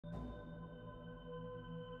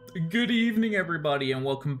Good evening, everybody, and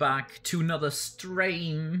welcome back to another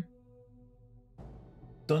stream.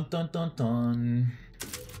 Dun dun dun dun.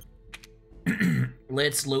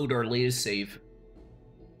 Let's load our latest save.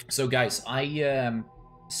 So, guys, I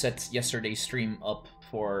set yesterday's stream up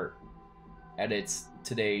for edits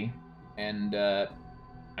today, and I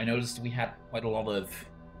noticed we had quite a lot of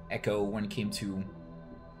echo when it came to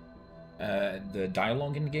the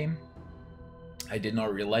dialogue in the game. I did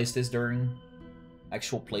not realize this during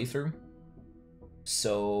actual playthrough.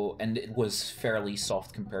 So, and it was fairly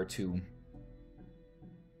soft compared to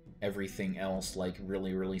everything else, like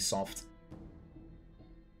really soft.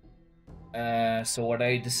 So what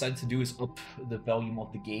I decided to do is up the volume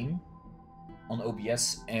of the game on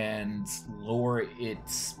OBS and lower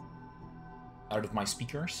it out of my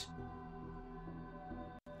speakers.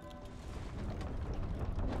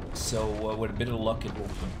 So with a bit of luck it will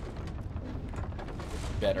be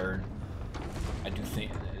better. I do think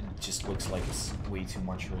it just looks like it's way too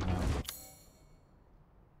much right now.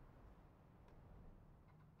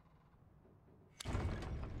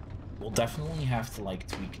 We'll definitely have to like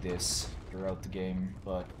tweak this throughout the game,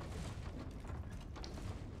 but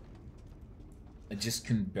I just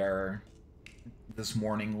couldn't bear this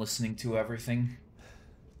morning listening to everything.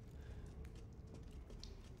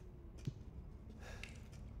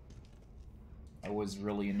 I was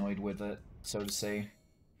really annoyed with it, so to say.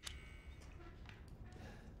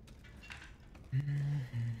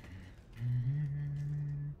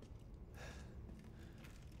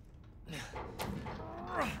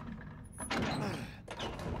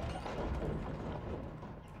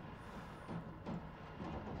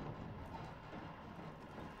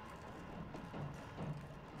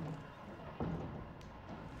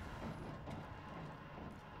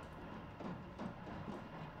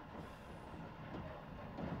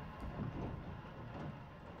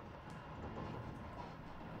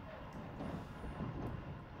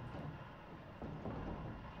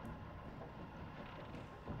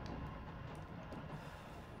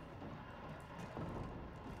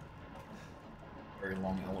 Very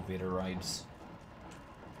long elevator rides.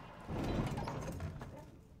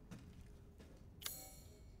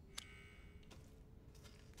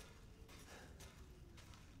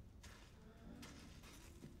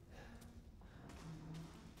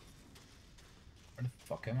 Where the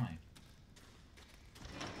fuck am I?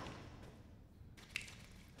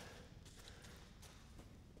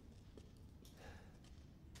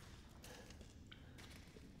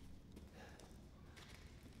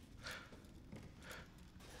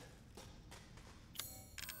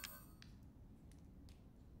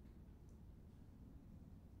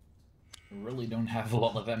 I really don't have a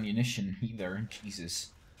lot of ammunition either,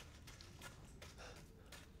 Jesus.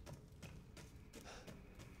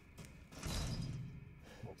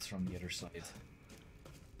 What's from the other side?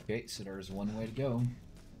 Okay, so there's one way to go.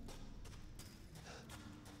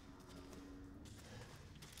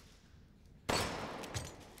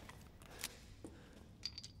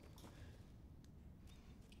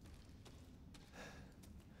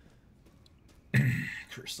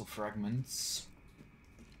 Crystal fragments.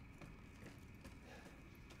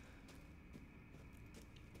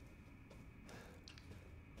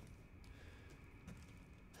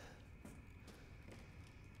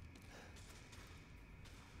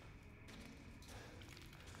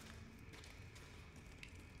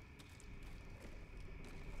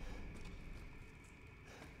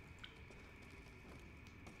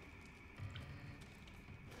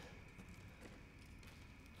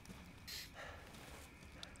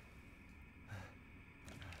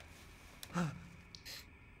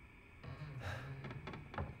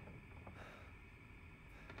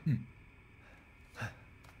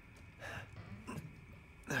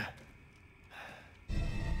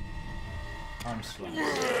 Arm swing.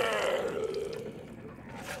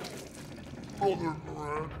 Brother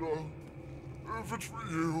Miranda, if it's for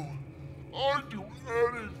you, I'd do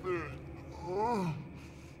anything.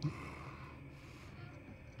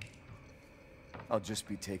 I'll just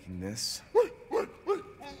be taking this. Wait.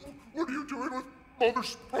 What are you doing with Mother's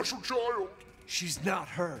special child? She's not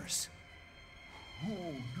hers. Oh,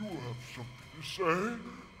 you have something to say?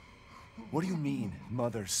 What do you mean,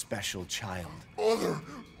 mother's special child? Mother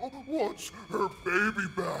wants her baby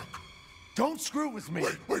back. Don't screw with me!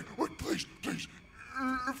 Wait, please.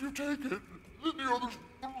 If you take it, then the others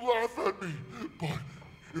will laugh at me. But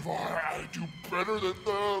if I do better than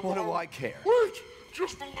them... What do I care? Wait,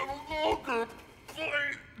 just a little longer,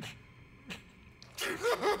 please.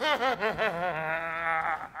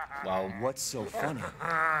 Wow, what's so funny?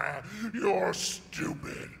 You're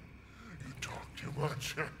stupid. You talk too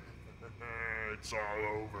much. It's all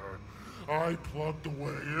over. I plugged the way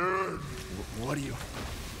in. What do you...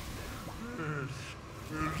 This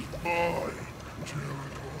is my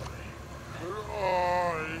territory. And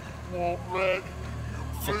I won't let you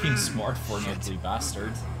Fucking leave. smart for an ugly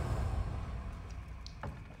bastard.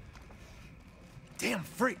 Damn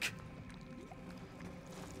freak!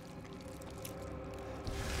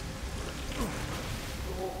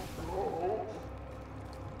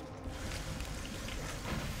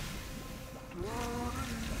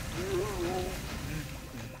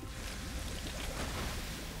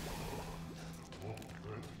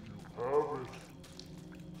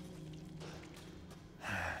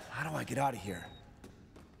 How do I get out of here?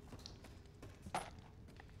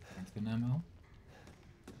 Handgun ammo.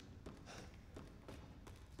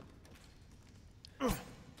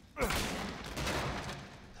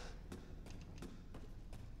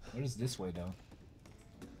 What is this way, though?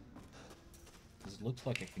 Because it looks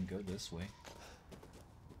like I can go this way.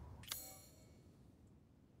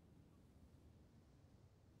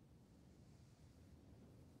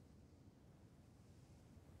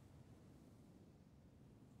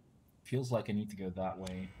 Feels like I need to go that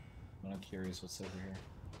way, but I'm curious what's over here.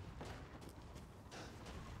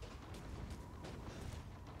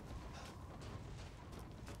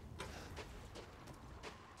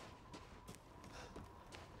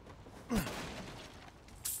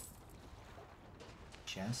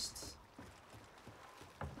 Chest.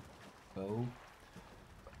 Bow.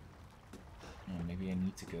 Oh, maybe I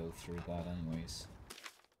need to go through that anyways.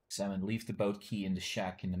 Examine. Leave the boat key in the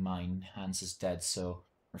shack in the mine. Hans is dead, so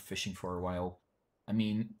we're fishing for a while. I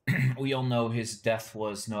mean, we all know his death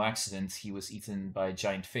was no accident. He was eaten by a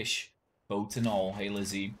giant fish. Boat and all. Hey,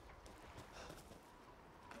 Lizzie.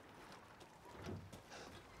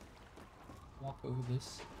 Walk over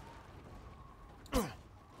this.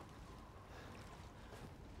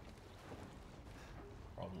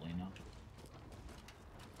 Probably not.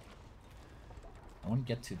 I want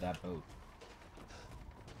to get to that boat.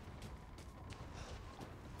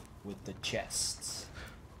 With the chests.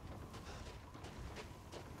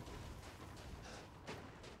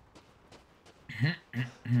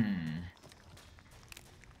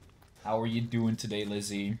 How are you doing today,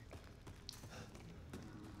 Lizzie?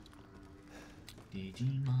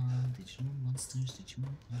 Digimon, digital monsters,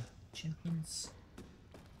 Digimon champions.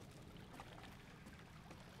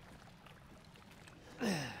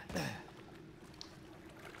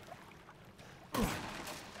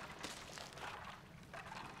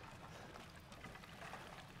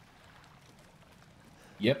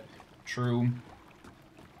 Yep, true.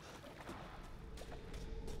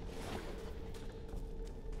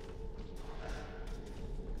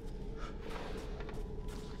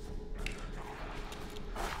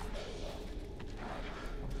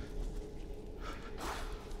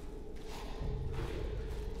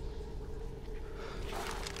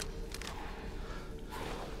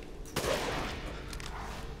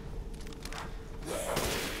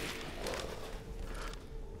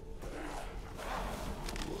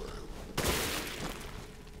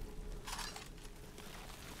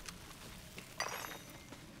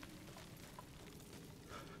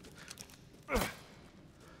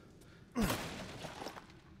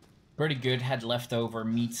 Pretty good. Had leftover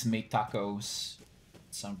meat made tacos.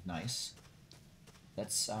 Sound nice.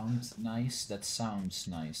 That sounds nice. That sounds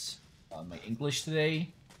nice. My English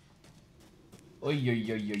today. Oi oi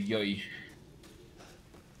oi oi oi.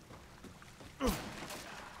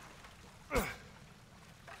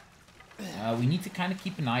 We need to kind of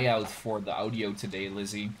keep an eye out for the audio today,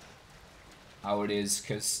 Lizzie. How it is,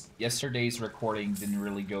 because yesterday's recording didn't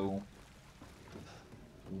really go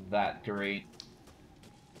that great.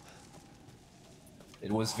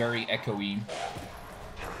 It was very echoey.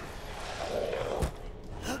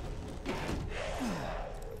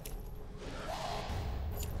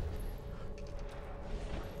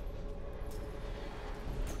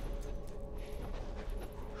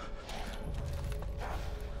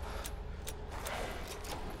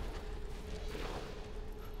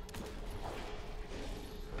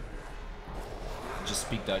 Just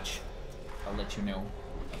speak Dutch. I'll let you know.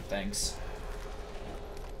 Thanks.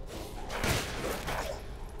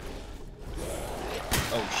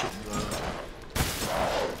 Oh shit.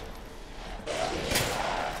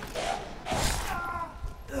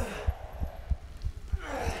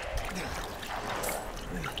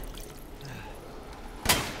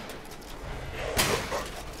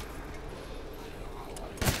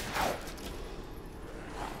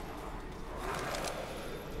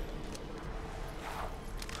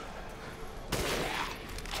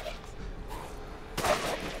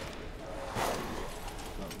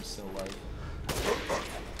 Oh, he's still alive.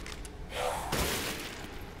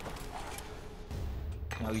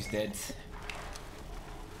 Now he's dead.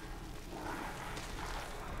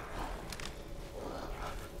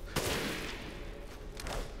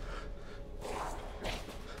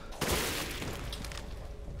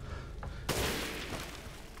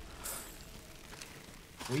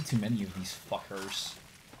 Way too many of these fuckers.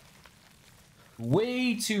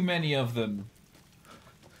 Way too many of them.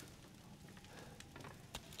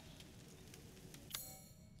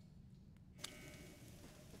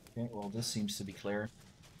 Okay, well this seems to be clear.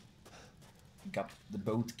 Got the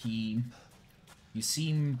boat key. You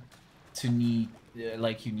seem to need,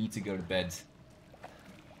 like you need to go to bed.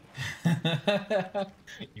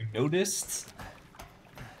 You noticed?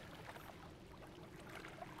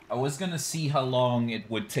 I was gonna see how long it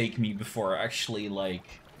would take me before I actually,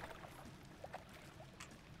 like,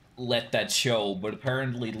 let that show, but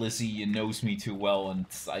apparently Lizzie knows me too well and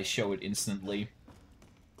I show it instantly.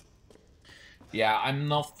 Yeah, I'm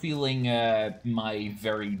not feeling my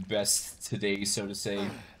very best today, so to say.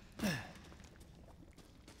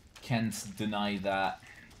 Can't deny that.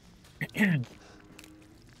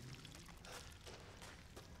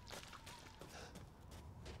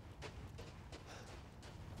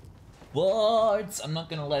 But I'm not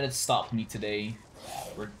gonna let it stop me today.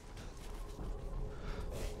 We're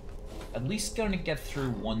at least gonna get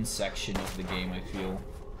through one section of the game, I feel.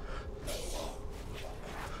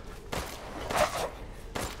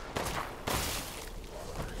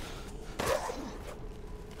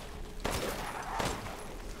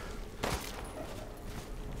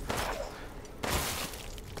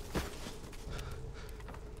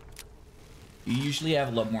 You usually have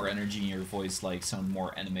a lot more energy in your voice, like sound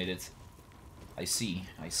more animated. I see,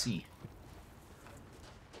 I see.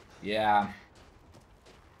 Yeah.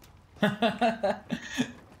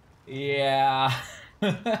 Yeah.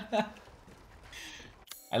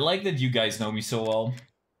 I like that you guys know me so well.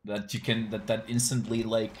 That you can, that instantly,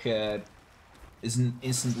 like, isn't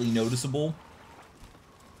instantly noticeable.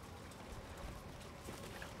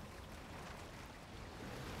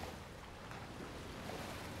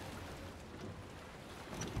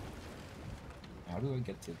 How do I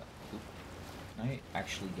get to that? Can I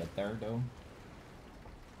actually get there, though?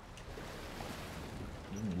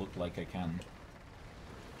 Doesn't look like I can.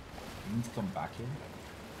 I need to come back here.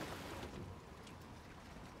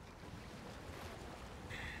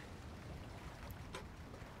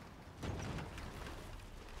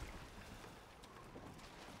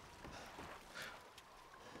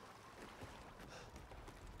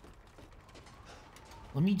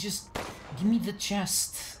 Let me just... Give me the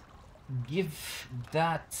chest. Give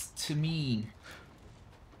that to me.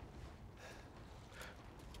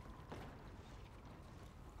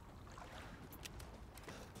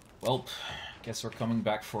 Well, guess we're coming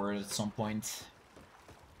back for it at some point.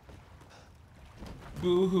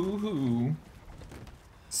 Boo-hoo-hoo.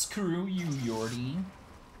 Screw you, Jordy.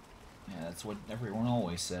 Yeah, that's what everyone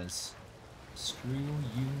always says. Screw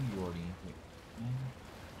you, Jordy. Wait,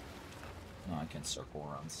 no, I can't circle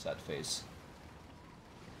around that face.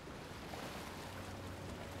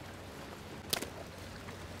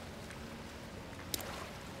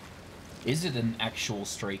 Is it an actual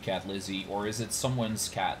stray cat, Lizzie, or is it someone's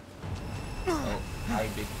cat? Oh, hi,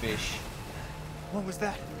 big fish. What was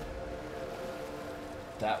that?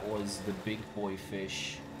 That was the big boy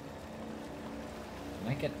fish.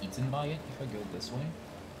 Can I get eaten by it if I go this way?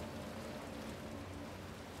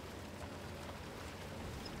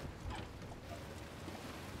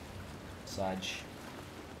 Saj.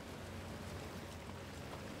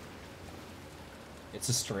 It's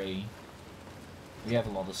a stray. We have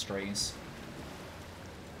a lot of strays.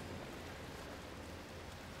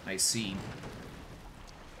 I see.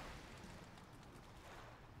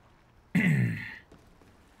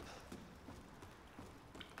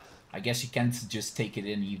 I guess you can't just take it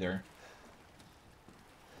in either.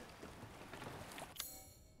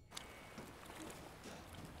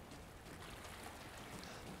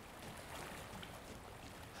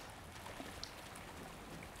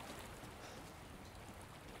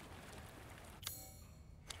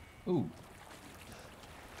 Ooh.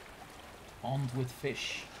 Pond with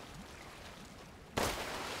fish.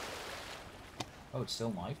 Oh, it's still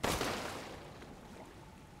alive.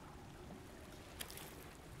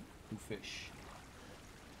 Two fish.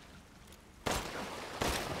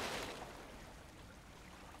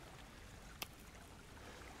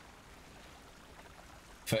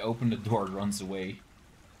 If I open the door, it runs away.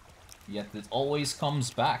 Yet it always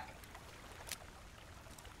comes back.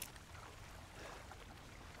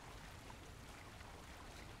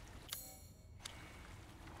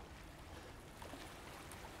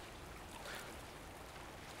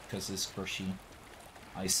 Because it's squishy.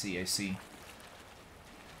 I see, I see.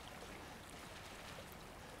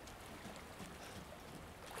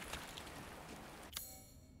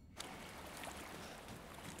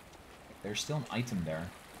 There's still an item there.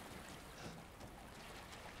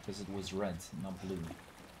 Because it was red, not blue. Have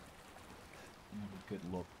a good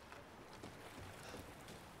look.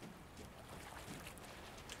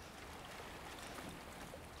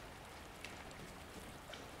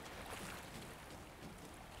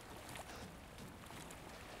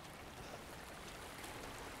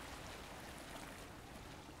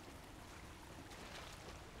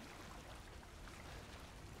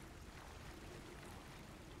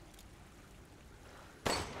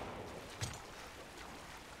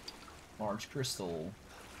 Large crystal.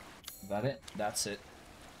 Is that it? That's it.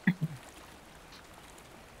 It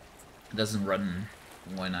doesn't run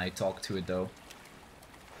when I talk to it though.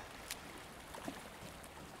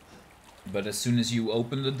 But as soon as you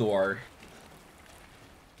open the door,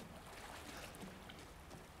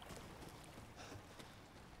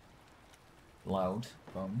 loud,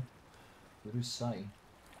 what do you say?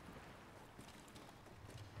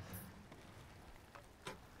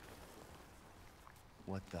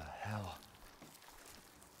 What the hell?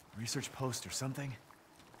 Research post or something?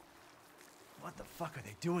 What the fuck are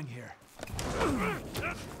they doing here?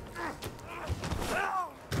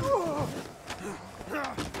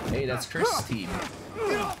 Hey, that's Chris' team.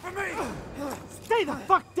 Get off of me! Stay the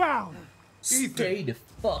fuck down! Stay the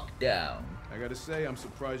fuck down. I gotta say, I'm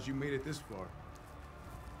surprised you made it this far.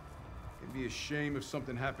 It'd be a shame if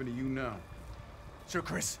something happened to you now. Sure,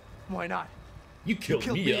 Chris. Why not? You killed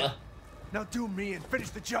Mia. Now do me and finish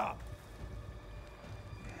the job.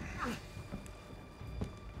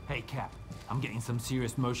 Hey, Cap. I'm getting some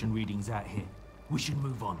serious motion readings out here. We should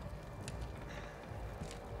move on.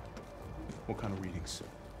 What kind of readings?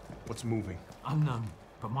 What's moving? Unknown,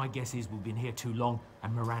 but my guess is we've been here too long,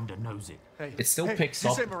 and Miranda knows it. Hey, It still hey, picks you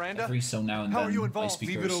up say Miranda? every so now and How then. are you by involved?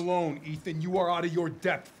 speakers. Leave it alone, Ethan. You are out of your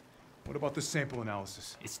depth. What about the sample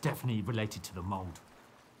analysis? It's definitely related to the mold.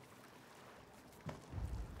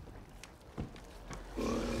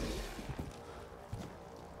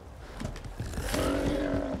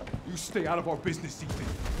 You stay out of our business, Ethan.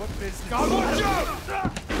 What business? God, watch out!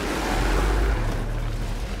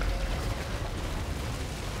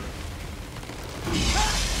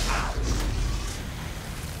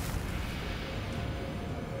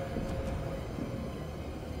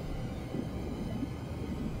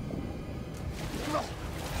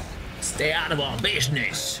 Stay out of our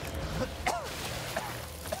business.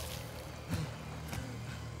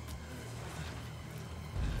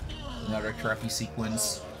 Another crappy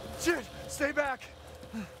sequence. Shit! Stay back!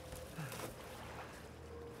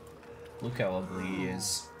 Look how ugly he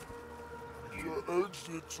is. The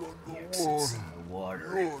exit's Exits underwater. in the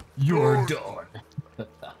water. You're done.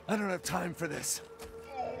 I don't have time for this.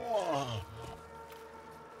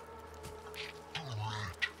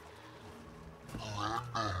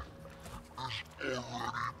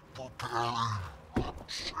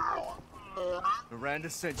 Miranda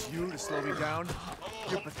sent you to slow me down?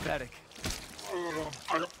 You're pathetic.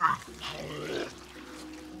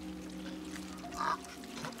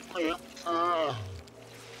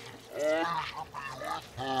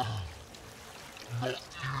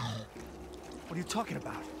 What are you talking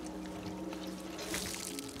about?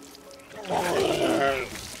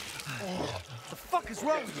 The fuck is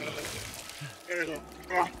wrong with you?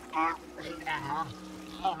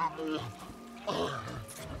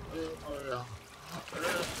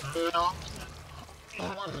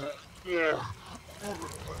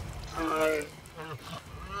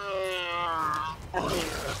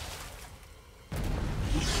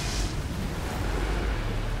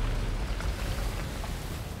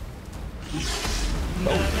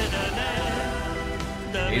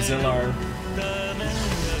 ASMR.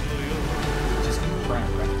 Just gonna try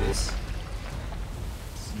and practice.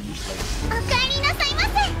 Seems like おかえりなさいませ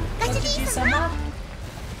ご主人様お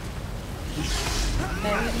か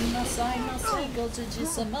えりなさいませご主人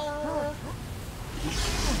様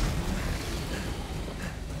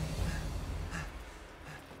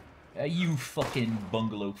you fucking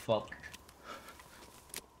bungalow fuck.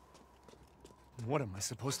 What am I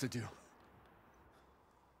supposed to do?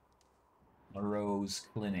 Rose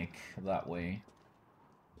Clinic that way.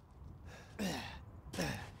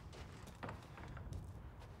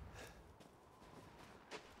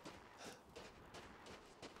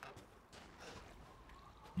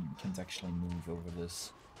 Can't actually move over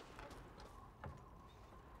this.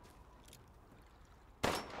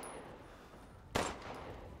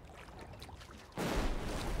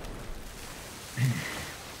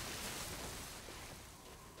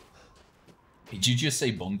 Did you just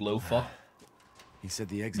say bungalow fuck? He said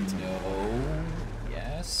the exit's No.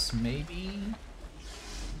 Yes, maybe.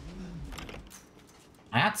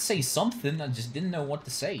 I had to say something, I just didn't know what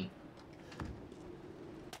to say.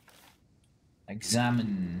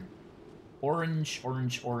 Examine. Orange,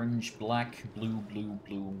 orange, orange, black, blue, blue,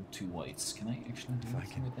 blue, 2 whites. Can I actually do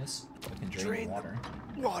anything with this? I can drain the water.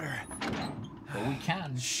 Water. But we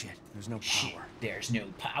can. Shit, there's no power. Shit, there's no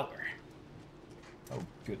power. Oh,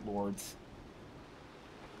 good lord.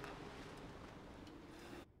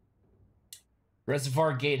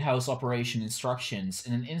 Reservoir Gatehouse operation instructions.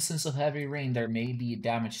 In an instance of heavy rain, there may be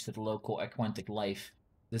damage to the local aquatic life.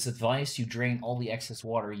 It is advised you drain all the excess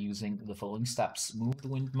water using the following steps. Move the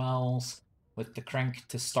windmills with the crank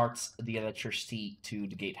to start the electricity to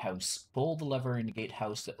the gatehouse. Pull the lever in the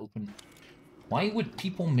gatehouse to open. Why would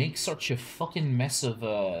people make such a fucking mess of,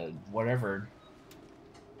 whatever?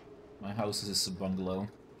 My house is a bungalow.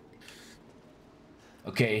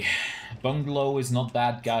 Okay, bungalow is not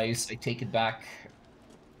bad, guys. I take it back.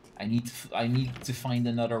 I need to find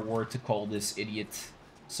another word to call this idiot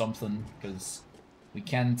something, because we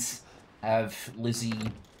can't have Lizzie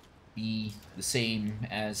be the same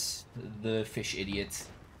as the fish idiot.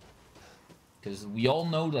 Because we all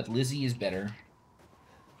know that Lizzie is better.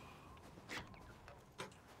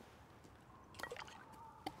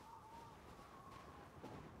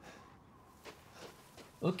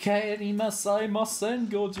 Okay, arimasaimasen,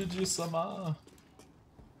 Joordydreaming.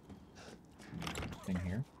 Thing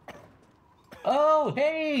here. Oh,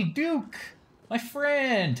 hey, Duke! My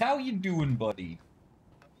friend! How you doing, buddy?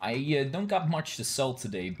 I don't got much to sell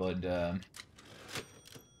today, but the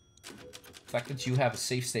fact that you have a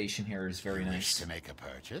safe station here is very nice. Wish to make a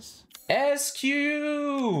purchase? SQ!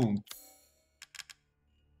 We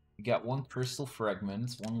got 1 crystal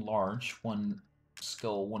fragment, 1 large, 1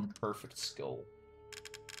 skull, 1 perfect skull.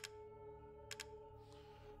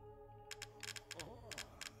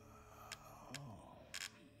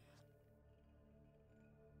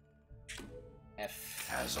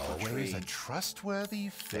 As always, a trustworthy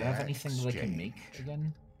fair Do I have anything exchange. that I can make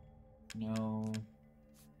again? No.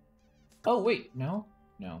 Oh, wait, no?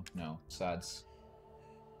 No, no. Sads.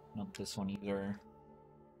 Not this one either.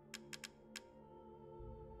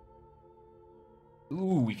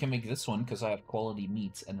 Ooh, we can make this one because I have quality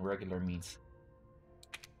meat and regular meat.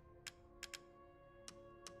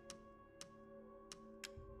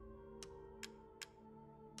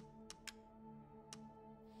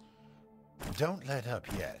 Don't let up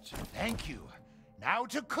yet. Thank you. Now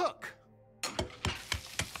to cook.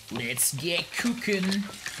 Let's get cooking.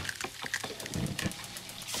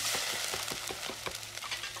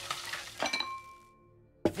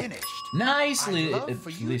 Finished. Nicely, I'd love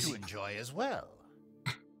for you Lizzie. to enjoy as well.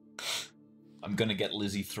 I'm gonna get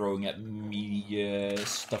Lizzie throwing at me,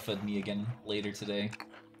 stuff at me again later today.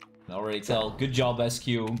 Alright, tell. Good job, SQ.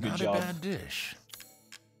 Good Not job. a bad dish.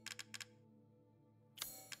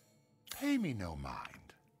 Pay me no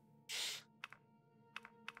mind.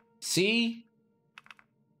 See?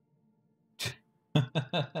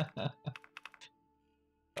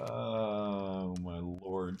 Oh my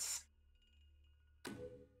lords.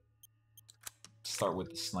 Start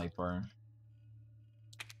with the sniper.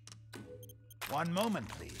 1 moment,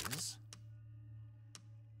 please.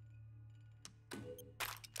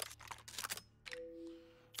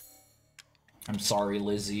 I'm sorry,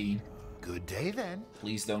 Lizzie. Good day then.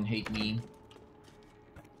 Please don't hate me.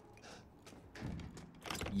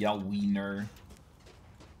 Ya wiener.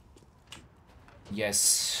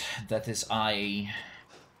 Yes, that is I.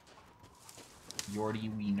 Jordy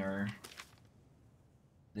Wiener.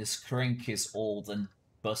 This crank is old and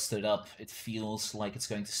busted up. It feels like it's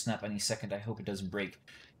going to snap any second. I hope it doesn't break.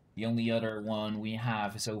 The only other one we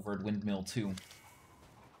have is over at Windmill 2.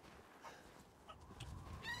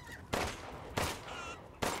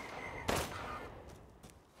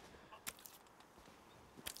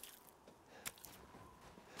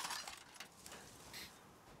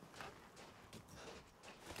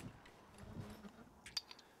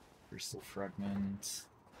 Crystal fragment.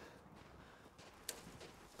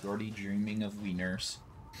 Joordydreaming of wieners.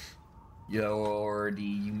 Jordy,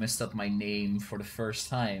 you messed up my name for the first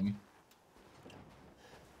time.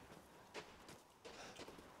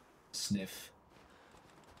 Sniff.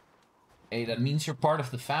 Hey, that means you're part of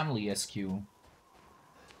the family, SQ.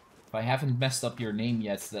 If I haven't messed up your name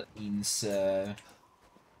yet, that means, I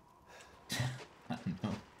don't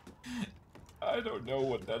know. I don't know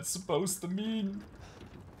what that's supposed to mean.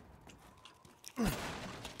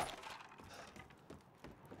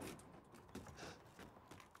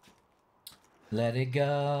 Let it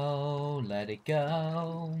go, let it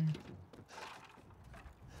go.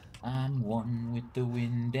 I'm one with the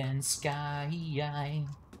wind and sky.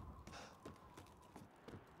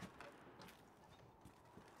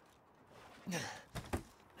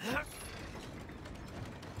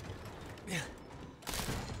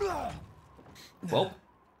 Well,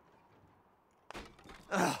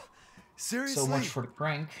 Seriously? so much for the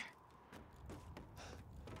prank.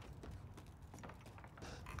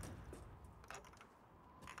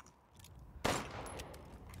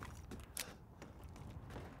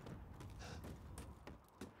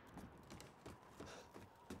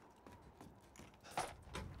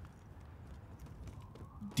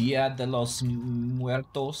 Dia de los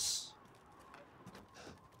Muertos.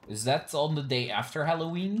 Is that on the day after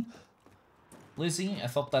Halloween, Lizzie? I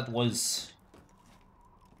thought that was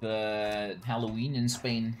the Halloween in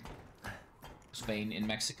Spain. Spain in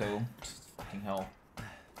Mexico. Fucking hell.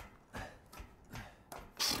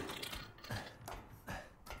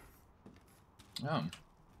 Oh.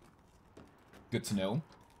 Good to know.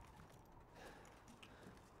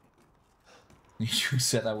 You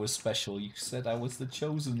said I was special. You said I was the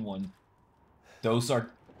chosen one. Those are...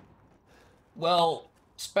 Well,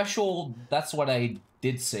 special, that's what I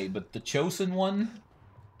did say, but the chosen one?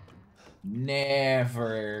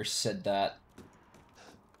 Never said that.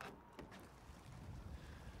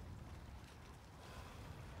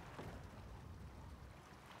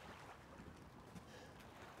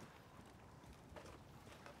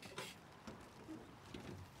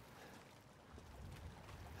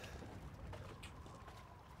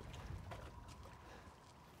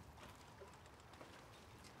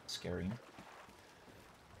 Scary.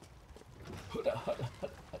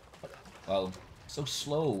 Wow, so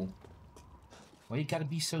slow. Why you gotta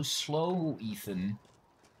be so slow, Ethan?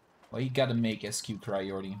 Why you gotta make SQ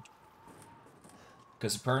priority?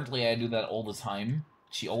 Because apparently I do that all the time.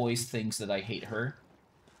 She always thinks that I hate her.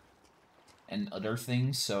 And other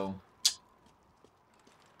things, so...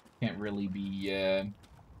 Can't really be,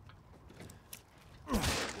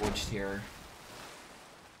 watched here.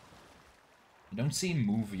 I don't see him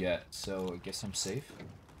move yet, so I guess I'm safe.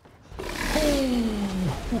 Not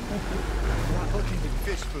looking at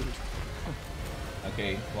fish food.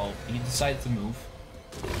 Okay, well, he decided to move.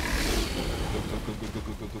 Go, go, go, go, go,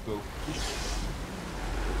 go, go, go, go.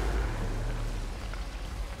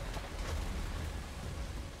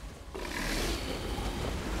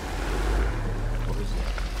 What is it?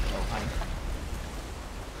 Oh, hi.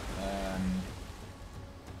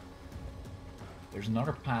 There's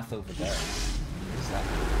another path over there. What is that?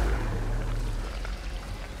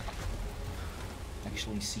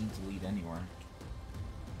 Actually seem to lead anywhere.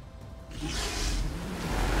 Did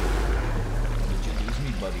you lose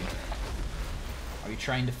me, buddy? Are you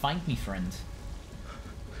trying to find me, friend?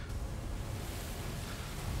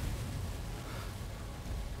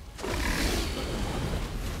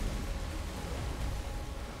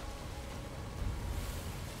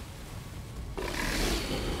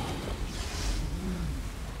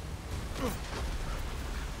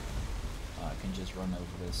 I can just run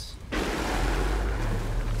over this.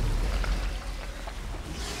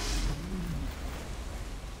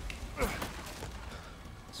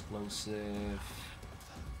 Explosive.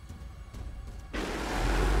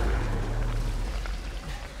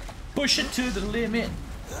 Push it to the limit.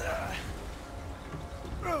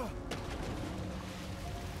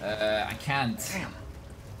 I can't. Damn.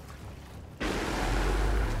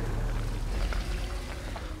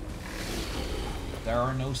 There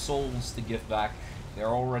are no souls to give back. They're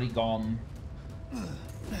already gone.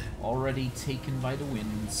 Already taken by the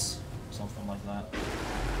winds. Something like that.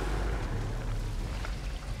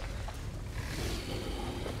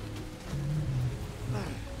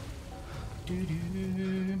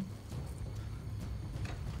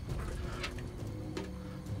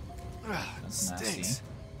 That's nasty.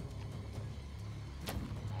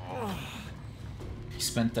 He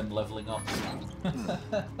spent them leveling up.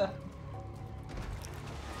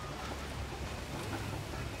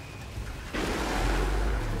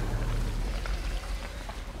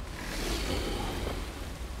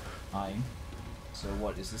 Hi. So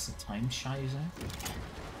what, is this a time shizer?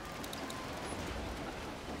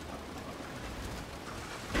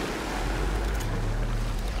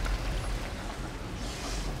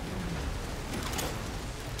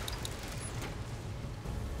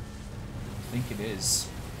 I think it is.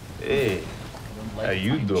 Hey, I don't like how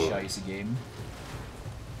you time doing? shizer game.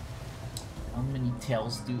 How many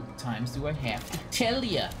times do I have to tell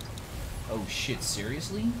ya? Oh shit,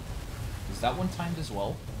 seriously? Is that one timed as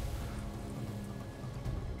well?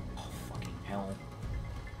 Oh, fucking hell.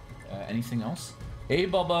 Anything else? Hey,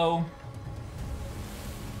 Bobo!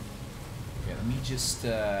 Okay, let me just,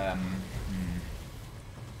 It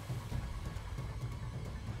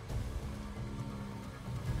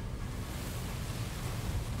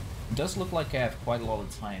does look like I have quite a lot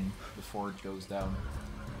of time before it goes down.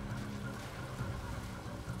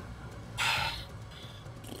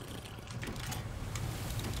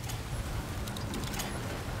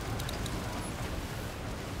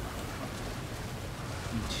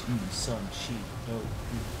 Sun, Shi, Do,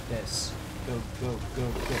 Des. Go, go, go,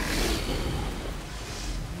 go.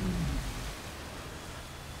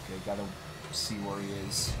 Okay, gotta see where he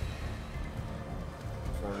is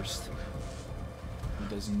first. He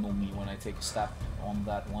doesn't know me when I take a step on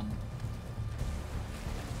that one.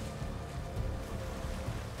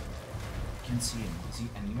 Can't see him. Is he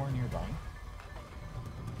anywhere nearby?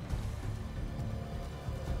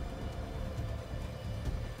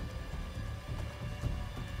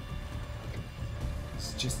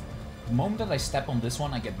 It's just the moment that I step on this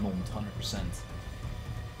one, I get gnomed 100%.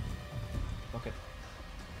 Fuck it.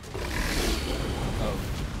 Oh.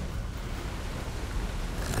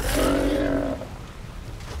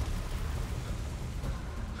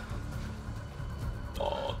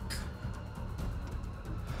 Fuck.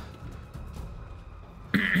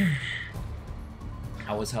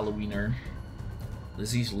 How was Halloweener?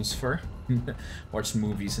 Lizzie's Lucifer. Watched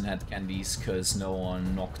movies and had candies because no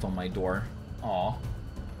one knocked on my door. Aw.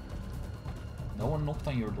 No one knocked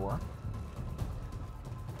on your door?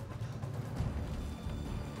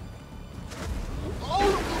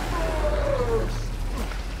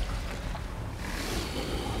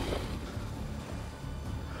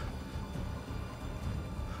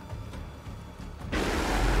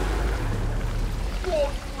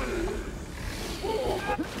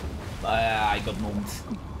 I got gnomed.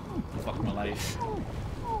 Fuck my life.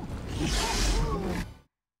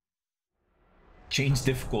 Change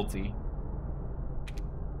difficulty.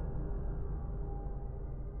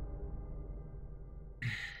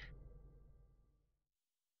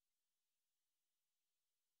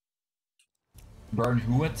 Burn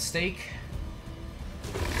who at the stake?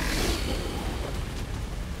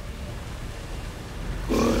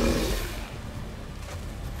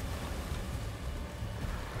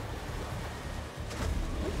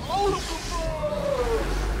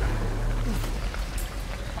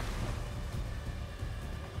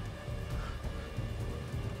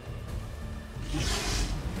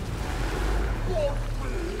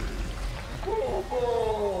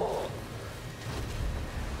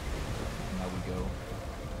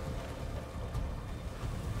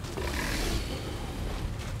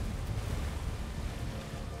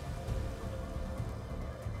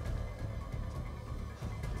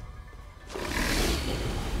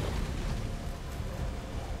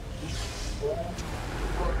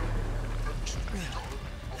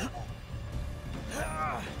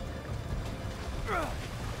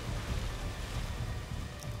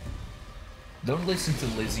 Don't listen to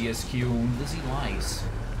Lizzie SQ. Lizzie lies.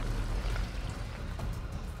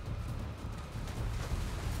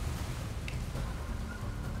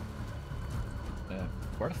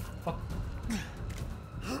 Where the fuck?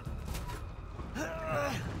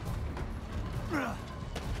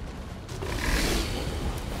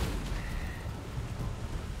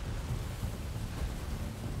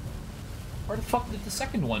 Where the fuck did the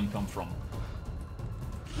second one come from?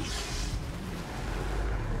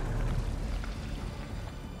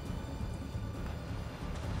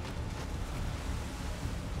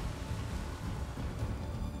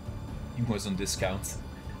 It was on discount.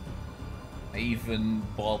 I even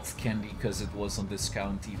bought candy because it was on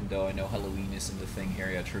discount, even though I know Halloween isn't the thing here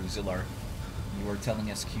at Zillar. You were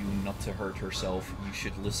telling SQ not to hurt herself. You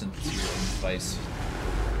should listen to your own advice.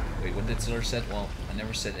 Wait, what did Zillar said? Well, I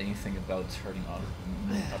never said anything about hurting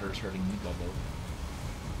others hurting me, Bobo.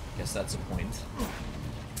 Guess that's the point.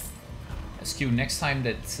 SQ, next time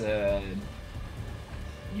that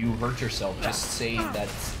you hurt yourself, just say that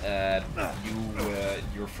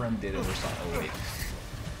your friend did it or something. Oh wait.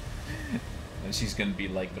 And she's gonna be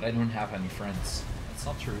like, but I don't have any friends. That's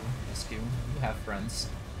not true, SQ. You have friends.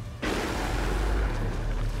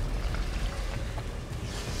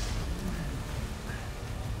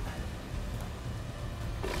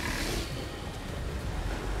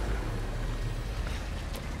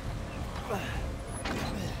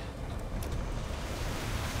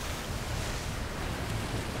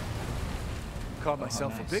 Caught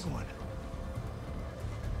myself nice. a big one.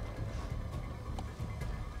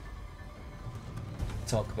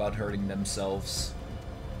 Talk about hurting themselves.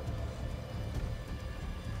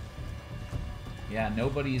 Yeah,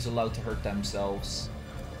 nobody's allowed to hurt themselves.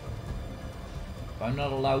 If I'm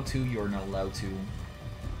not allowed to, you're not allowed to.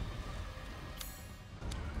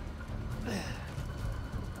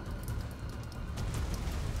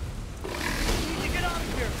 Get out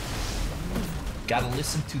of here! Gotta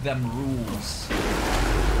listen to them rules.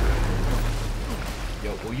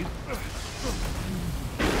 Yo, will you?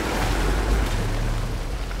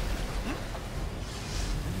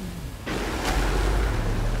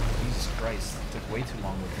 Jesus Christ, it took way too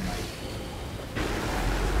long with the knife.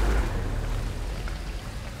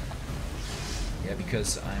 Yeah,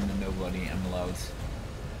 because I'm a nobody, I'm allowed.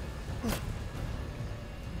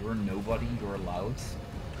 You're a nobody, you're allowed?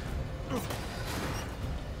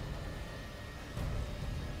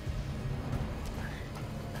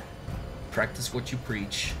 Practice what you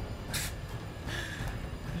preach.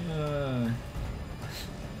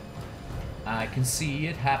 I can see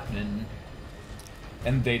it happening,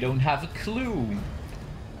 and they don't have a clue.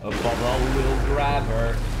 Above all, we'll grab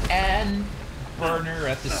her and burn her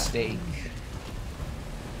at the stake.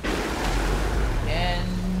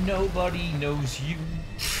 And nobody knows you.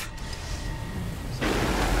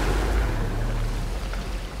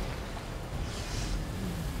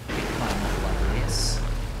 Climb up like this.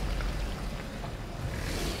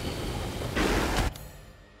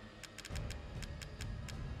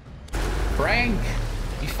 Crank!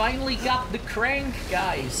 We finally got the crank,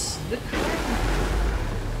 guys! The crank!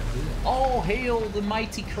 All hail the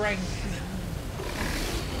mighty crank!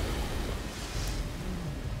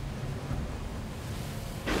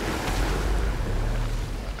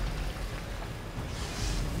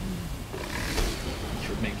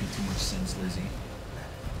 You're making too much sense, Lizzie.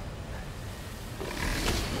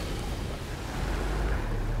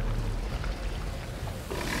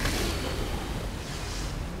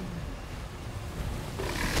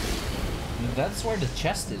 That's where the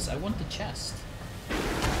chest is. I want the chest. Give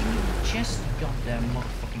me the chest, you goddamn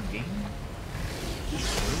motherfucking game.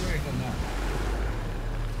 Where do I go now?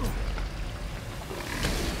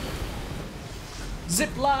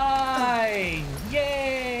 Zip line!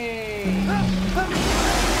 Yay!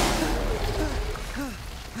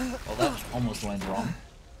 Well, that almost went wrong.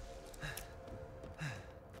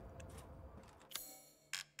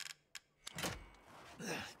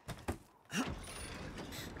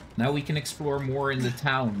 Now we can explore more in the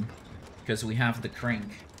town, because we have the crank.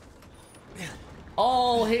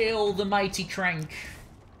 All hail the mighty crank!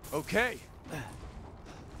 Okay.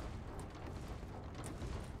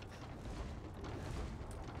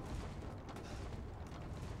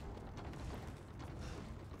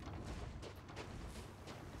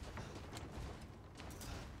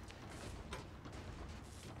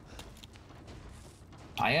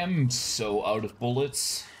 I am so out of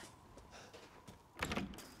bullets.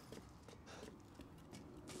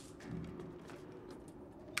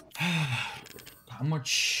 How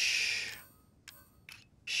much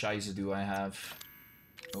Shiza do I have?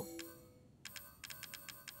 Oh.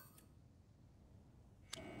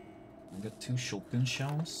 I got 2 shotgun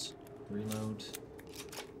shells. Reload.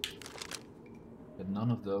 Got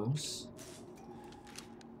none of those.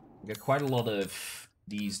 I got quite a lot of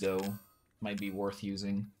these though. Might be worth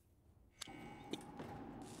using.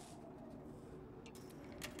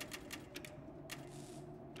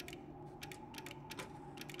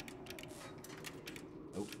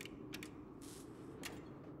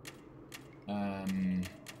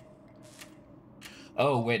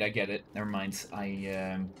 Oh, wait, I get it. Never mind.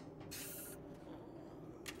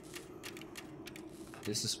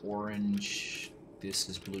 This is orange. This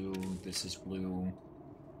is blue. This is blue.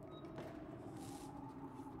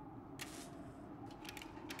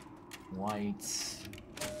 White.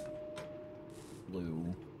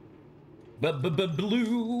 Blue.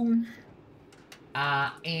 Blue.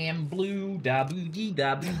 I am blue. Da boo dee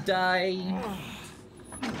da boo die.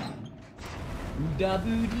 Da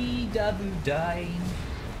boo dee da boo die.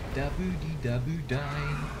 Da boo dee da boo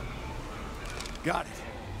die. Got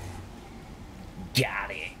it.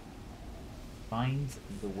 Got it. Find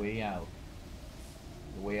the way out.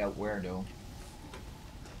 The way out where though?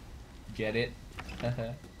 Get it?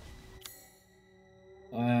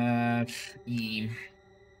 E.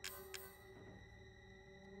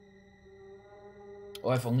 Oh,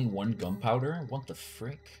 I have only 1 gunpowder? What the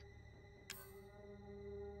frick?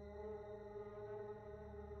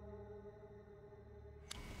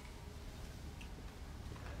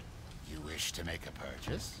 You wish to make a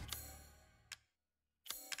purchase?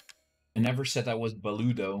 I never said I was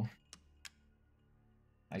Baloo though.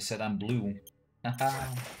 I said I'm blue.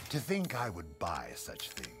 To think I would buy such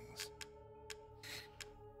things.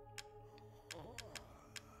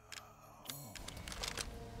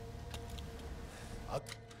 A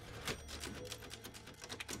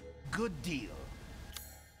good deal.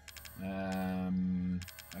 I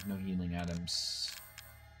have no healing items.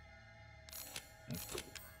 I have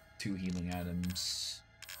 2 healing items.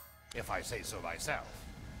 If I say so myself.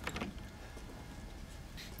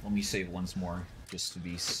 Let me save once more, just to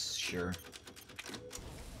be sure.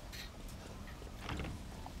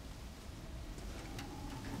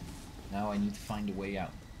 Now I need to find a way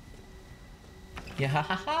out. Yeah, ha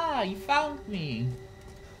ha ha! You found me!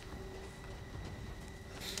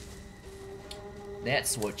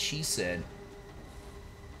 That's what she said.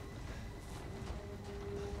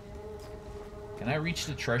 Can I reach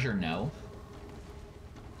the treasure now?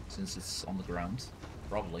 Since it's on the ground?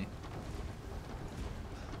 Probably.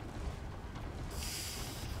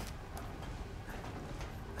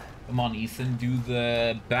 Come on, Ethan, do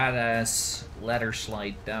the badass ladder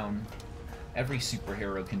slide down. Every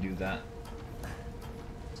superhero can do that.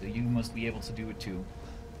 So you must be able to do it too.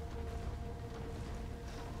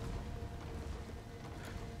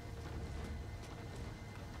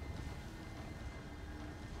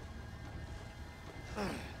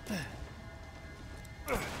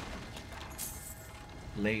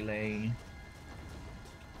 Lele.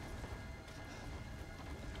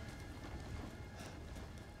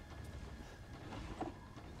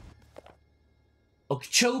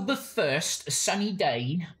 October 1st, a sunny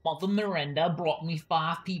day. Mother Miranda brought me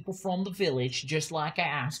 5 people from the village, just like I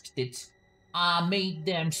asked it. I made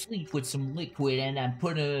them sleep with some liquid, and I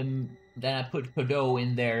put Godot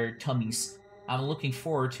in their tummies. I'm looking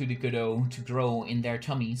forward to the Godot to grow in their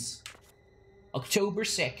tummies. October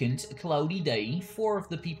 2nd, a cloudy day. 4 of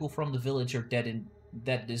the people from the village are dead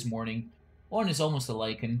this morning. 1 is almost a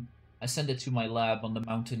lichen. I sent it to my lab on the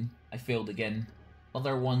mountain. I failed again.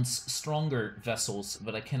 Mother wants stronger vessels,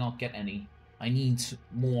 but I cannot get any. I need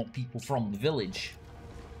more people from the village.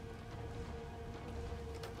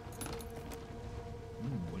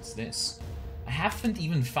 Ooh, what's this? I haven't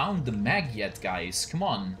even found the mag yet, guys. Come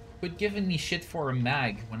on. Quit giving me shit for a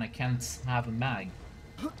mag when I can't have a mag.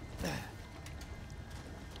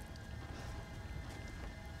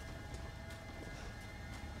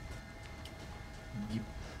 You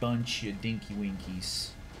bunch of dinky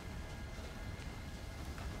winkies.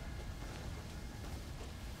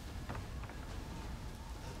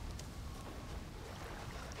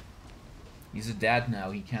 He's a dad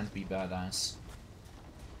now, he can't be badass.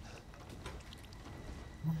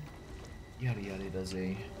 Yada yada does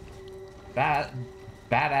a...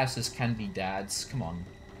 Badasses can be dads, come on.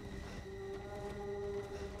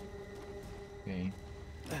 Okay.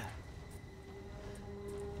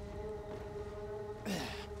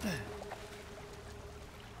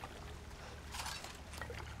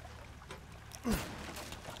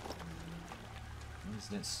 What is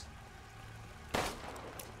this?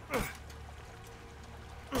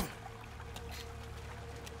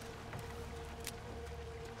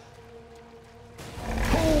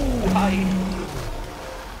 I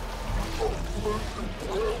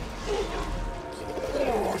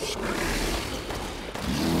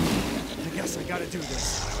guess I gotta do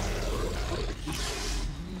this.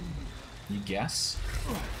 You guess?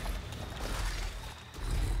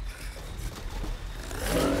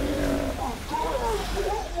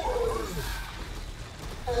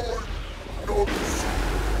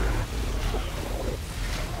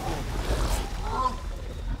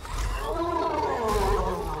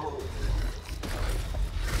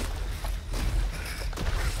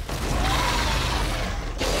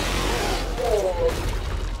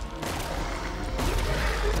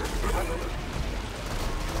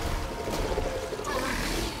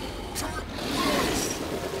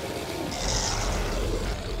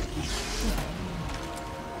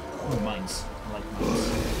 Mines. I like mines.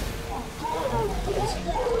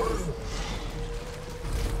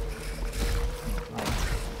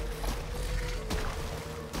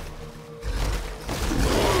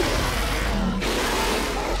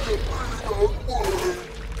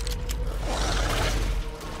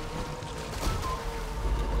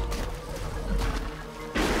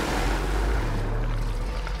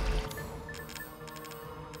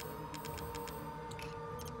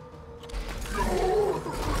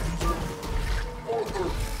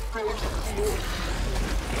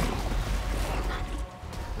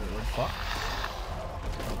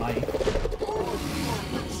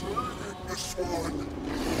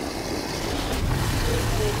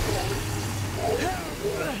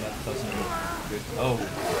 Oh,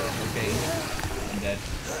 okay. I'm dead.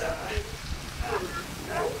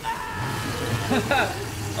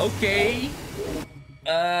 Okay.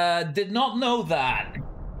 Did not know that.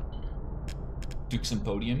 Took some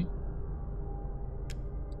podium.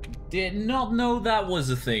 Did not know that was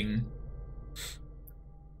a thing.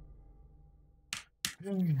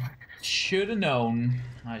 Should have known.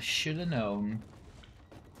 I should have known.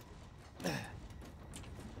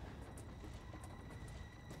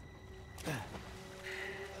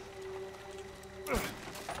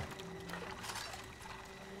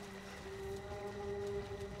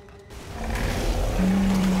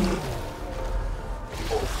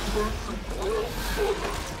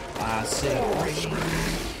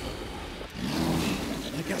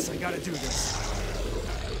 I guess I gotta do this.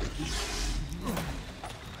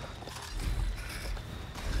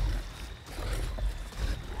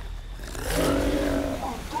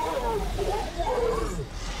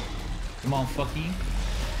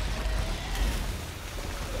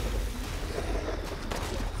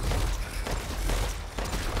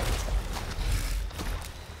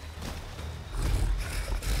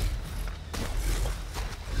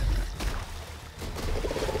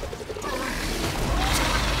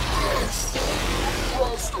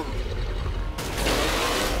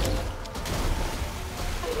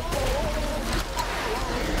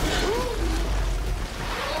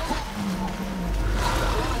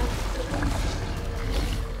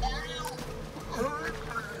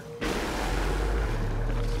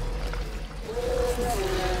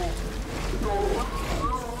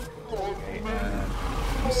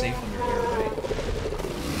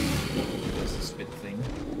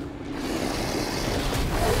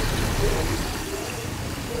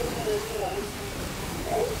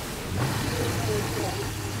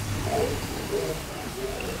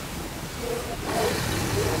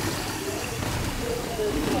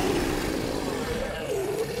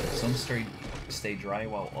 Some stay dry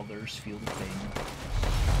while others feel the pain.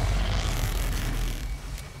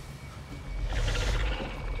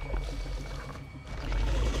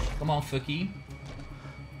 Come on, Fookie.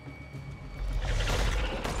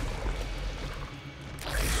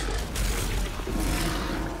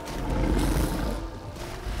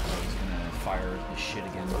 He's gonna fire his shit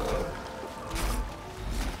again.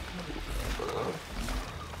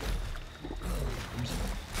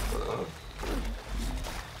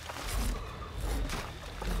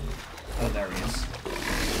 Oh, there he is.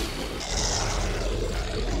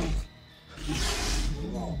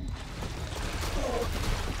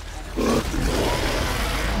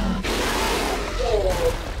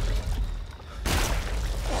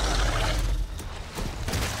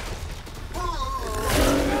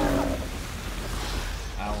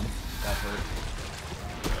 Ow, that hurt.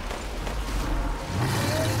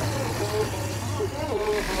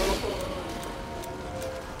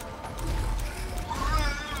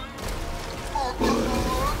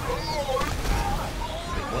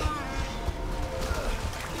 What?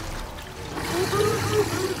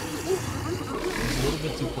 He's a little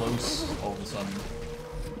bit too close all of a sudden.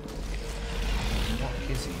 What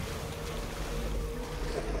is he?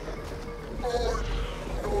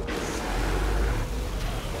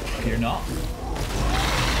 You're not? You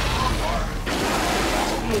are.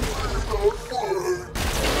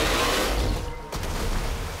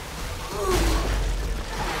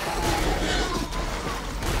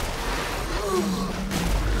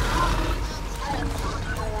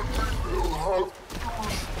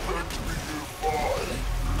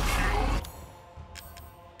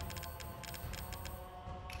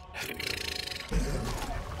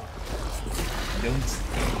 Don't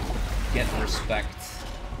get respect.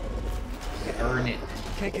 Earn it.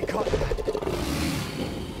 Can't get caught in that.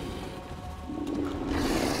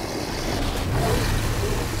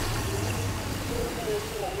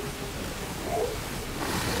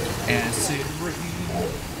 Acid rain.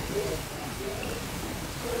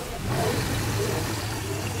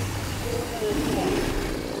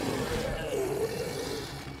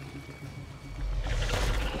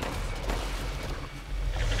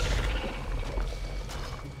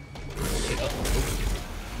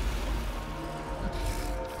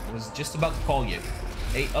 I was just about to call you.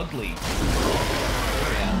 Hey, ugly. There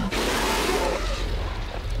I am.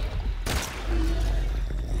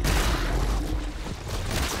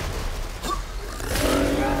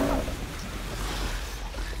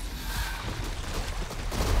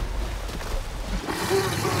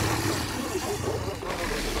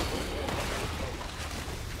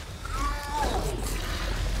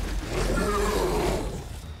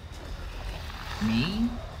 Me?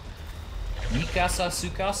 Mikasa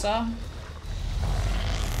Sukasa?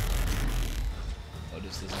 Oh,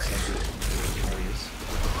 this doesn't sound good. There he is.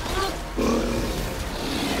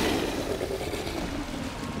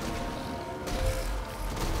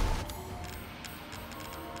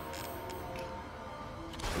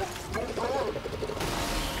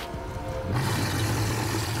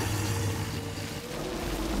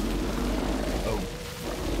 Oh.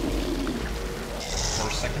 For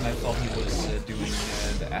a second I thought he was doing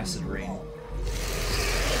the acid rain.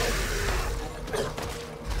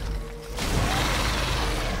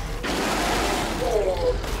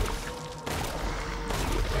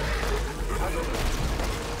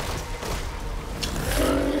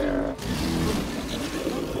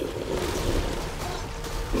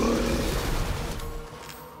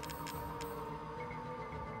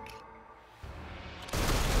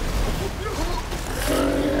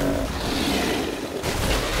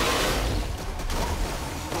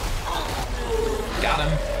 Got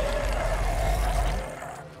him.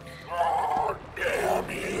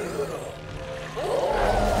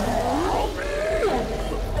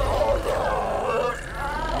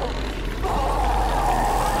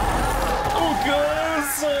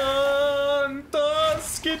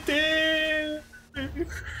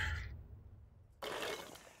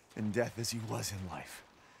 In death as he was in life.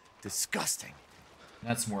 Disgusting.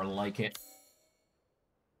 That's more like it.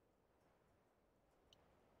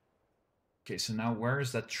 Okay, so now where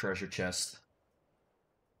is that treasure chest?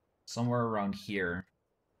 Somewhere around here.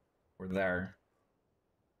 Or there.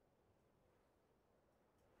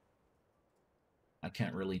 I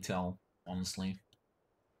can't really tell, honestly.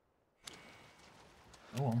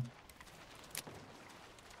 Oh well.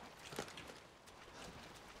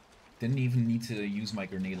 Didn't even need to use my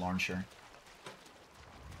grenade launcher.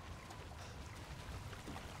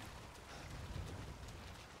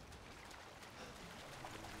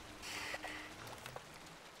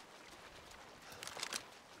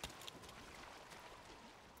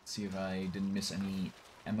 See if I didn't miss any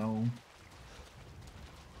ammo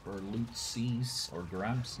or loot seas or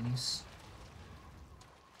grab seas.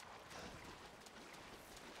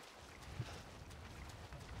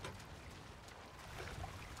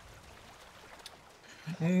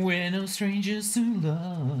 We're no strangers to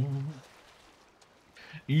love.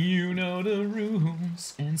 You know the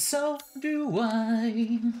rules, and so do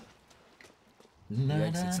I. The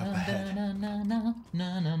exit's up ahead. Na na na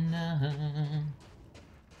na na na.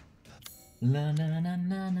 La na na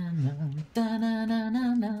na na na da na na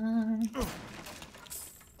na na.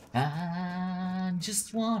 I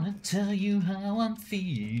just wanna tell you how I'm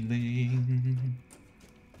feeling.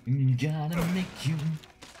 Gotta make you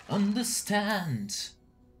understand.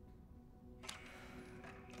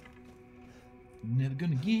 Never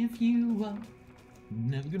gonna give you up.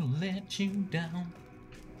 Never gonna let you down.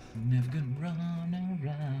 Never gonna run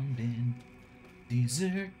around and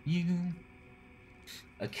desert you.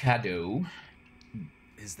 A cadeau.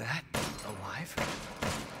 Is that alive?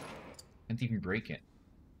 Can't even break it.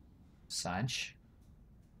 Sag.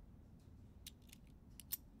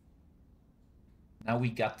 Now we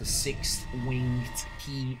got the 6th winged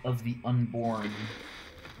key of the unborn.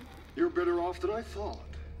 You're better off than I thought.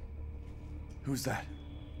 Who's that?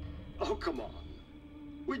 Oh, come on.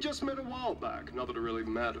 We just met a while back, not that it really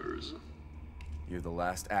matters. You're the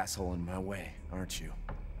last asshole in my way, aren't you?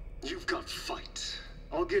 You've got fight.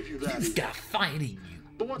 I'll give you that. You've got fight in you.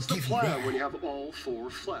 But what's the plan when you have all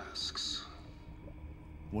 4 flasks?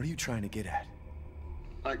 What are you trying to get at?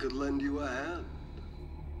 I could lend you a hand.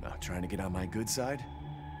 Not trying to get on my good side?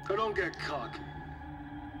 I don't get cocky.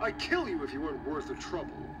 I'd kill you if you weren't worth the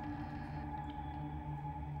trouble.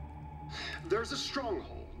 There's a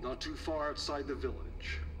stronghold not too far outside the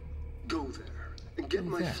village. Go there and get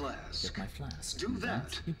my flask. Get my flask. Do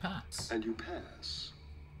that, you pass. and you pass.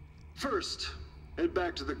 First, head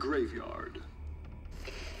back to the graveyard.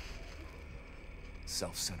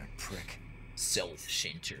 Self-centered prick.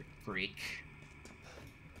 Self-centered prick.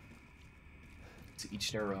 To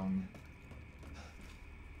each their own.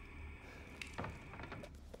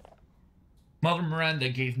 Mother Miranda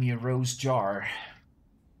gave me a rose jar.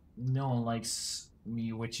 No one likes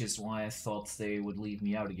me, which is why I thought they would leave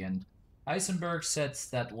me out again. Heisenberg said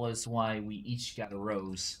that was why we each got a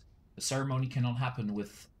rose. The ceremony cannot happen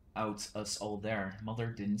without us all there. Mother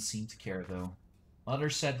didn't seem to care, though.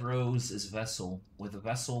 Mother said Rose is a vessel. With a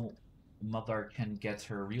vessel, Mother can get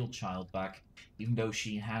her real child back, even though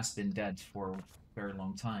she has been dead for a very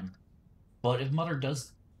long time. But if Mother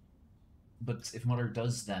does...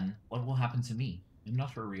 then, what will happen to me? I'm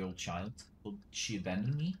not her real child. Will she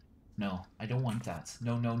abandon me? No, I don't want that.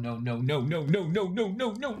 No, no, no, no, no, no, no, no, no,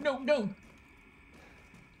 no, no, no, no!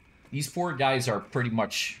 These poor guys are pretty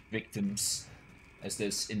much victims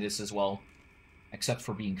in this as well. Except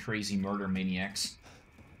for being crazy murder maniacs.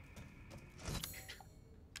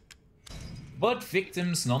 But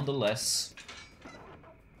victims nonetheless.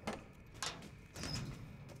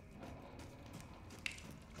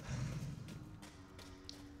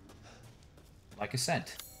 Like I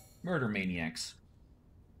said, murder maniacs.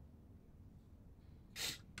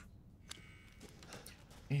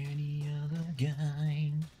 Any other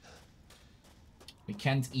guy? We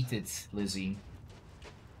can't eat it, Lizzie.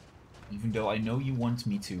 Even though I know you want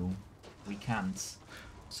me to. We can't.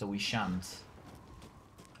 So we shan't.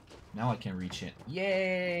 Now I can reach it.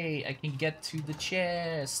 Yay! I can get to the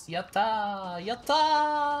chest! Yatta!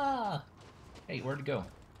 Yatta! Hey, where'd it go?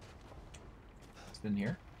 It's been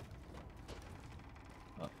here?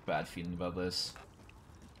 Oh, bad feeling about this.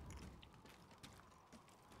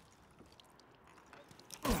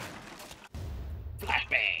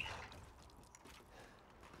 Flashbang!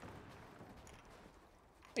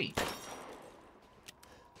 Hey.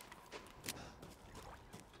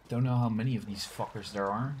 Don't know how many of these fuckers there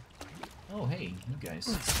are. Oh, hey, you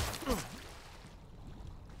guys.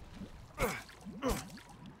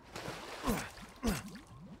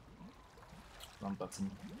 Wrong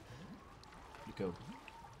button. You go.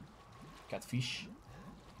 Catfish.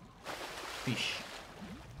 Fish.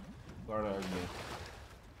 Where are you?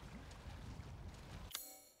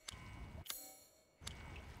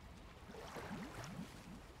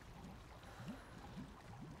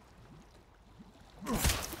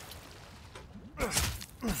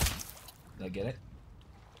 Did I get it?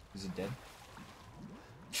 Is it dead?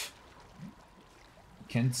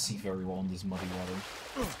 Can't see very well in this muddy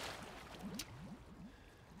water.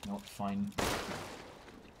 No, fine.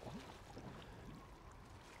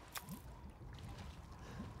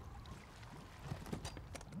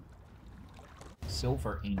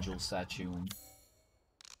 Silver angel statue.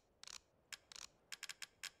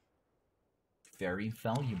 Very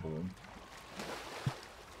valuable.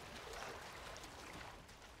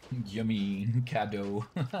 Yummy cadeau.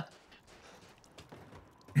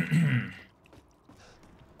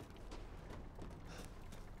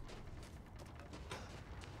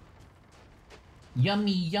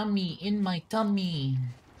 Yummy, yummy in my tummy.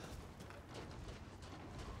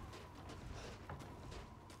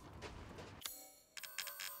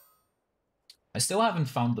 I still haven't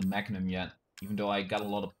found the Magnum yet, even though I got a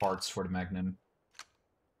lot of parts for the Magnum.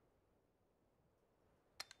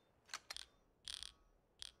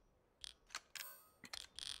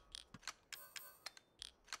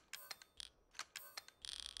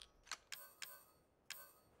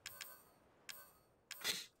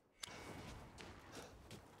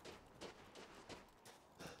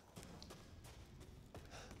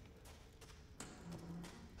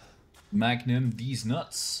 Magnum these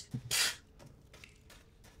nuts.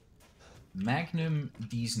 Magnum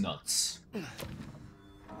these nuts.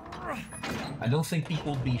 I don't think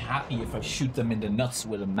people would be happy if I shoot them in the nuts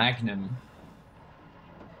with a Magnum.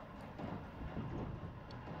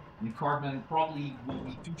 And Cardman probably will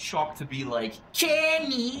be too shocked to be like,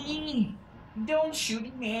 Kenny! Don't shoot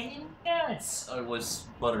a man in the nuts! Oh, it was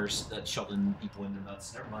Butters that shot in people in the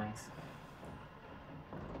nuts. Never mind.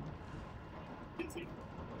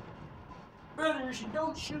 Brothers, you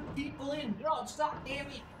don't shoot people in drugs, god damn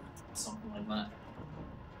it! Something like that.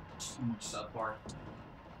 Too much South Park.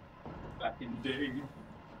 Back in the day.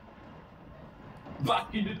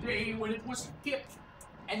 Back in the day when it was hip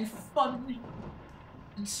and fun.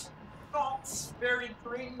 And not very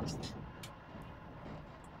cringe.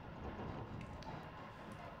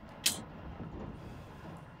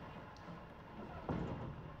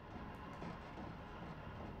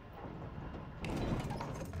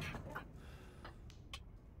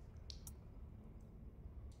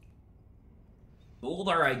 The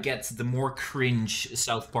older I get, the more cringe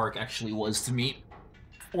South Park actually was to me.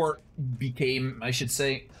 Or became, I should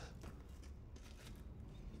say.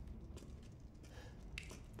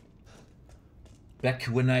 Back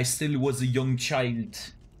when I still was a young child,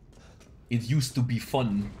 it used to be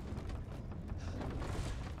fun.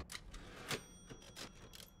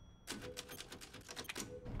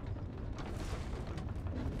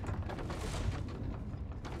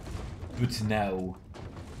 But now...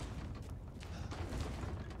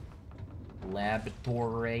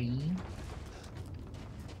 Laboratory.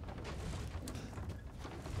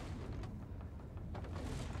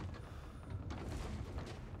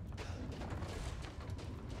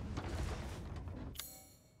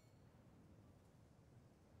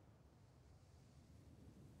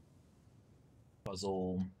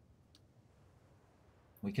 Puzzle.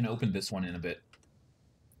 We can open this one in a bit.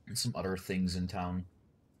 And some other things in town.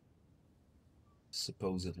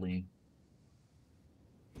 Supposedly.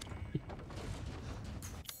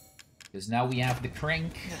 Because now we have the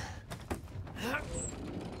crank.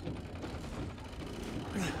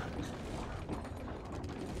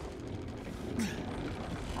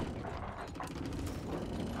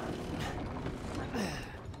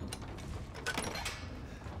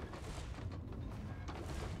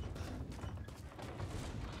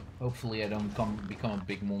 Hopefully I don't become a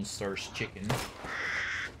big monster's chicken.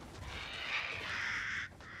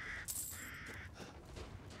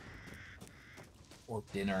 Or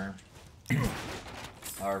dinner.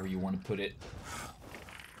 However you want to put it.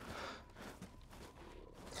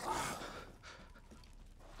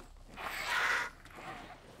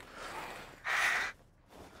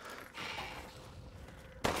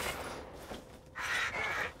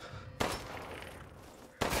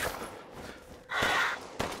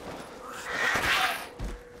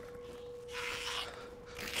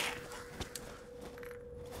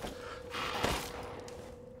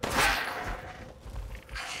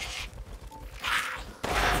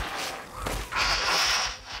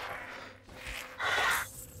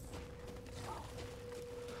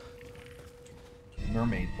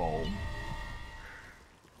 Mermaid ball.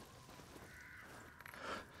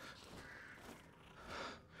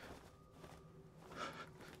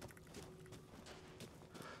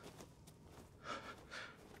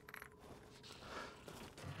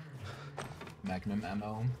 Magnum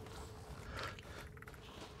ammo.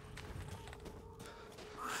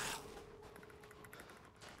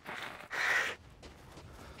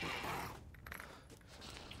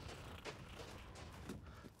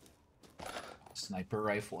 Sniper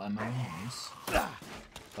rifle ammo, nice.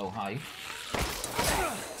 Oh, hi.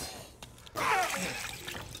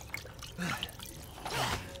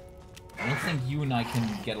 I don't think you and I can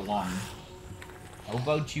get along. How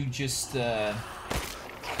about you just,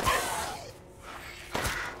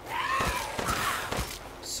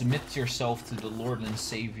 submit yourself to the Lord and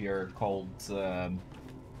Savior called,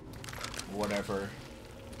 whatever.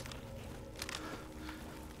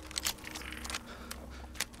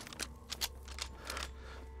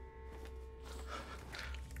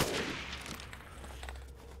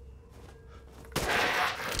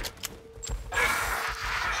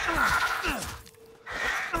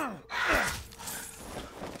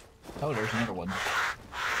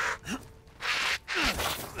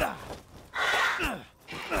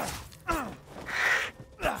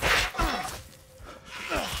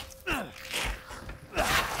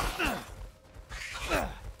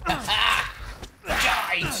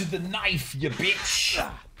 to the knife, you bitch!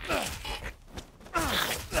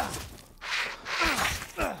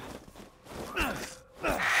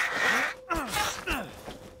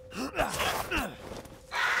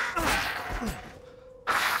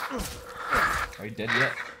 Are you dead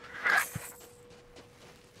yet?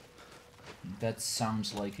 That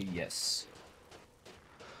sounds like a yes.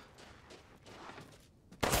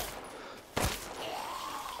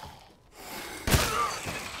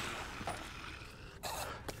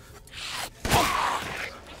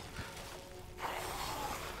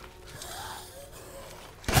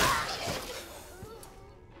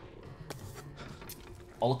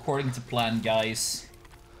 All according to plan, guys.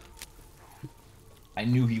 I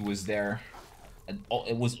knew he was there. And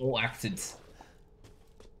it was all acted.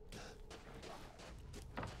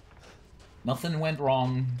 Nothing went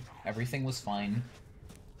wrong. Everything was fine.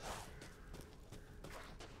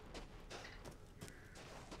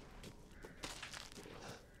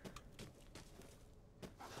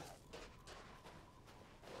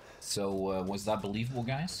 So, was that believable,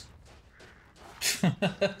 guys?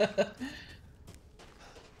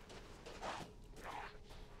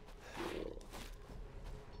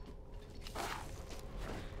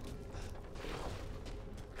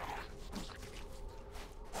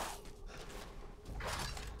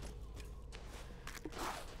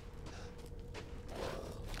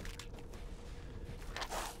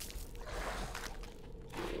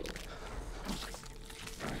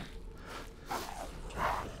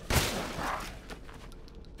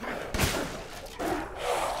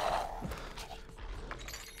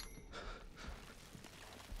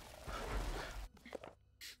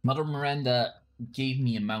 Mother Miranda gave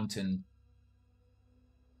me a mountain.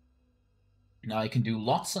 Now I can do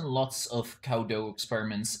lots and lots of cow dough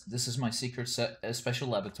experiments. This is my secret special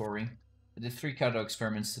laboratory. I did 3 cow dough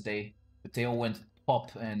experiments today, but they all went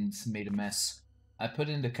pop and made a mess. I put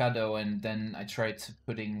in the cow dough and then I tried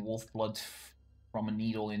putting wolf blood from a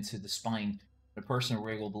needle into the spine. The person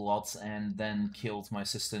wriggled a lot and then killed my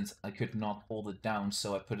assistant. I could not hold it down,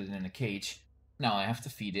 so I put it in a cage. Now I have to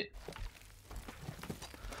feed it.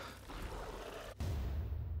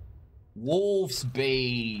 Wolf's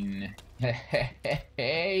Bane.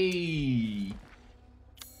 Hey.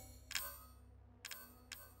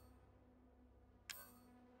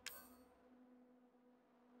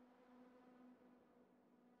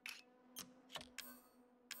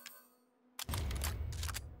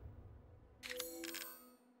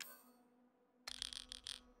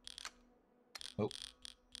 Oh.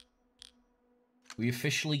 We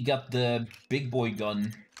officially got the big boy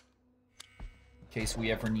gun. In case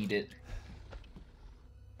we ever need it.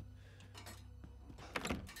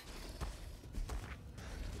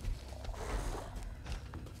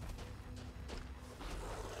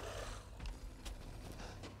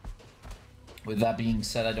 With that being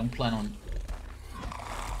said, I don't plan on...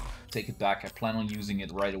 Take it back, I plan on using it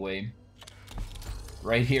right away.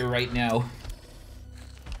 Right here, right now.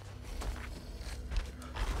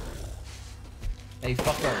 Hey,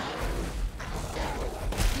 fucker.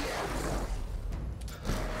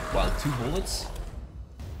 Wow, 2 bullets?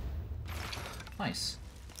 Nice.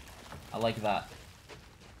 I like that.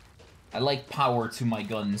 I like power to my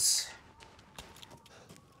guns.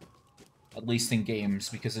 At least in games,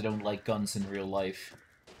 because I don't like guns in real life.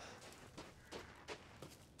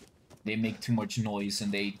 They make too much noise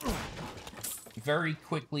and they very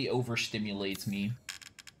quickly overstimulate me.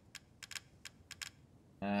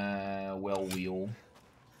 Well, wheel.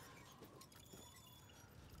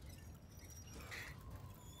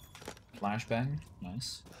 Flashbang,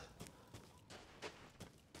 nice.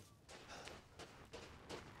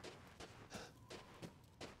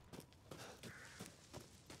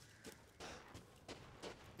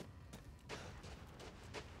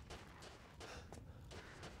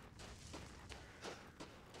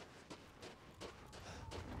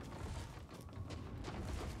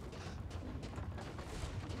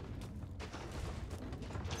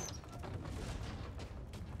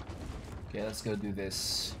 Okay, let's go do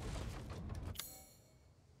this.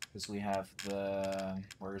 Because we have the...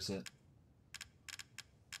 where is it?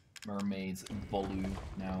 Mermaid's Bolu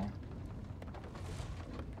now.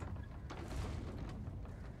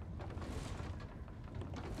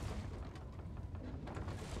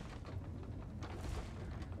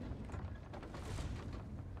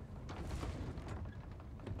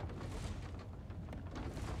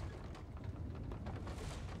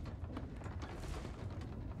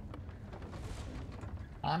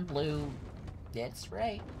 I'm blue. That's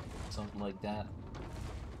right. Something like that.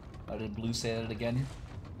 How did Blue say that again?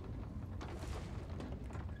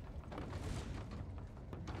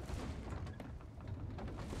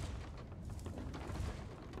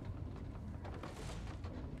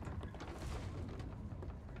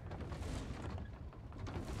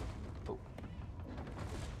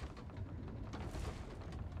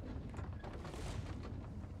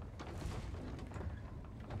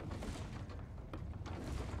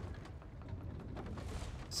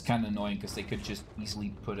 It's kind of annoying because they could just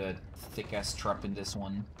easily put a thick-ass trap in this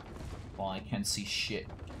one while I can't see shit.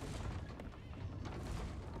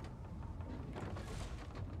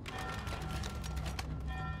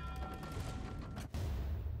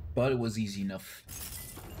 But it was easy enough.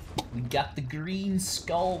 We got the green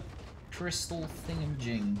skull crystal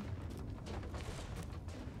thingamajig.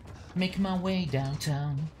 Making my way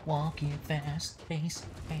downtown, walking fast, pace,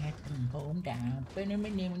 head and home down.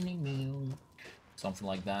 Something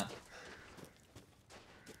like that.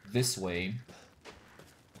 This way.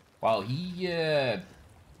 Wow,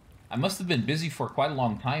 I must have been busy for quite a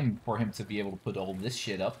long time for him to be able to put all this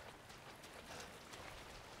shit up.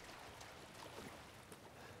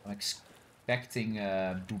 I'm expecting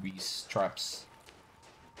boobies, traps.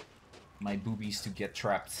 My boobies to get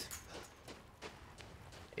trapped.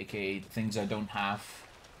 AKA things I don't have.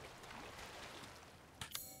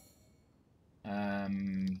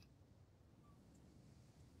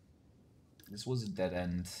 This was a dead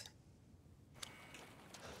end.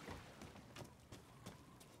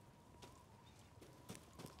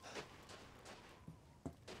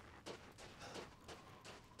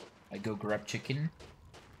 I go grab chicken.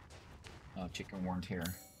 Oh, chicken weren't here.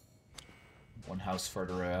 One house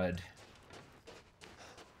further ahead.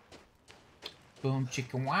 Boom,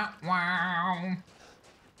 chicken, wow, wow.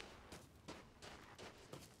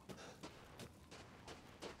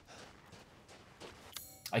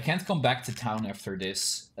 I can't come back to town after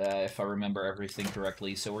this, if I remember everything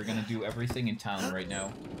correctly, so we're gonna do everything in town right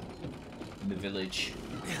now. In the village,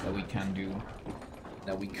 that we can do,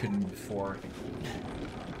 that we couldn't before.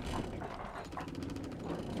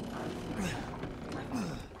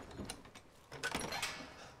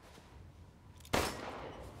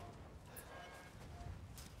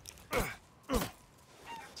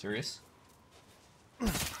 Serious?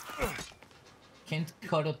 Can't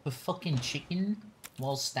cut up a fucking chicken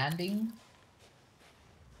while standing?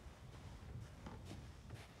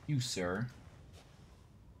 You, sir.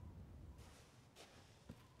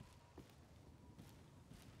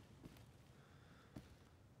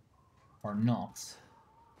 Are not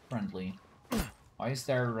friendly. Why is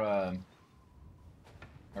there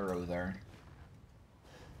arrow there?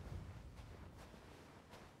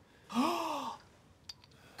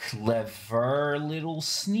 Clever little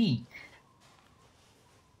sneak.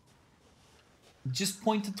 Just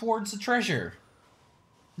pointed towards the treasure.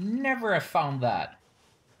 Never have found that.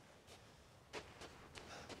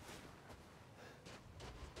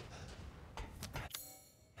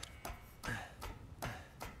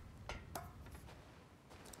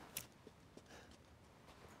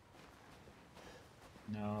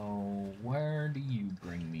 No, where do you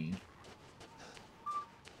bring me?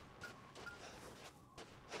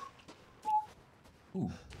 Ooh,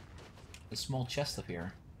 a small chest up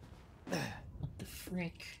here. What the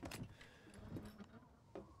frick?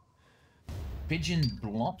 Pigeon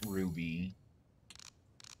blood ruby.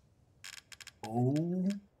 Oh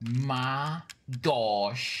my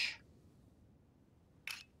gosh.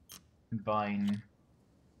 Combine.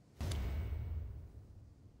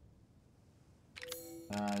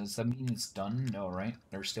 Does that mean it's done? No, right?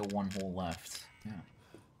 There's still one hole left. Yeah.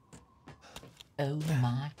 Oh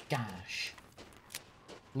my gosh.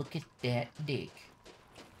 Look at that dick.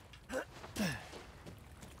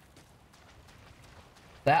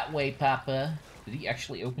 That way, Papa. Did he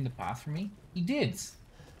actually open the path for me? He did.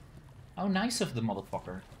 How nice of the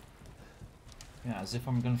motherfucker. Yeah, as if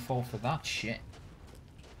I'm gonna fall for that shit.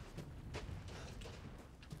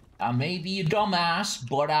 I may be a dumbass,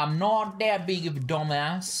 but I'm not that big of a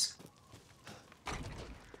dumbass.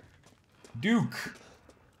 Duke!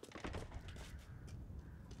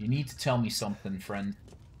 You need to tell me something, friend.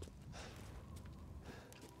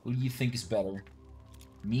 Who do you think is better?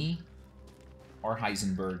 Me or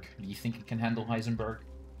Heisenberg? Do you think you can handle Heisenberg?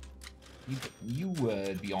 You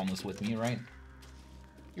be honest with me, right?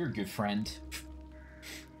 You're a good friend.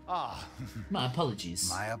 Ah. My apologies.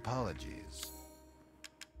 My apologies.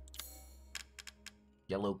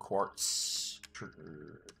 Yellow quartz,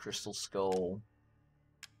 crystal skull,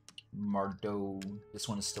 Mardo. This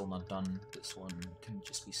one is still not done. This one can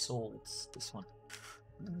just be sold. This one.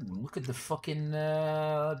 Ooh, look at the fucking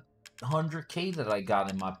 100k that I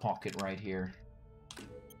got in my pocket right here.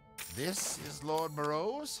 This is Lord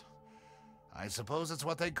Moreau's? I suppose it's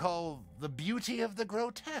what they call the beauty of the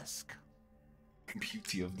grotesque.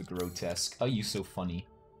 Beauty of the grotesque. Oh, you so funny.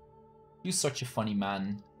 You're such a funny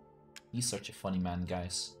man. He's such a funny man,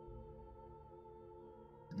 guys.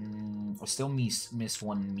 I still miss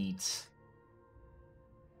one meat.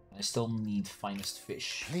 I still need finest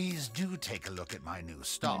fish. Please do take a look at my new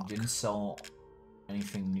stock. I didn't sell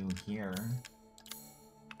anything new here.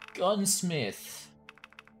 Gunsmith.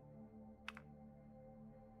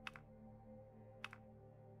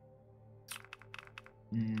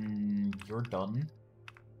 You're done.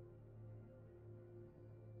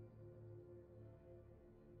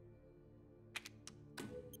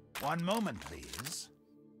 One moment, please.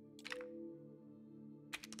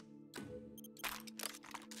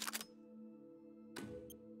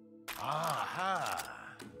 Aha!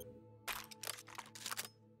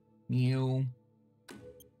 Mew.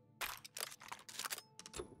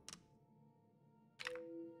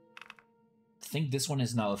 I think this one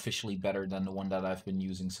is now officially better than the one that I've been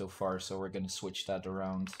using so far, so we're gonna switch that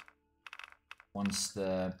around once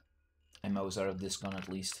the ammo's out of this gun at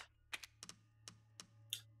least.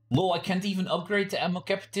 Lol, I can't even upgrade to ammo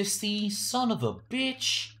capacity? Son of a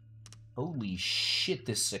bitch! Holy shit,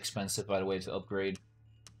 this is expensive, by the way, to upgrade.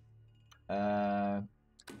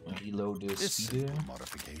 Reload this. This simple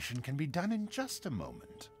modification can be done in just a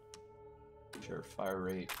moment. Sure, fire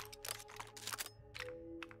rate.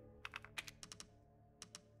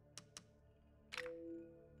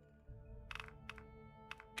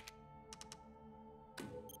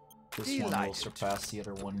 This one will surpass the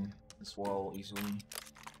other one as well, easily.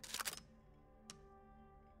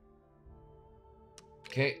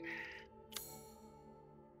 Okay.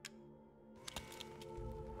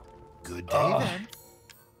 Good day then.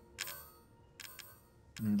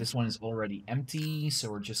 And this one is already empty,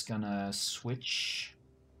 so we're just gonna switch.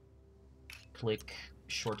 Click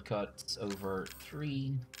shortcuts over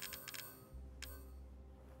 3.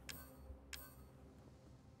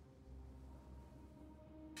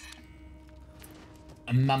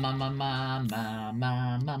 Ma ma ma ma ma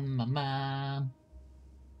ma ma ma ma.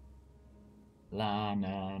 La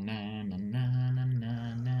na na na na na na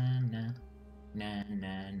na na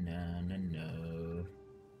na na na na.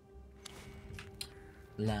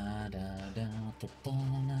 La da da da da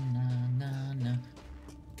na na na na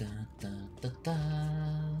da da da da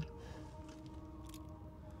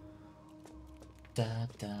da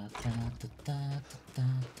da da da da da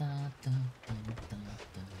da da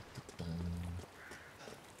da da.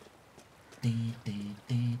 Dee dee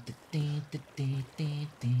dee dee dee dee dee dee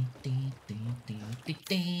dee dee dee dee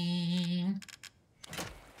dee.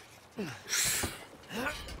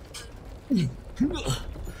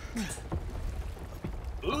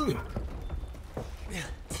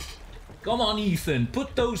 Come on, Ethan,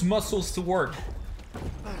 put those muscles to work.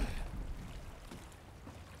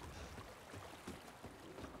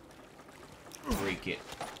 Break it,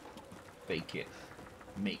 fake it,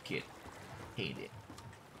 make it, hate it.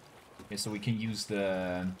 Okay, so we can use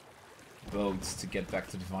the boats to get back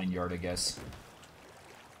to the vineyard, I guess.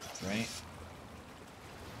 Right?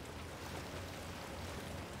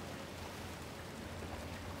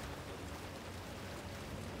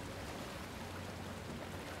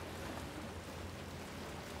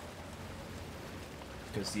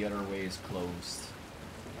 Because the other way is closed.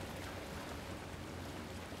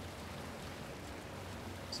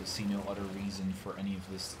 So see no other reason for any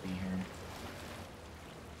of this to be here.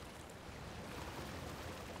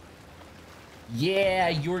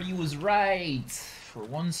 Yeah, Jordy was right! For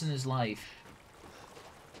once in his life.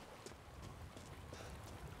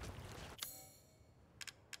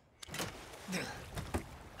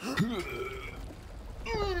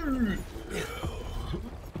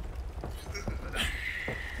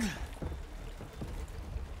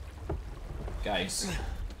 Guys,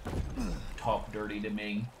 talk dirty to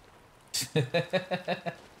me.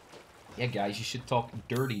 Yeah, guys, you should talk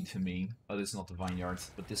dirty to me. Oh, this is not the vineyard,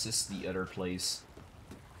 but this is the other place.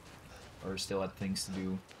 Or still had things to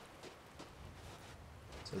do.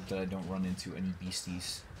 So that I don't run into any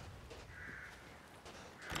beasties.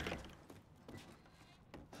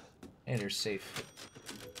 Hey, they're safe.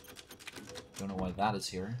 Don't know why that is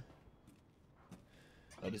here.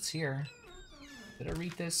 But it's here. Did I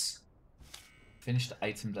read this? Finish the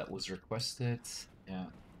item that was requested. Yeah.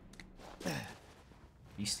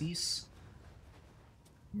 Beasties?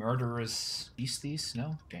 Murderous beasties?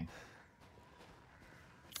 No? Okay.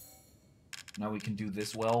 Now we can do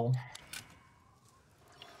this well.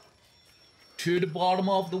 To the bottom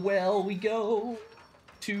of the well we go.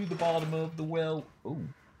 To the bottom of the well. Oh.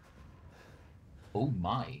 Oh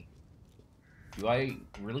my. Do I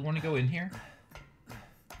really want to go in here?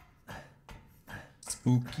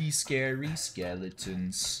 Spooky, scary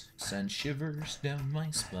skeletons send shivers down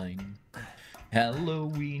my spine.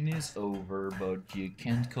 Halloween is over, but you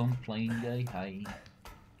can't complain, hi.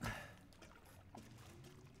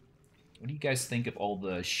 What do you guys think of all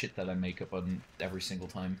the shit that I make up on every single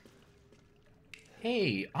time?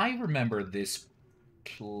 Hey, I remember this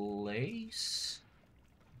place.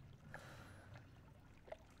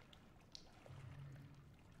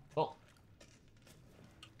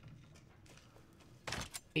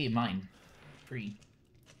 Hey, mine. Free.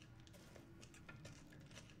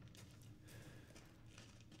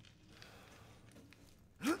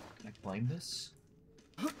 Can I climb this?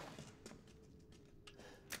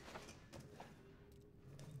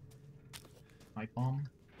 Pipe bomb.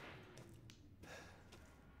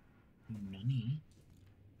 Money.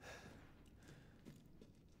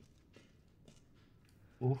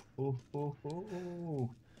 Oh, oh, oh, oh, oh.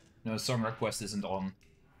 No, song request isn't on.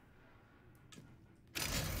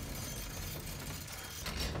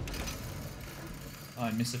 Oh,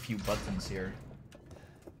 I missed a few buttons here.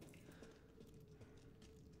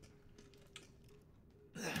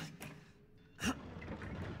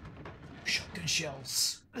 Shotgun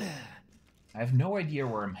shells. I have no idea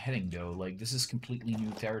where I'm heading though. Like, this is completely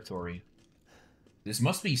new territory. This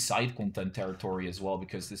must be side content territory as well,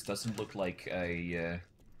 because this doesn't look like a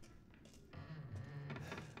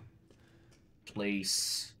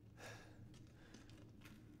place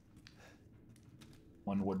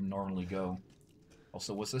one would normally go.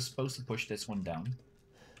 Also, was this supposed to push this one down?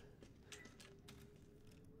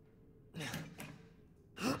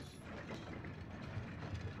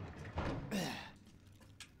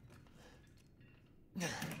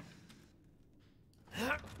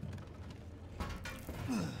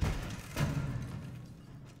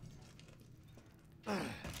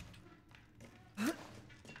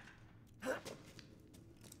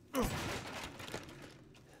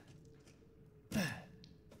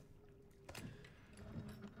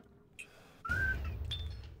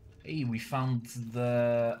 Hey, we found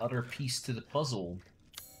the other piece to the puzzle.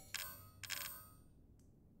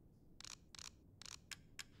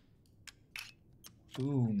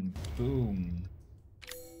 Boom, boom.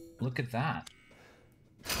 Look at that.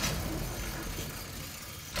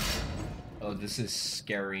 Oh, this is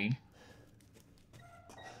scary.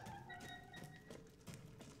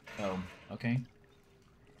 Oh, okay.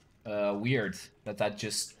 Weird that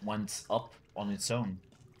just went up on its own,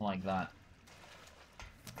 like that.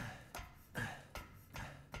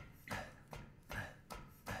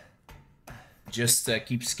 Just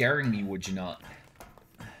keep scaring me, would you not?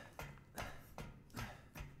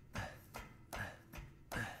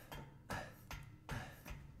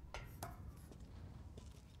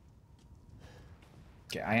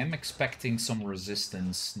 Okay, I am expecting some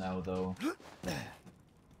resistance now, though.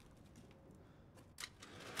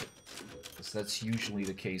 Because that's usually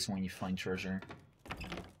the case when you find treasure.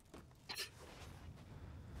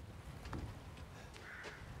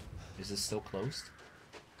 Is this still closed?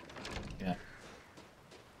 Yeah.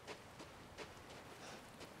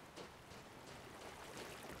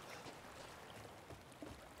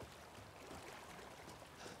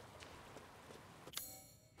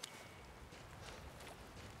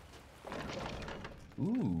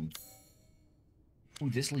 Ooh. Ooh,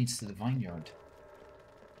 this leads to the vineyard.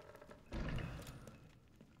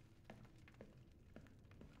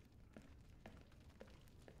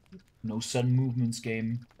 No sudden movements,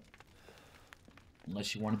 game.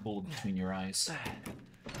 Unless you want a bullet between your eyes.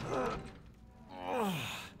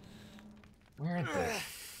 Where the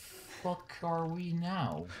fuck are we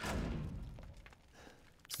now?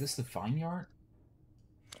 Is this the vineyard?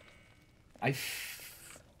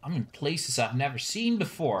 I'm in places I've never seen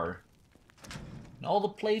before. In all the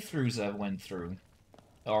playthroughs I've went through.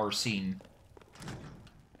 Or seen.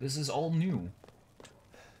 This is all new.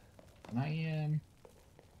 Can I,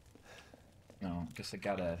 No, I guess I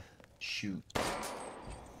gotta shoot.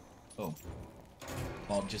 Oh.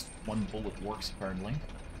 Well, just one bullet works, apparently.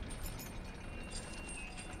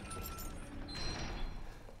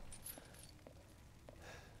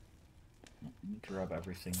 Let me grab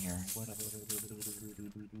everything here.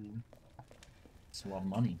 It's a lot of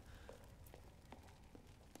money.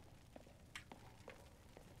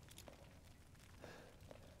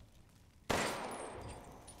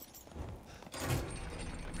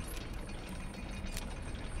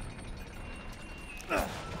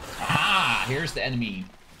 Ah, here's the enemy.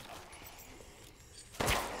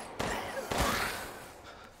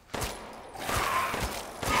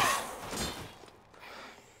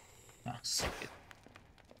 Ah, suck it.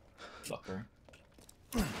 Fucker.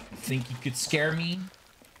 You think you could scare me?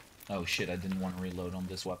 Oh shit, I didn't want to reload on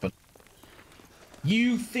this weapon.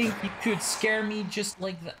 You think you could scare me just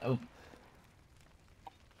like that? Oh.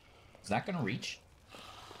 Is that gonna reach?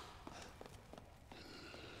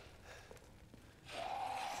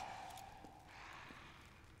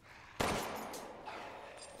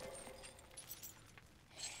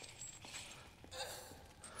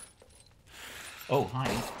 Oh,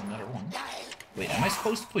 hi. Another one. Wait, am I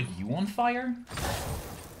supposed to put you on fire?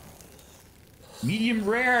 Medium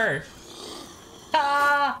rare!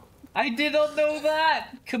 Ah! I did not know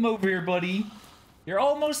that! Come over here, buddy. You're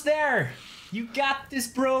almost there. You got this,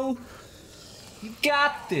 bro. You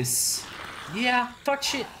got this. Yeah,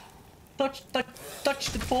 touch it. Touch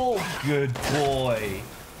the pole. Good boy.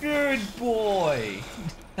 Good boy.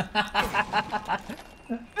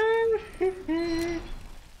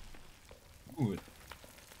 Ooh.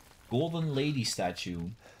 Golden lady statue.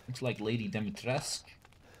 Looks like Lady Dimitrescu.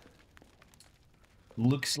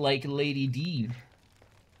 Looks like Lady D.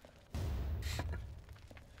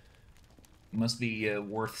 Must be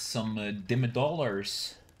worth some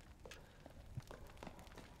 $10.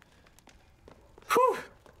 Whew!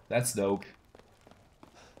 That's dope.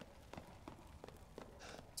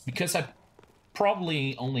 It's because I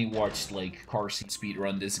probably only watched like car seat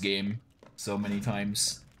speedrun this game so many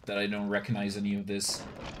times that I don't recognize any of this.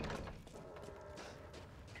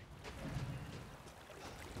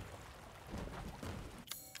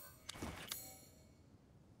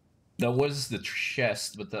 That was the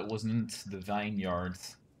chest, but that wasn't the vineyard.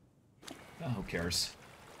 Oh, who cares?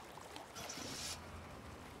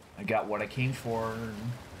 I got what I came for.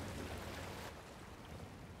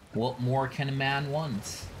 What more can a man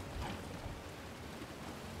want?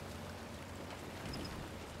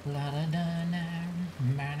 La da da da,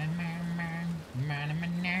 man, man, man, man,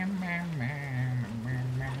 man, man, man, man.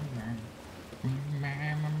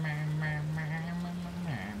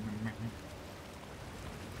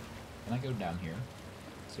 Can I go down here?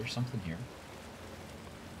 Is there something here?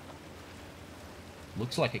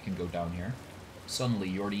 Looks like I can go down here. Suddenly,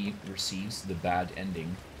 Jordy receives the bad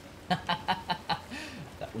ending.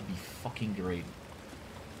 That would be fucking great.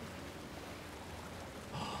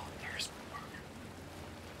 Oh, there's more.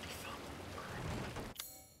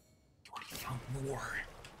 Jordy found more.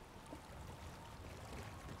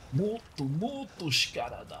 Molto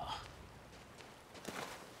scarada.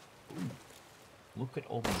 Ooh. Look at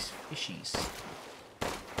all these fishies.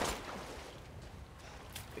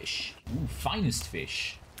 Fish. Ooh, finest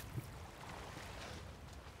fish.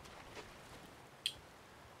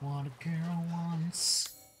 What a girl wants.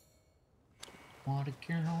 What a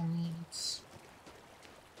girl needs.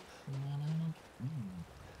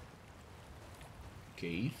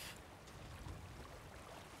 Cave.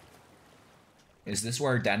 Is this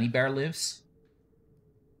where Danny Bear lives?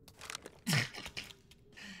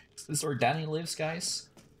 Is this where Danny lives, guys?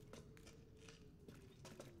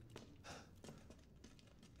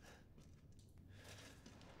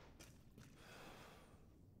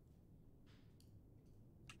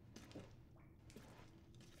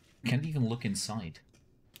 Can't even look inside.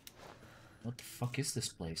 What the fuck is this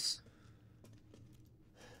place?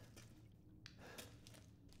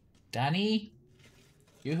 Danny?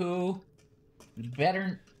 Yoo-hoo! You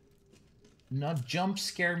better not jump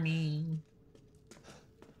scare me.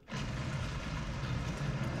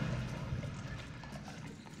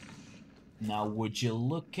 Now would you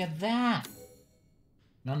look at that?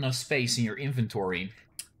 Not enough space in your inventory.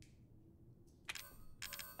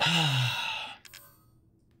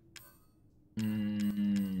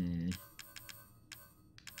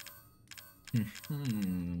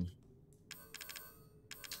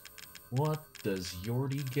 What does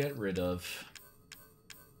Jordy get rid of?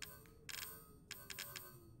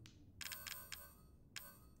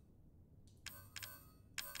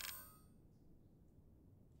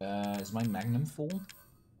 Is my magnum full?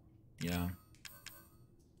 Yeah.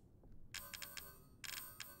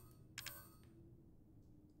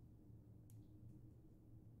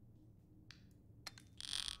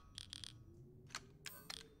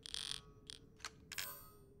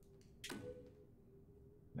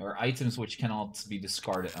 There are items which cannot be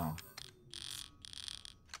discarded. Oh.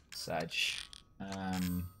 Such.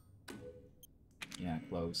 Yeah,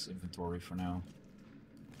 close inventory for now.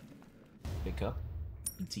 Pick up.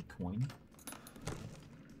 Antique coin.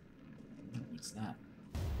 What's that?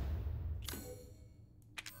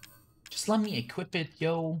 Just let me equip it,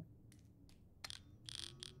 yo.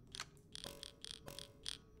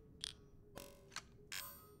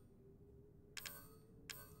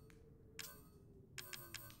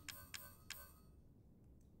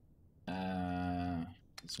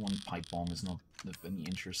 This one pipe bomb is not of any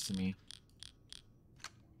interest to me.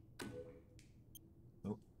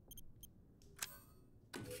 Oh.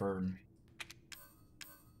 Fern.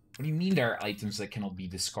 What do you mean there are items that cannot be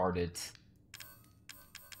discarded?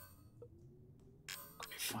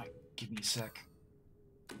 Okay, fine. Give me a sec.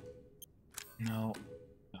 No.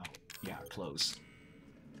 No. Yeah, close.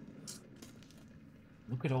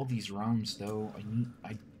 Look at all these rounds, though.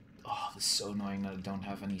 Oh, this is so annoying that I don't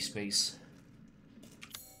have any space.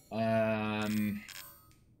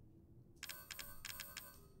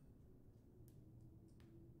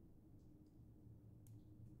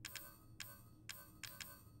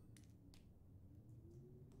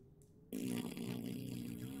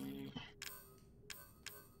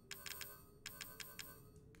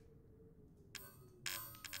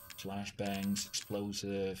 Flashbangs,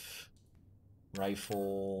 explosive,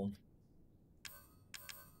 rifle.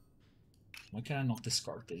 Why can I not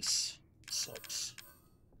discard this? Sucks.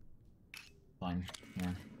 Fine,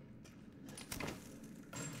 here.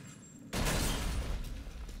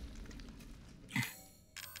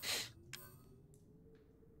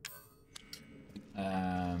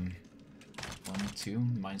 One, two,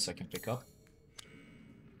 mines I can pick up.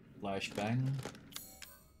 Flashbang.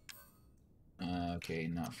 Okay,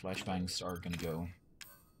 now flashbangs are gonna go.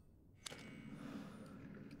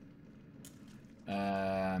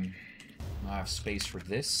 I have space for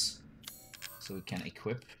this, so we can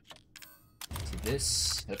equip to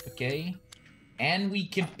this. Okay, and we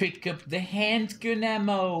can pick up the handgun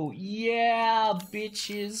ammo. Yeah,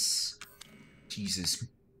 bitches. Jesus,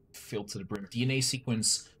 filled to the brim. DNA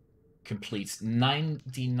sequence complete.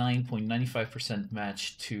 99.95%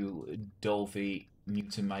 match to Dolby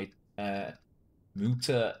mutamycete.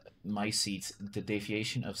 The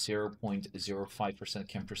deviation of 0.05%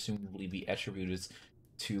 can presumably be attributed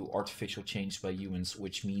to artificial change by humans,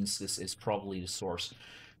 which means this is probably the source.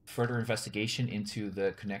 Further investigation into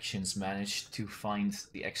the connections managed to find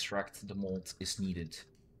the extract the mold is needed.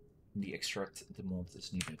 The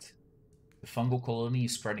fungal colony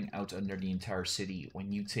is spreading out under the entire city.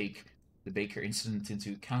 When you take the Baker incident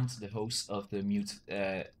into account, the hosts of the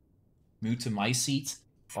mutamycete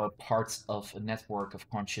are part of a network of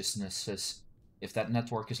consciousnesses. If that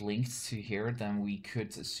network is linked to here, then we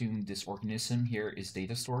could assume this organism here is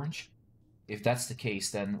data storage. If that's the case,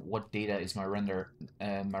 then what data is Miranda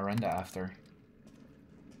after?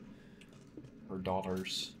 Her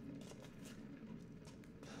daughters.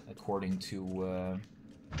 According to,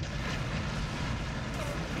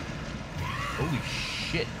 Holy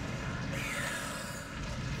shit!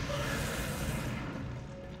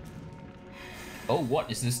 Oh, what?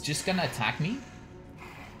 Is this just gonna attack me?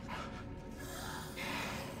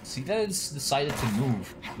 See, that it's decided to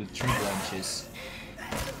move with tree branches.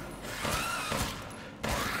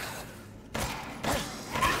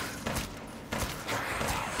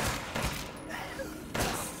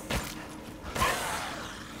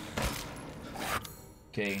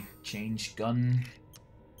 Okay, change gun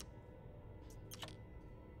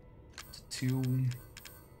to 2.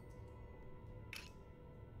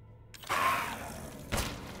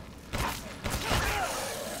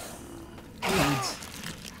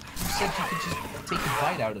 You could just take a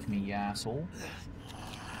bite out of me, you asshole.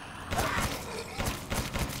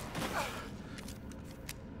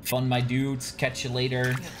 Fun, my dudes. Catch you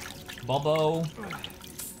later. Bobo.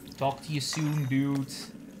 Talk to you soon, dude.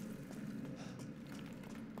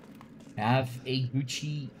 Have a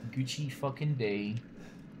Gucci fucking day.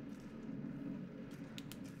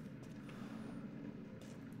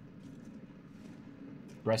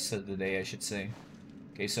 Rest of the day, I should say.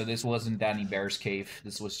 Okay, so this wasn't Danny Bear's cave.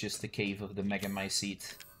 This was just the cave of the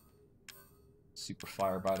Megamycete. Super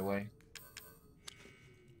fire, by the way.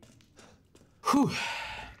 Whew.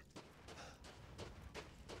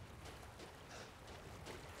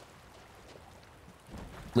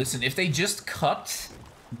 Listen, if they just cut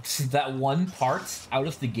that one part out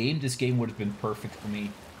of the game, this game would have been perfect for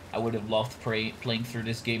me. I would have loved playing through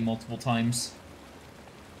this game multiple times.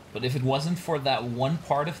 But if it wasn't for that one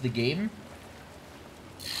part of the game,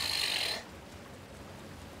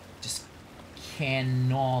 just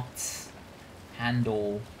cannot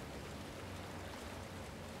handle.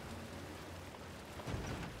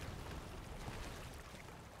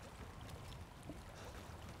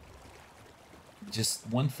 Just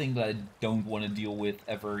one thing that I don't want to deal with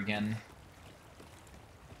ever again.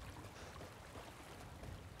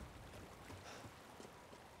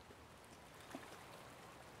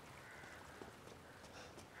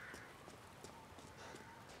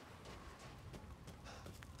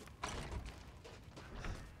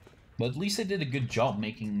 But at least they did a good job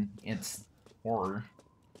making it horror.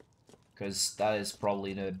 Because that is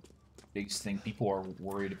probably the biggest thing people are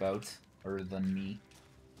worried about, other than me.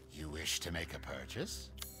 You wish to make a purchase?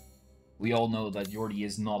 We all know that Jordy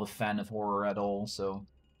is not a fan of horror at all, so...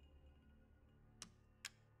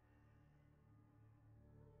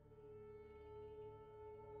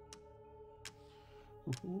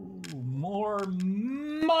 Ooh, more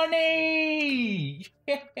money!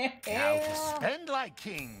 Now to spend like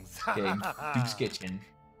kings. Okay, Duke's Kitchen.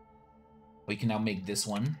 We can now make this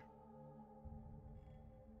one.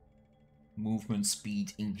 Movement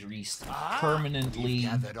speed increased permanently. We've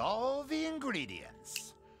gathered all the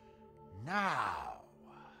ingredients. Now,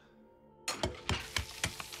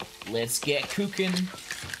 let's get cooking.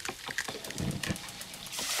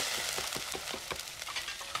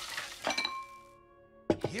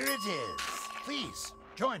 Here it is. Please,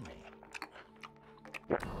 join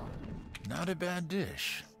me. Not a bad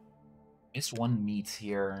dish. It's one meat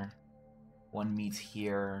here. One meat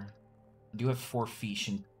here. I do have 4 fish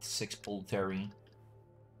and 6 poultry.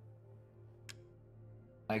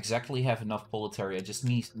 I exactly have enough poultry. I just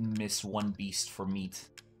miss 1 beast for meat.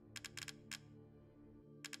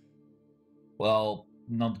 Well,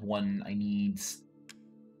 not 1. I need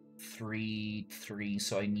 3,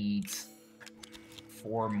 so I need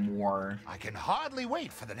 4 more. I can hardly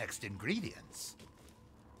wait for the next ingredients.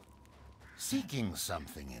 Seeking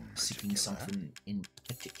something in particular. Seeking something in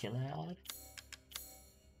particular.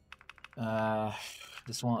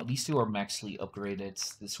 This one, these 2 are maxly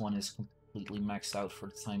upgraded. This one is completely maxed out for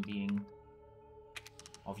the time being.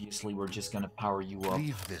 Obviously, we're just gonna power you up.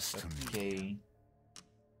 Leave this to me. Okay.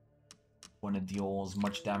 Want to deal as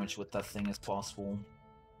much damage with that thing as possible.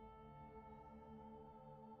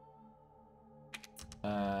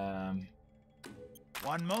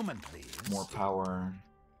 One moment, please. More power.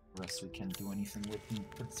 The rest we can't do anything with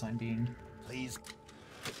for the time being. Please.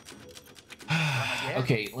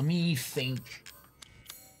 Okay, let me think.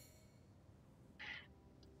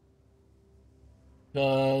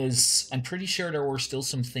 Because I'm pretty sure there were still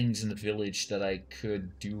some things in the village that I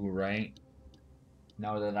could do, right?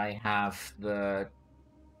 Now that I have the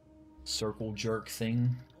circle jerk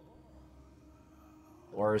thing.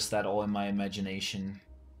 Or is that all in my imagination?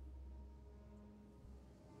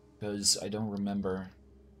 Because I don't remember.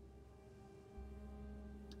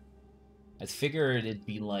 I figured it'd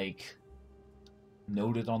be like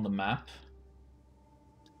noted on the map,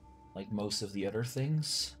 like most of the other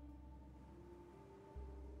things.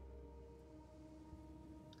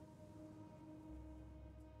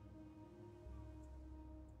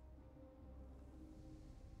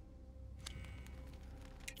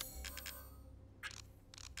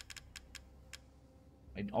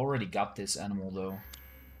 I already got this animal though.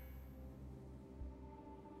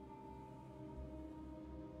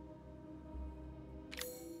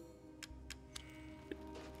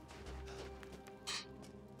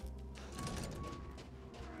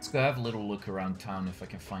 Let's go have a little look around town if I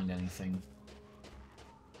can find anything.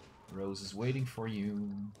 Rose is waiting for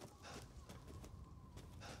you.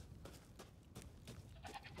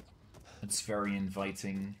 It's very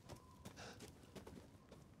inviting.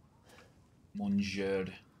 Monsieur.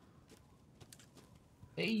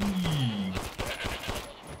 Hey!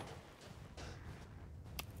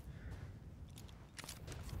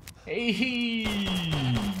 Hey!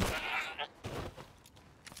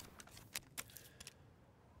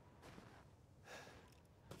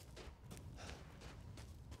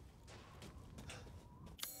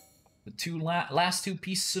 The last 2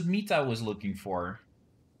 pieces of meat I was looking for.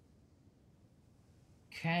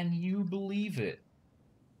 Can you believe it?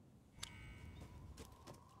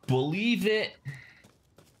 Believe it!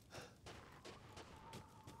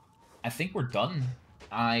 I think we're done.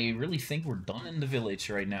 I really think we're done in the village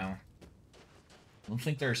right now. I don't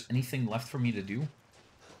think there's anything left for me to do.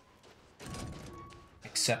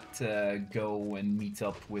 Except go and meet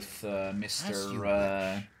up with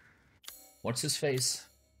Mr. What's his face?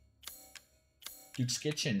 Duke's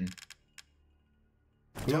Kitchen.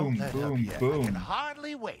 Boom, boom, boom. I can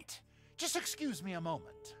hardly wait. Just excuse me a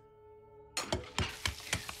moment.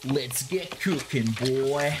 Let's get cooking,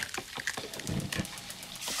 boy.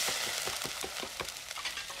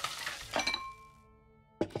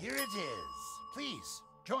 Here it is. Please,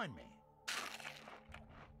 join me.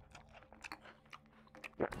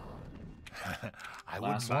 I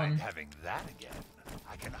wouldn't mind having that again.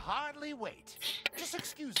 I can hardly wait. Just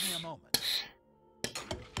excuse me a moment.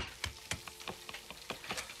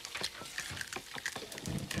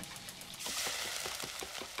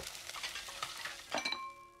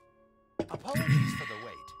 Apologies for the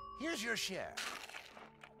wait. Here's your share.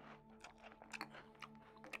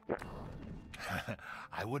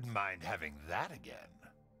 I wouldn't mind having that again.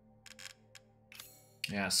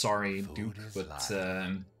 Yeah, sorry, Duke, but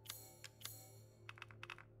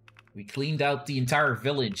we cleaned out the entire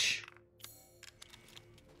village.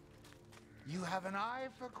 You have an eye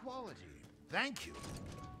for quality. Thank you.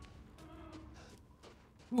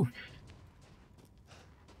 Ooh.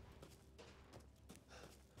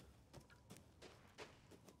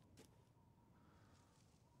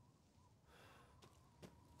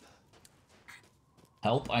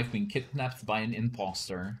 Help, I've been kidnapped by an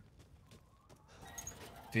imposter.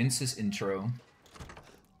 Vince's intro.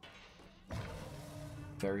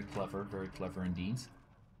 Very clever indeed.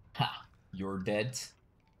 Ha! You're dead,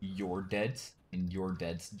 and you're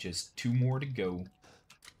dead. Just 2 more to go.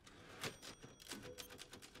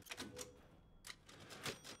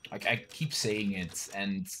 I keep saying it,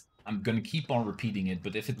 and I'm gonna keep on repeating it,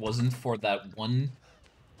 but if it wasn't for that one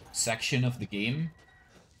section of the game,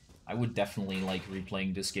 I would definitely like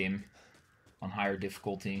replaying this game on higher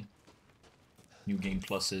difficulty. New game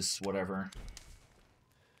pluses, whatever.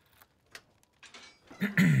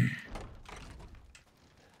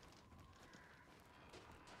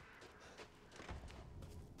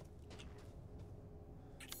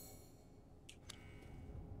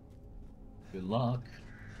 Good luck.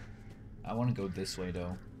 I want to go this way,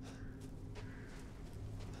 though.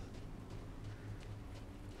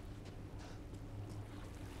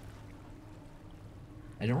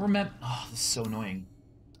 I don't remember. Oh, this is so annoying.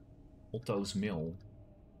 Otto's Mill.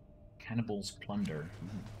 Cannibal's Plunder.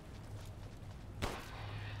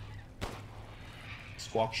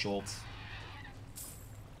 Squawk Shot.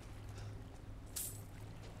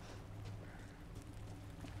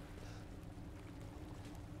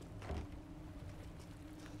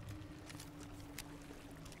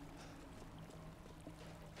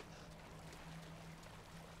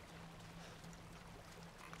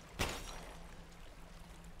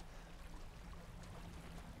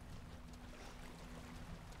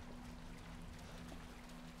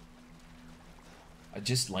 I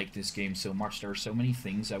just like this game so much. There are so many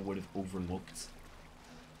things I would have overlooked.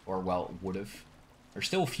 Or, well, would have. There's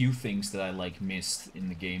still a few things that I, like, missed in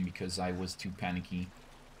the game because I was too panicky.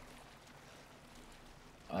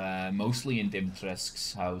 Mostly in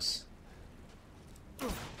Dimitrescu's house.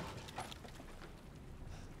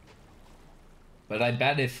 But I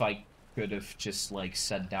bet if I could have just, like,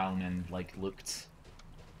 sat down and, like, looked.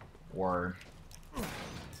 Or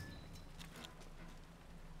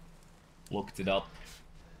looked it up.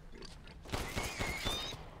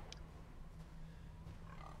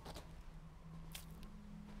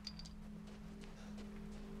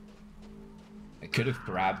 I could have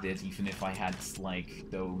grabbed it even if I had, like,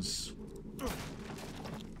 those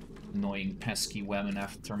annoying pesky women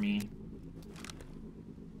after me.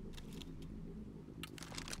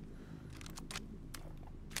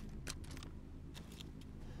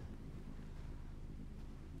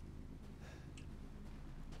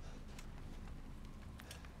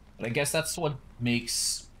 But I guess that's what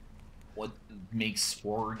makes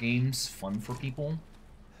horror games fun for people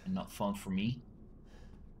and not fun for me.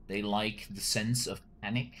 They like the sense of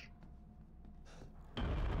panic.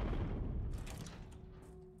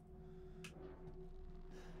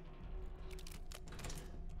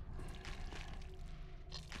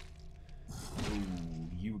 Ooh,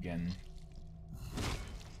 you again.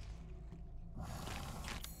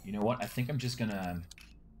 You know what? I think I'm just gonna...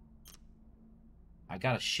 I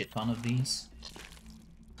got a shit ton of these.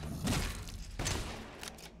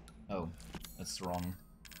 Oh, that's wrong.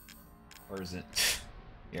 Or is it?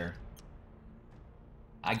 Here.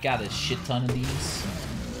 I got a shit ton of these.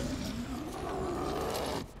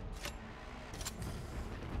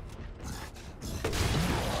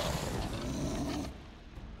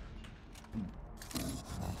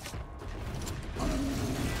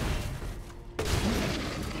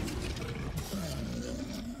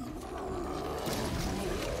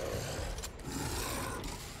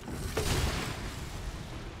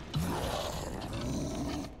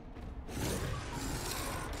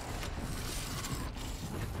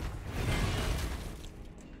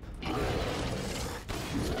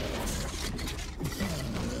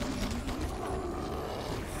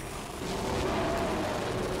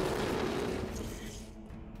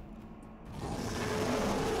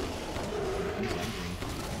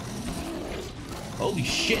 Holy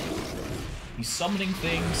shit! He's summoning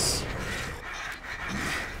things.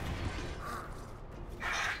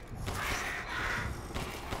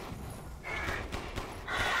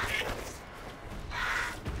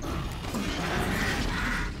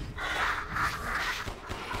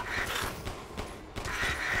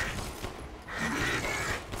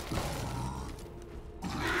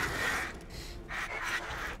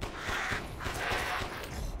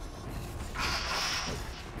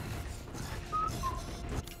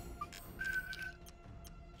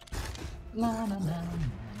 La, na, na,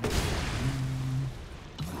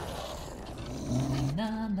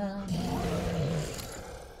 na, na, na.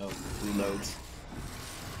 Oh, reload.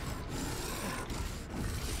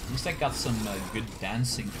 At least I got some good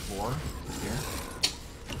dancing for here.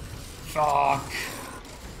 Fuck!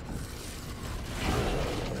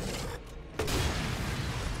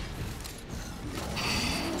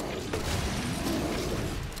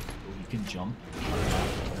 Oh, you can jump.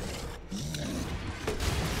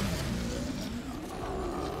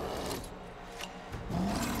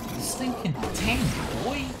 This thing can tank,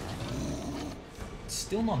 boy! It's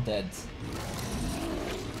still not dead.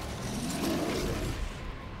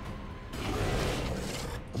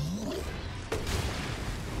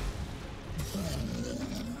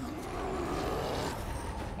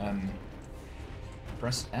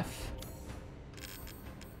 press F?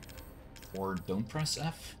 Or don't press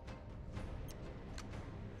F?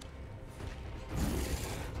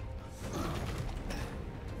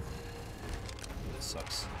 This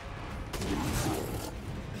sucks.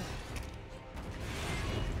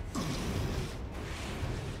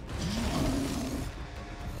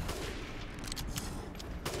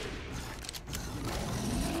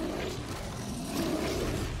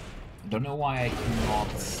 Don't know why I cannot,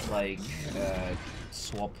 like,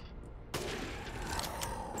 swap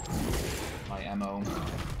my ammo. I'm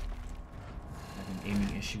having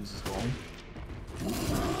aiming issues as well.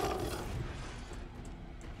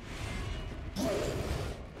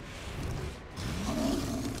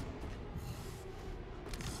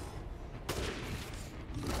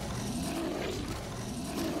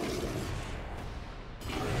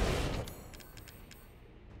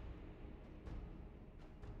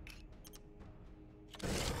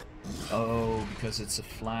 Oh, because it's a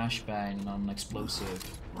flashbang, not an explosive.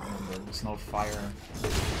 Remember, it's not fire.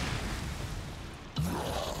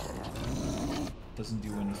 Doesn't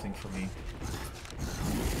do anything for me.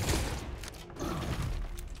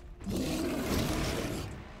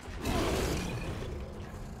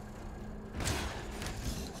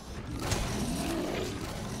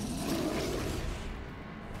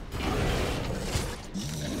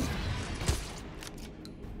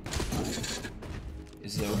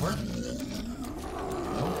 Is it over?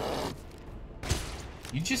 No.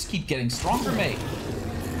 You just keep getting stronger, mate.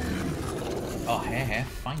 Oh, heh,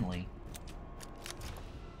 finally.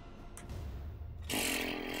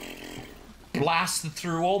 Blasted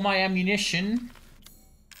through all my ammunition.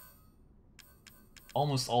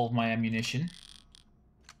 Almost all of my ammunition.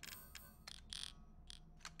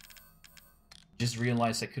 Just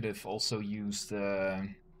realized I could have also used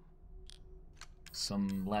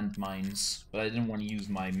some landmines, but I didn't want to use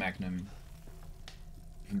my Magnum,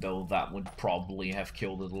 even though that would probably have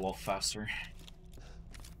killed it a lot faster.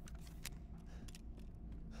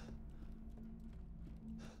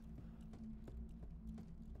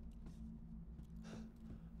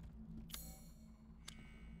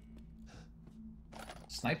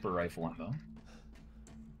 Sniper rifle ammo.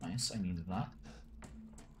 Nice, I needed that.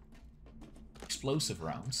 Explosive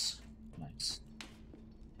rounds. Nice.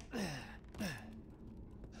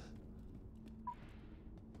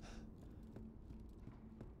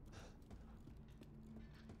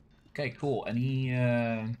 Okay, cool. Any,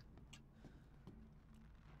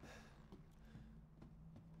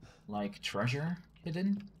 like, treasure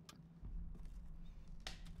hidden?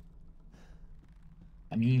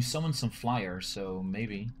 I mean, you summoned some flyers, so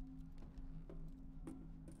maybe.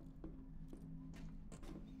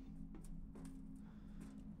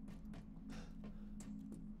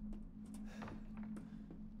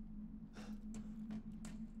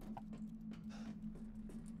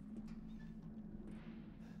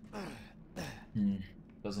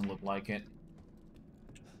 Doesn't look like it.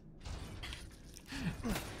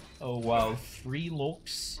 Oh wow, 3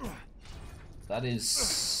 looks. That is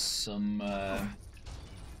some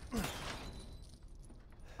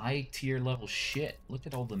high tier level shit. Look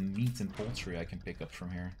at all the meat and poultry I can pick up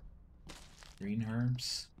from here. Green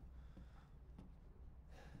herbs.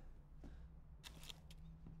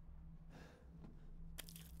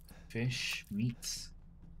 Fish, meat.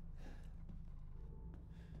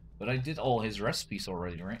 But I did all his recipes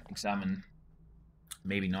already, right? Examine.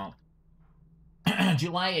 Maybe not.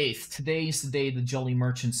 July 8th. Today is the day the Jolly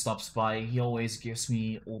Merchant stops by. He always gives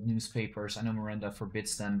me old newspapers. I know Miranda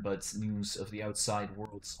forbids them, but news of the outside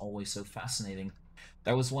world's always so fascinating.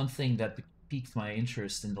 That was one thing that piqued my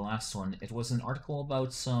interest in the last one. It was an article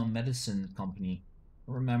about some medicine company.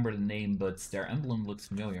 I don't remember the name, but their emblem looked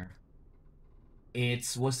familiar.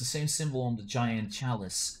 It was the same symbol on the giant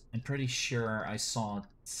chalice. I'm pretty sure I saw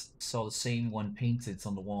the same one painted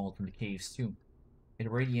on the wall in the caves too. The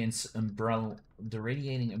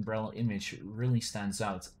radiating umbrella image really stands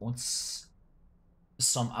out. What's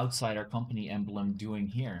some outsider company emblem doing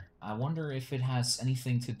here? I wonder if it has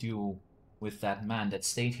anything to do with that man that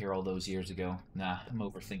stayed here all those years ago. Nah, I'm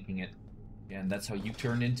overthinking it. Yeah, and that's how you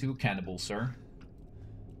turned into a cannibal, sir.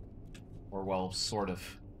 Or, well, sort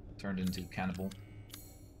of turned into a cannibal.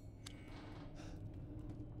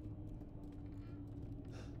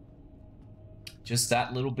 Just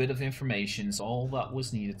that little bit of information is all that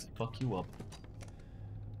was needed to fuck you up.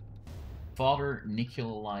 Father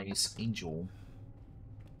Nikolai's angel.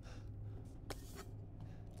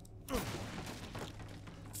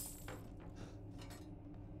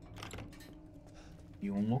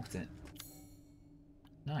 You unlocked it.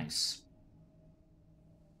 Nice.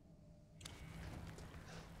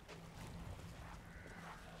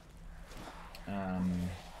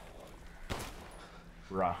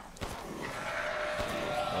 Bruh.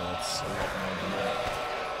 Oh, that's a lot more than I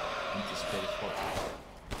anticipated for.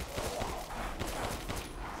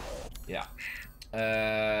 Yeah.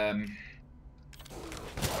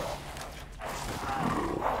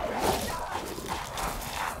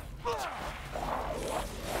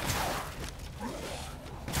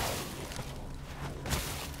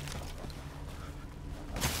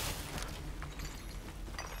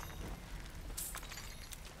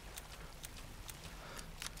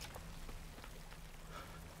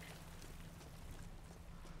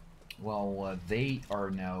 Well, they are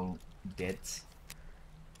now dead.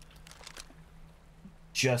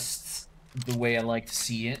 Just the way I like to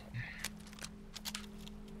see it.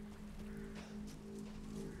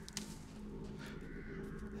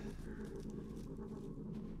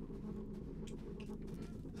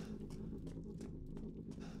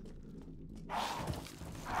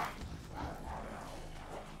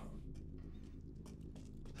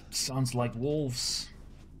 Sounds like wolves.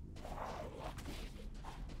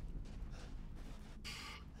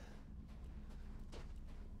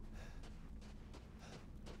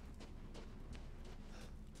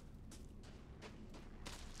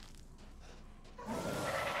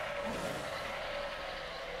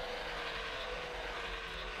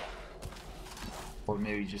 Or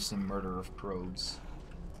maybe just a murder of crows.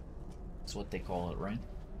 That's what they call it, right?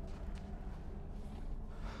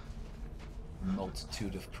 A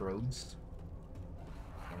multitude of crows.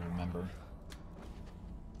 I remember.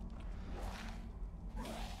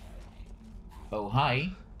 Oh,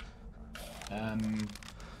 hi. That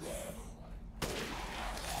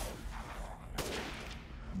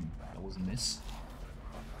was a miss.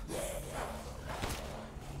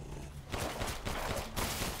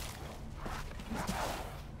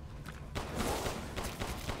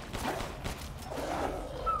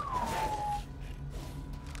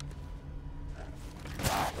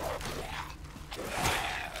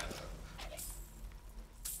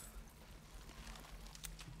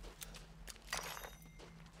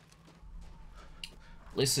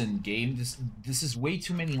 Listen, game, this is way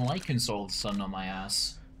too many Lycans all of a sudden on my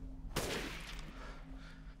ass.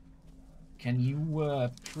 Can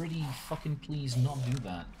you, pretty fucking please not do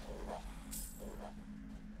that?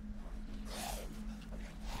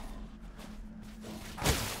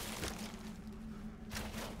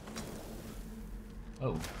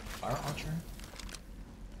 Oh, fire archer?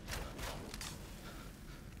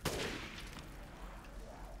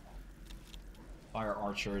 Fire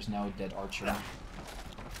archer is now a dead archer.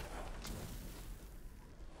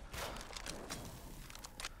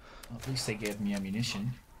 At least they gave me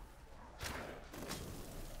ammunition.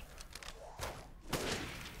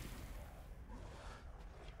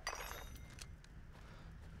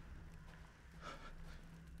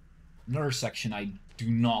 Another section I do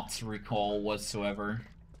not recall whatsoever.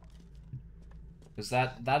 Because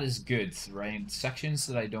that is good, right? Sections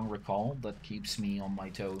that I don't recall, that keeps me on my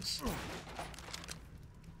toes.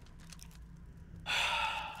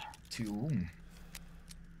 2,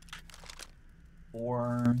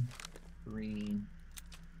 4, 3.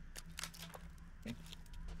 Okay.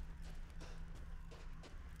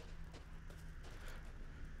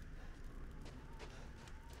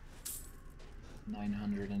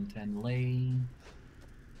 910 lay.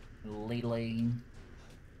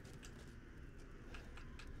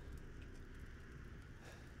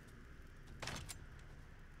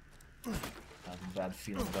 I have a bad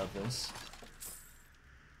feeling about this.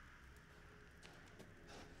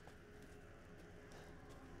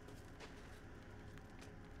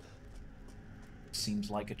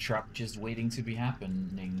 Seems like a trap just waiting to be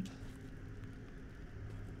happening.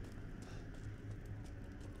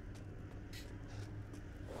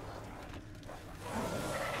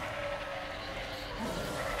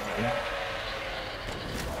 Yeah.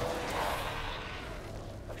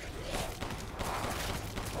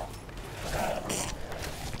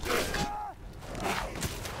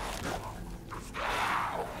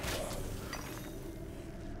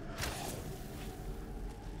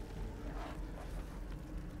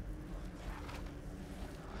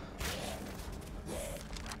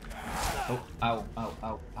 Oh, ow, ow,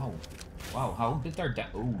 ow, ow. Wow, how did our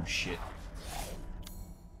oh, shit.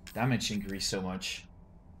 Damage increased so much.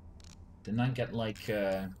 Didn't I get, like,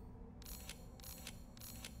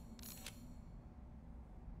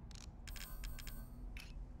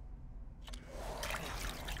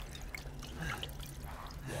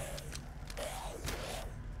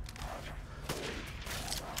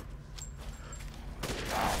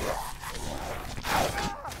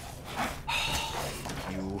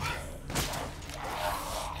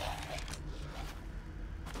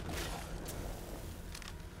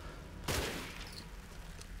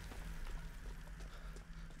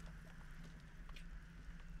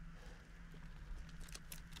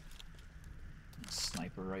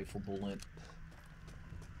 sniper rifle bullet.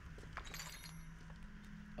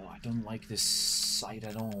 Oh, I don't like this sight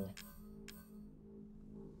at all.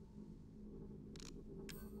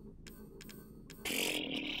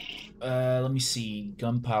 Let me see.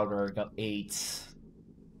 Gunpowder, I got 8.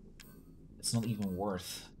 It's not even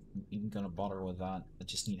worth. I'm even gonna bother with that. I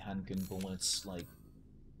just need handgun bullets, like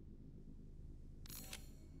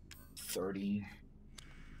 30.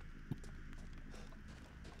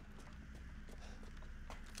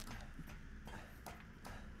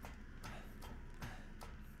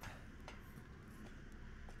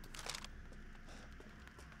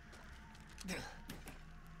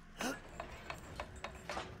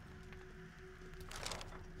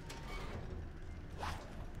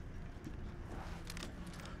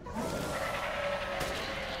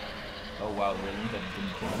 Oh wow, really? That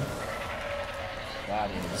didn't kill him?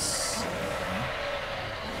 That is...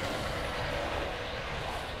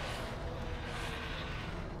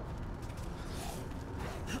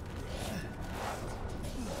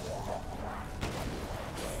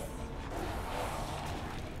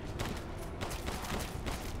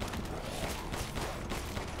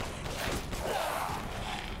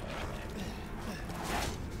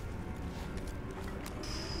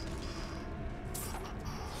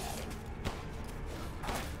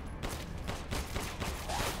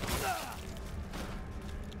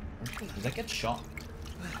 Did I get shot?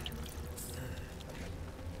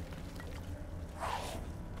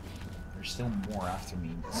 There's still more after me.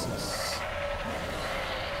 This is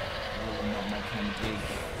really not my kind of gig.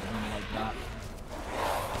 I don't like that.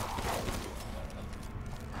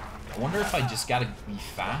 I wonder if I just gotta be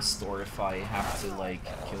fast or if I have to, like,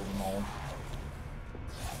 kill them all.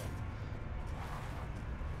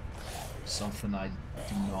 Something I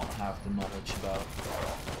do not have the knowledge about.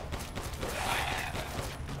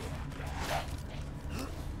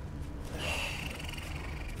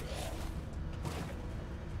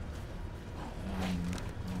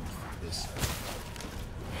 This.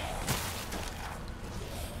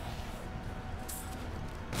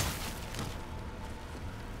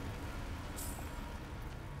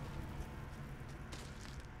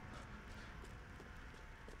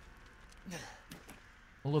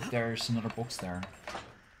 Oh, look, there's another box there.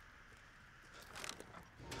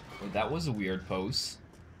 Wait, that was a weird pose.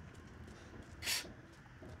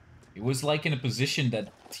 It was like in a position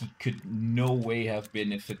that he could no way have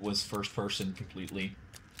been if it was first person completely.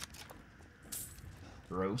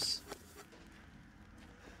 Gross.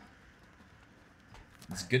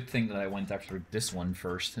 It's a good thing that I went after this one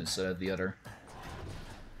first instead of the other.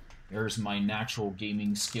 There's my natural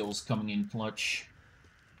gaming skills coming in clutch.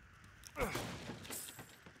 I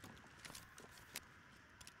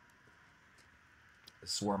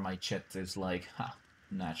swear my chat is like, ha,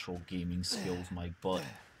 natural gaming skills, my butt.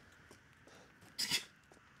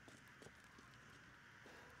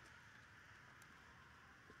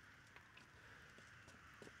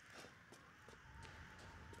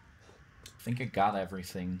 I think I got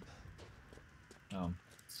everything. Oh.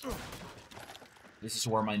 This is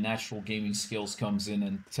where my natural gaming skills comes in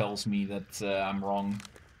and tells me that I'm wrong.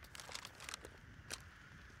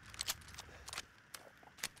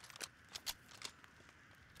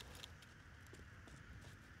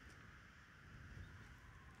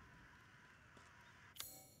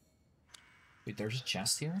 Wait, there's a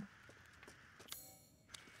chest here?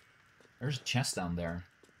 There's a chest down there.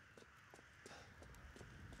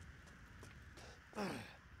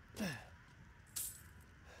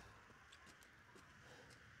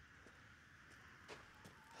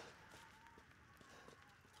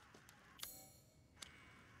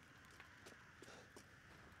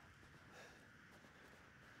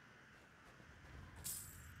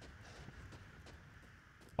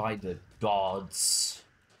 By the gods.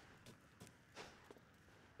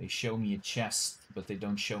 They show me a chest, but they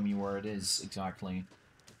don't show me where it is exactly.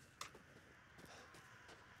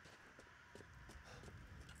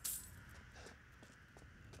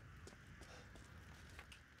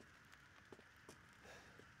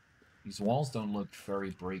 These walls don't look very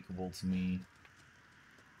breakable to me.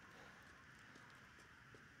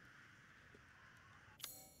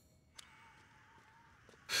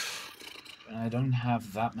 And I don't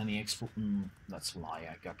have that many that's a lie,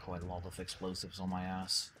 I got quite a lot of explosives on my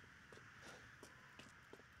ass.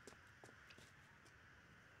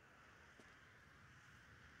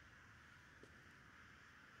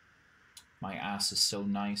 My ass is so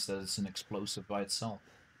nice that it's an explosive by itself.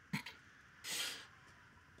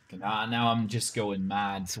 Now I'm just going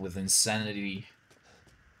mad with insanity.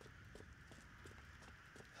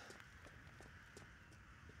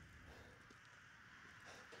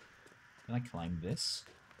 Can I climb this?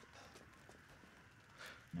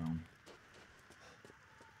 No.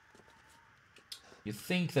 You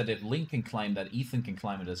think that if Link can climb that, Ethan can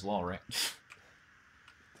climb it as well, right?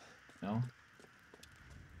 No?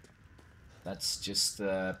 That's just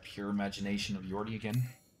pure imagination of Jordy again.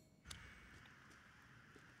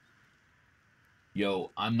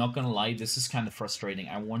 Yo, I'm not gonna lie, this is kind of frustrating.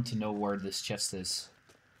 I want to know where this chest is.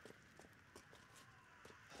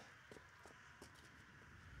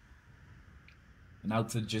 Now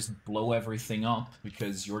to just blow everything up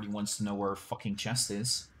because Jordy wants to know where a fucking chest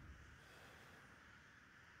is.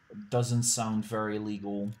 Doesn't sound very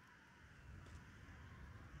legal.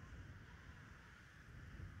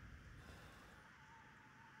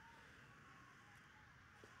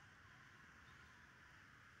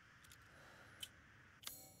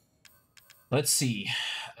 Let's see.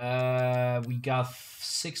 We got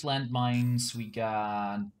 6 landmines. We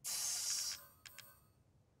got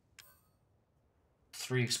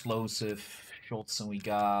 3 explosive shots, and we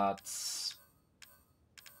got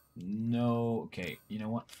no. Okay, you know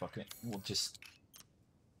what? Fuck it. We'll just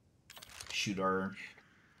shoot our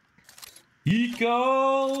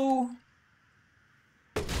eco.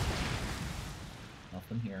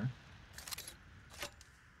 Nothing here.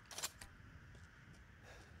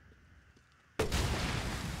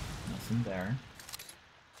 Nothing there.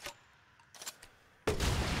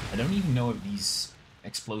 I don't even know if these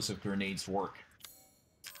explosive grenades work.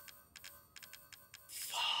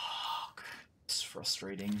 Fuck. It's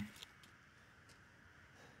frustrating.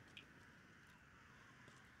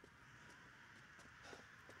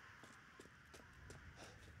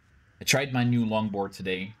 I tried my new longboard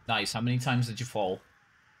today. Nice. How many times did you fall?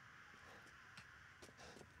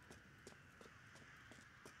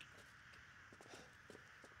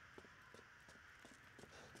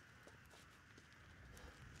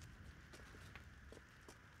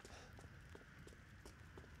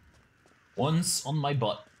 Once on my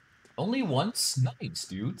butt. Only once? Nice,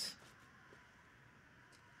 dude.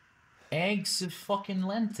 Eggs of fucking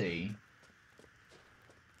lente.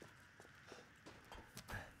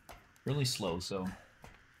 Really slow, so...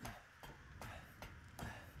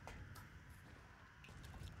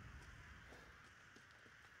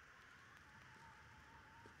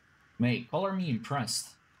 Mate, color me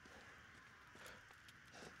impressed.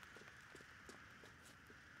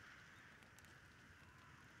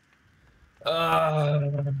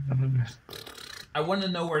 I want to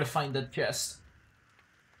know where to find that chest.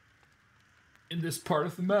 In this part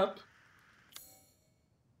of the map.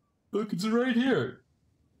 Look, it's right here.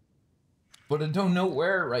 But I don't know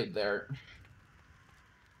where right there.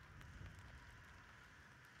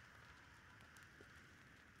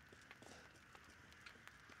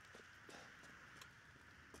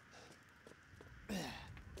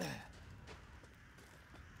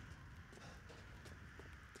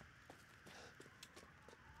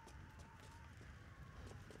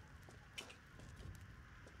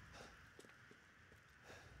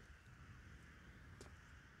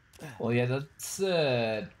 Well, yeah, that's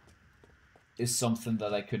is something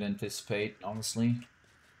that I could anticipate, honestly.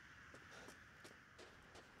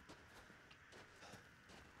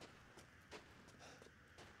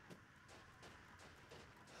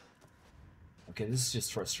 Okay, this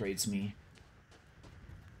just frustrates me.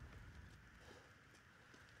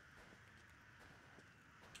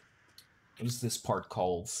 What is this part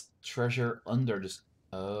called? Treasure under the...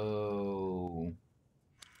 Oh...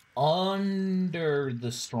 Under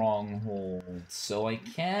the stronghold, so I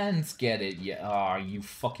can't get it yet. Are you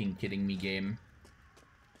fucking kidding me, game?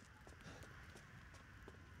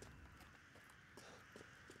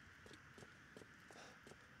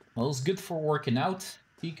 Well, it's good for working out,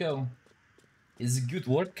 Pico. It's a good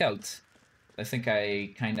workout. I think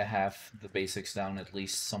I kind of have the basics down at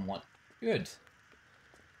least somewhat. Good.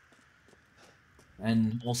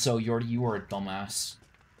 And also, you are a dumbass.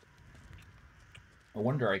 I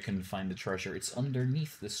wonder I can find the treasure. It's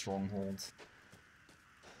underneath the stronghold.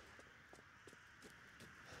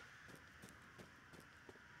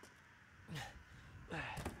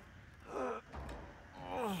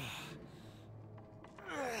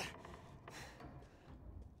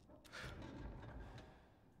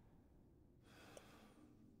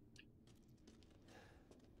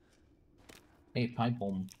 Hey, pipe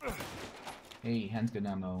bomb. Hey, handgun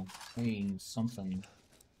ammo. Hey, something.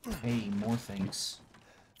 Hey, more things.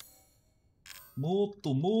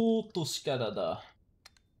 Molto scarada.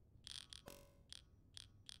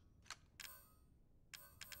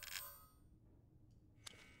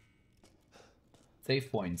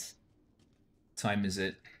 Save points. Time is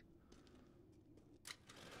it?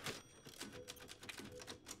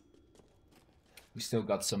 We still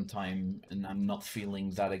got some time, and I'm not feeling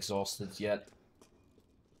that exhausted yet.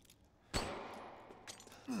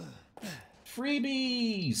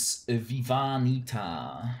 Freebies!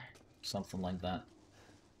 Vivanita. Something like that.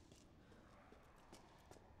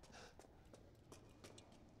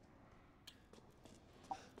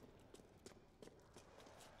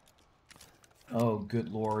 Oh,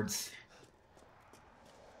 good lords.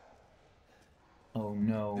 Oh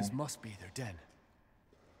no. This must be their den.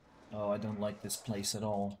 Oh, I don't like this place at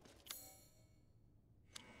all.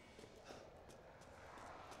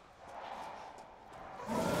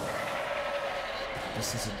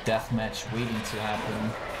 This is a death match waiting to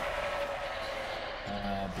happen.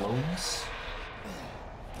 Blows.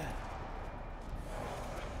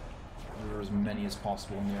 Lure as many as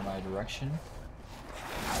possible in near my direction.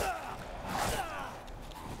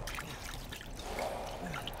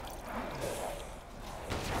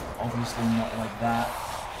 Obviously not like that.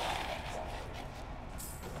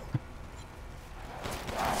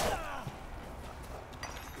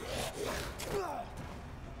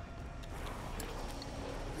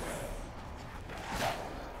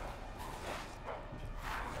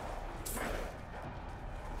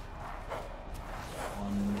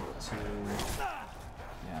 One, two.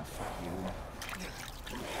 Yeah, fuck you.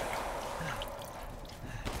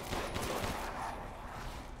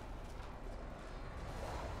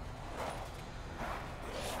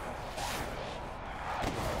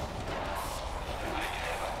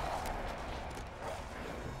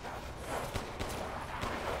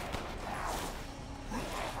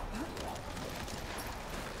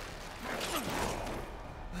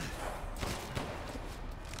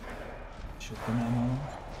 Shotgun ammo.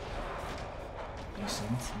 Decent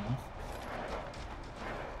enough.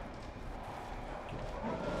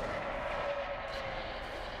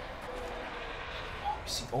 We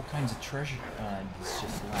see all kinds of treasure. It's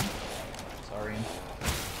just lamp. Sorry.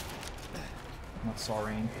 Not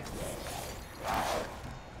sorry.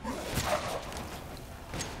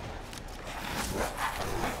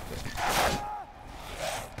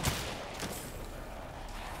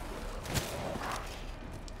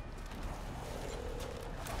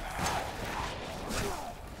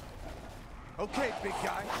 Okay, big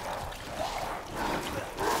guy.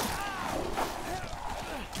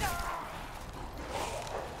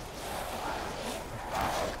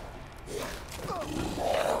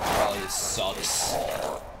 Oh, this sucks.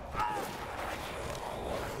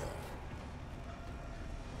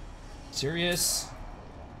 Serious?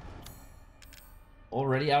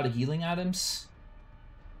 Already out of healing items?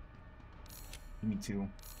 Me too.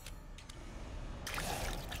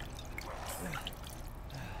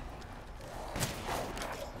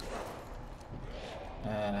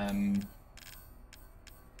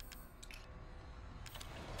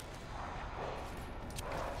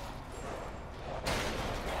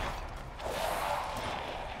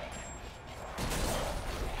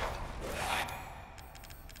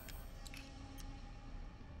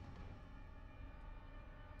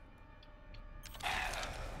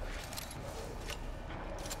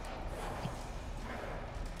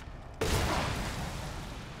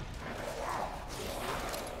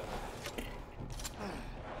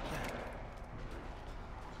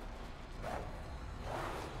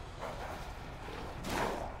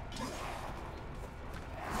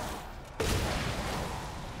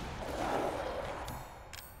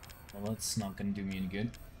 Well, that's not gonna do me any good.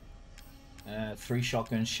 3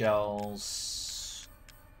 shotgun shells.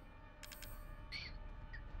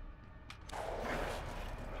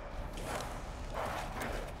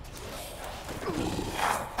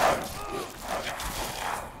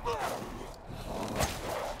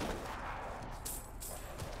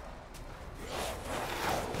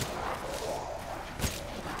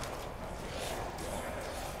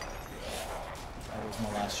 That was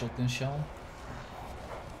my last shotgun shell.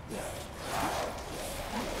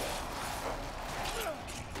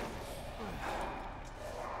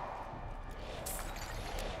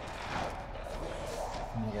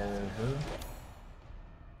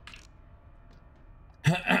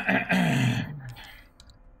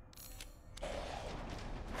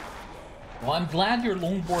 Well, I'm glad your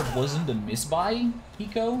longboard wasn't a misbuy,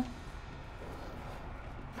 Hiko.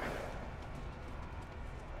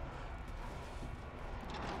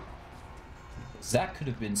 That could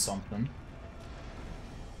have been something.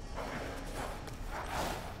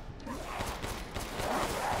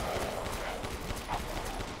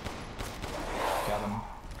 Got him.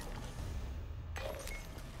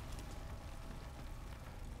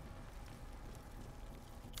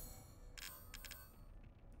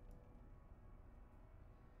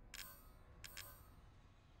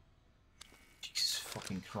 Jesus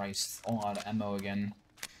fucking Christ. All out of ammo again.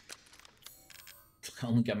 I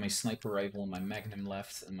only got my sniper rifle and my magnum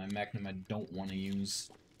left, and my magnum I don't want to use.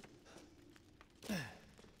 I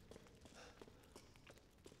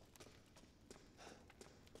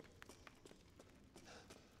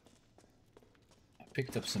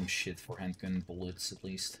picked up some shit for handgun bullets, at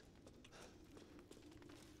least.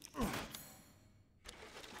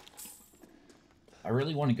 I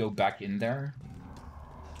really want to go back in there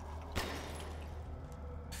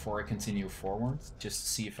before I continue forward, just to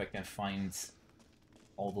see if I can find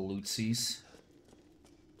all the lootsies.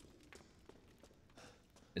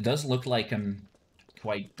 It does look like I'm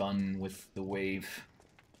quite done with the wave.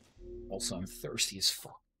 Also, I'm thirsty as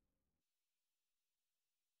fuck.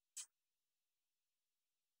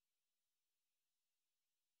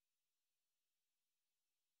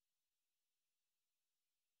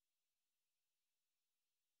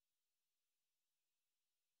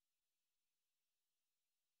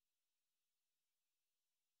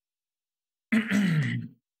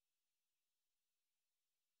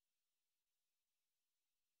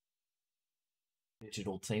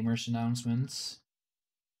 Digital Tamers announcements.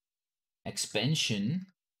 Expansion.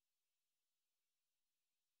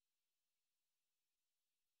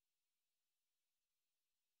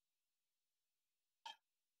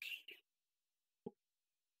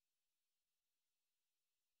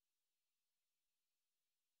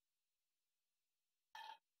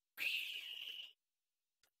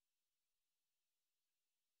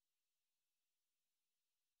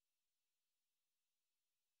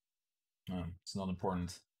 Oh, it's not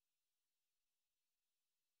important.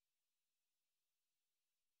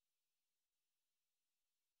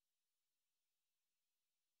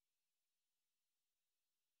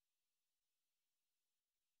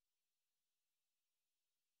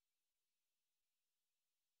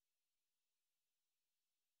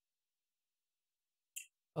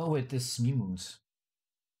 Oh wait, this is Mimu's.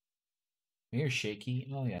 You're shaky.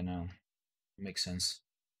 Oh yeah, no. Makes sense.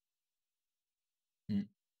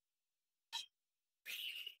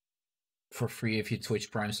 For free if you Twitch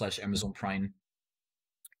Prime / Amazon Prime.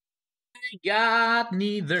 I got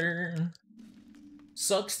neither.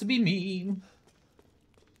 Sucks to be me.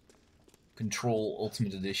 Control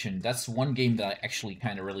Ultimate Edition. That's one game that I actually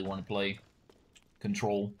kind of really want to play.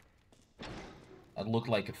 Control. That looked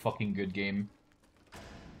like a fucking good game.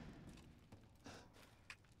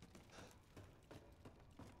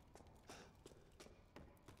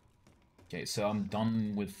 Okay, so I'm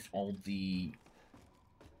done with all the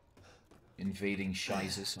invading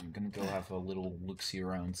shises. I'm gonna go have a little look-see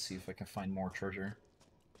around, see if I can find more treasure.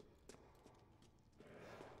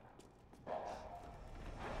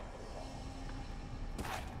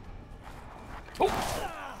 Oh!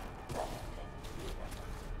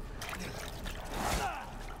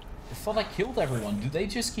 I thought I killed everyone. Do they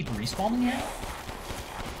just keep respawning here?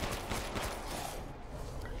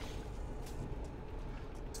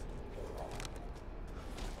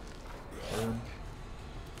 Herb.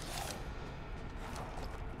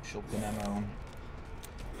 Shotgun ammo.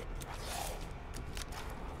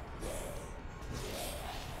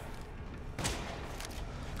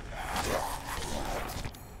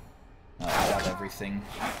 I got everything.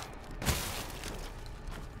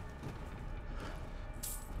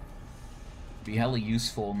 Be hella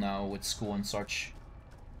useful now with school and such.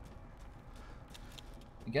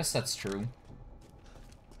 I guess that's true.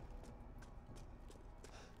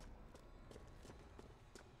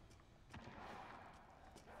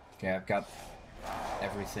 Okay, I've got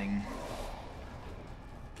everything.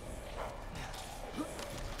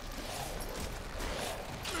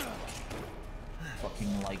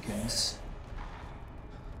 Fucking lichens.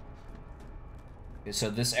 Okay,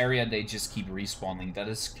 so this area, they just keep respawning. That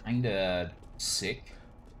is kinda sick.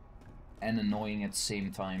 And annoying at the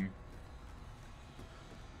same time.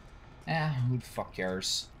 Who the fuck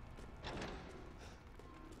cares?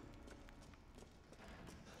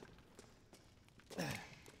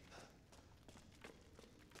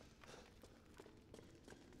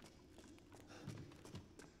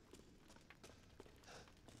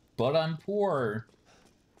 But I'm poor.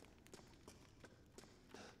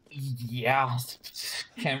 Yeah,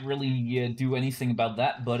 can't really do anything about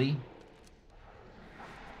that, buddy.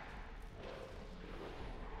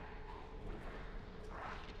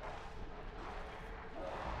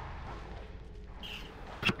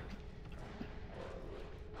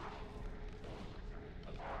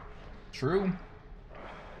 True.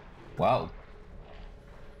 Wow.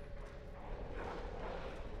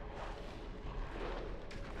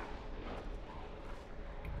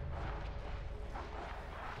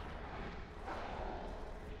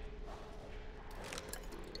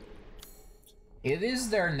 It is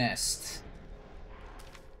their nest.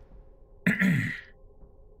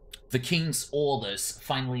 The king's orders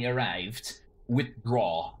finally arrived.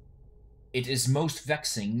 Withdraw. It is most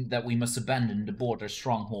vexing that we must abandon the border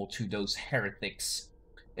stronghold to those heretics.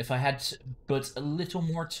 If I had but a little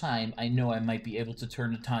more time, I know I might be able to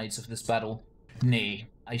turn the tides of this battle. Nay,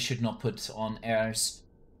 I should not put on airs.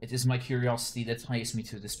 It is my curiosity that ties me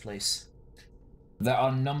to this place. There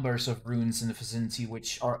are numbers of ruins in the vicinity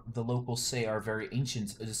which the locals say are very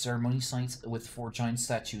ancient. The ceremony site with 4 giant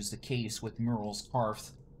statues, the caves with murals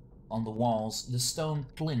carved on the walls, the stone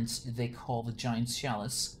plinths they call the giant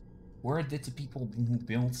chalice. Where did the people who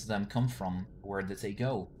built them come from? Where did they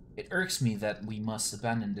go? It irks me that we must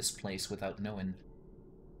abandon this place without knowing.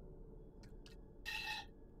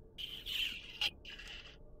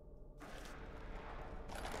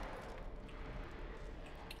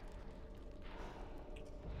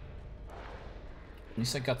 At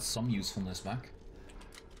least I got some usefulness back.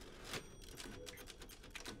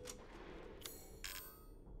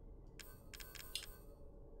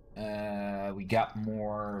 We got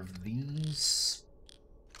more of these.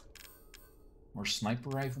 More sniper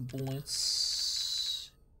rifle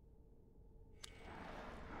bullets.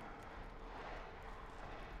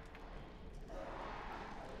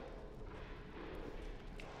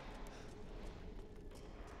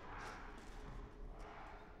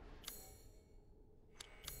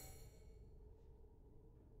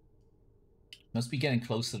 Must be getting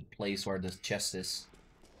close to the place where the chest is.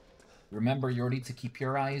 Remember, Jordy, to keep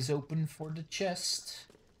your eyes open for the chest.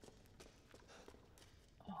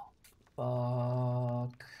 Oh,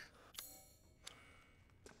 fuck.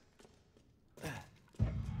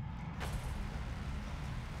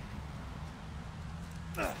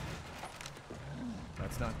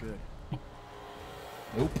 That's not good.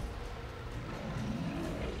 Nope.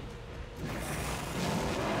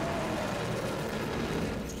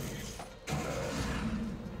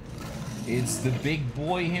 It's the big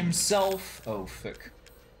boy himself. Oh, fuck.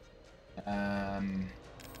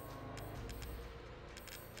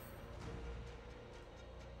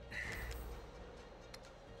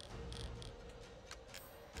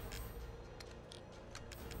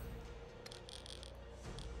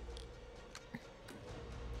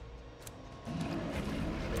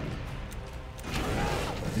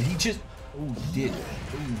 Did he just... Oh, he did.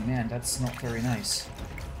 Oh, man, that's not very nice.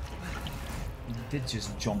 He did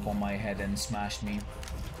just jump on my head and smash me.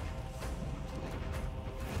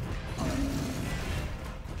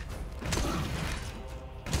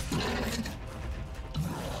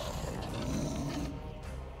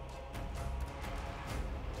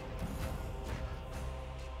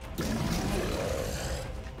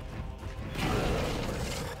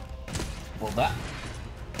 Well, that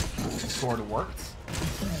sort of worked.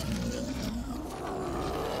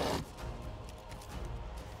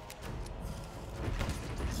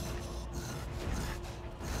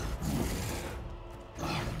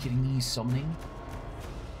 Kidding me, summoning?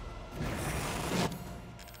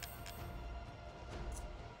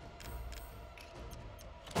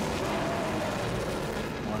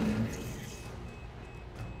 One.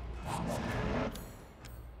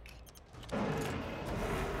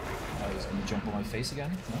 Oh, he's gonna jump on my face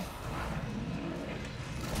again? No?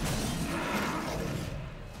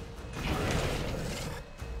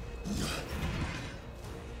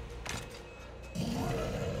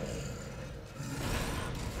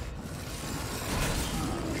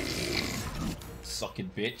 Suck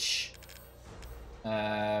it, bitch.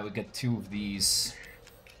 We got 2 of these.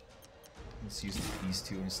 Let's use these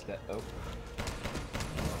 2 instead. Oh.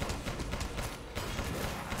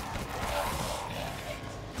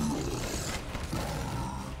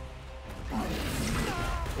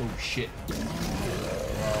 Oh shit.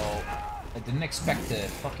 Well, I didn't expect a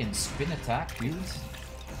fucking spin attack, dude.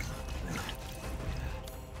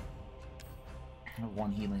 I have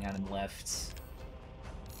 1 healing item left.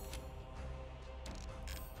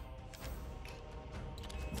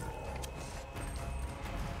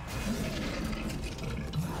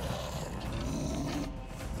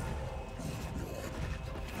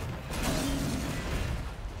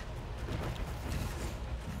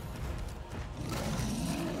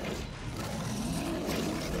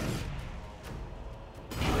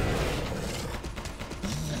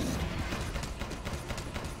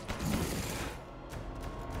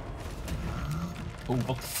 Oh,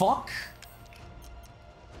 what the fuck?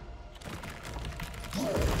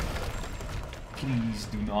 Please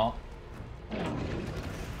do not.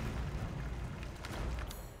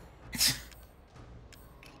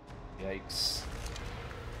 Yikes.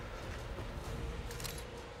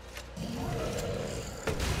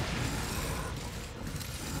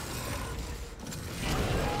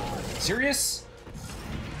 Serious?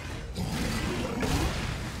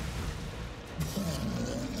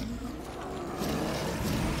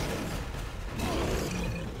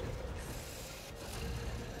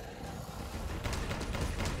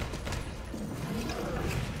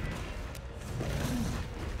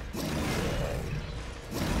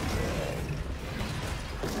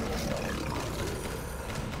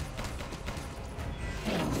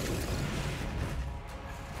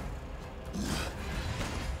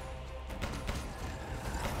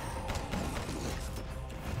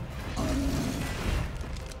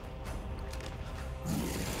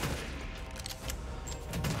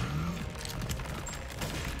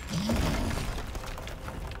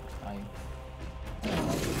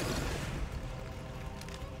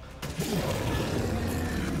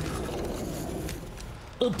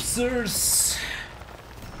 Upstairs.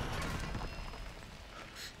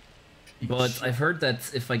 But I've heard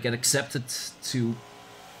that if I get accepted to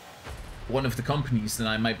one of the companies, then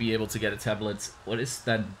I might be able to get a tablet. What is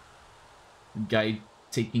that guy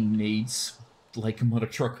taking nades like a mother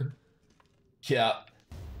trucker? Yeah.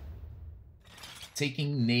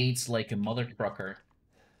 Taking nades like a mother trucker.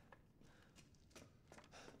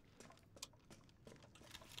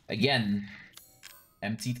 Again,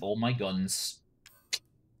 emptied all my guns.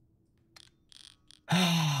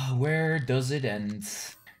 Where does it end?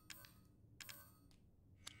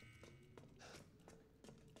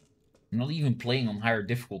 I'm not even playing on higher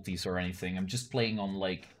difficulties or anything. I'm just playing on,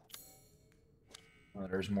 like... Oh,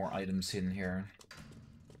 there's more items in here.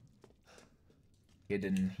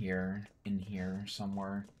 Hidden here, in here,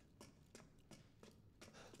 somewhere.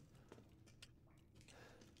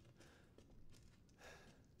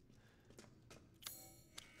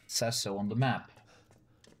 It says so on the map.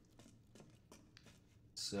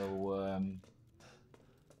 So,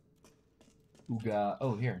 Ooga...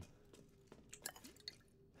 Oh, here.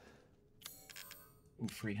 Ooh,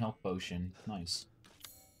 free health potion. Nice.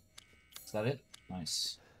 Is that it?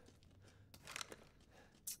 Nice.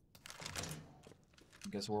 I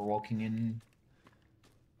guess we're walking in...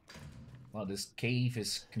 Wow, this cave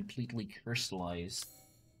is completely crystallized.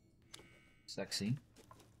 Sexy.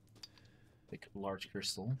 Pick up a large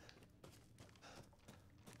crystal.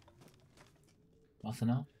 Nothing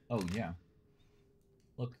else? Oh, yeah.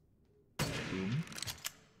 Look. Boom.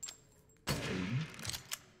 Boom.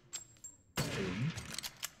 Boom. Boom.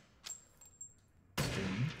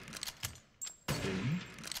 Boom.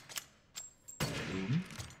 Boom.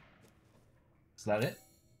 Is that it?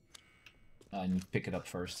 I need to pick it up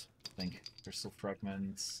first, I think. Crystal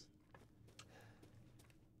fragments.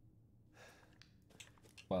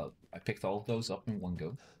 Well, I picked all of those up in one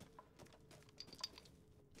go.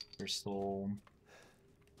 Crystal.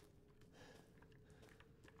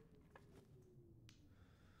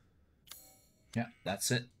 Yeah,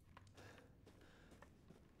 that's it.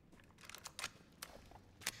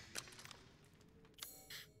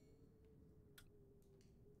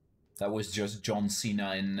 That was just John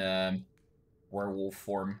Cena in werewolf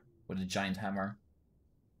form with a giant hammer.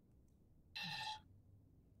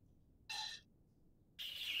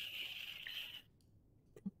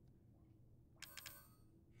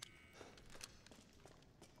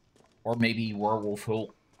 Or maybe Werewolf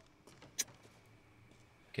Hulk.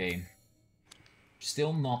 Okay.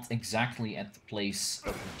 Still not exactly at the place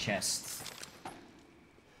of the chest.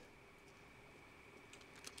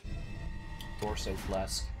 Torso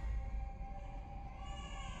flask.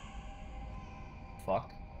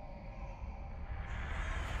 Fuck.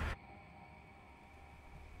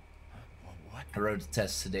 What? I wrote a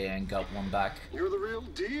test today and got one back. You're the real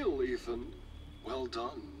deal, Ethan. Well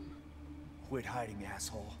done. Quit hiding,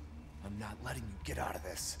 asshole. I'm not letting you get out of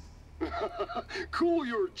this. Cool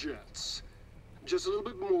your jets. Just a little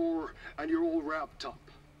bit more, and you're all wrapped up.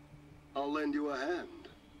 I'll lend you a hand.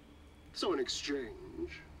 So in exchange...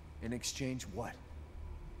 In exchange, what?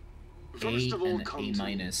 First of all, and come A to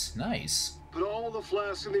minus. Nice. Put all the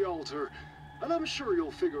flasks in the altar, and I'm sure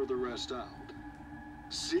you'll figure the rest out.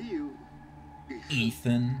 See you, Ethan.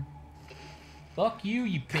 Ethan. Fuck you,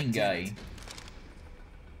 you pink guy.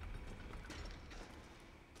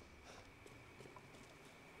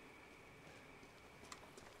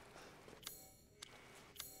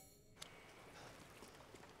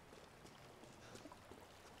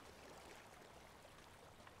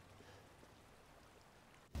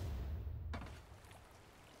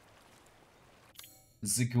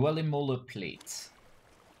 The Guatemala plate.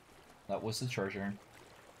 That was the treasure.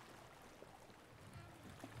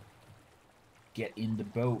 Get in the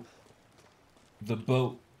boat. The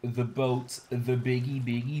boat. The boat. The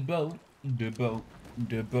biggie boat. The boat.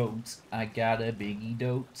 The boat. I got a biggie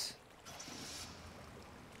boat.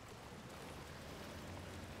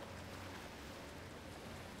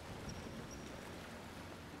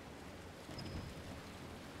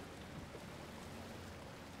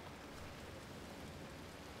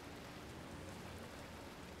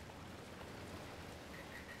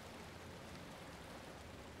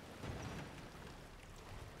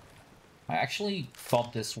 I actually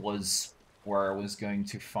thought this was where I was going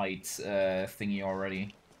to fight Thingy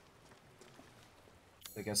already.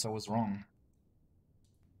 I guess I was wrong.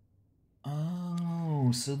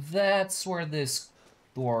 Oh, so that's where this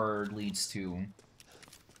door leads to.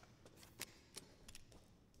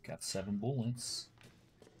 Got 7 bullets.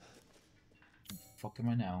 Where the fuck am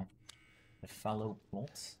I now? A fallow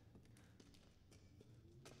plot?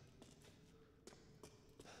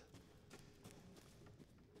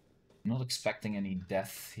 Not not expecting any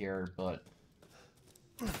death here, but...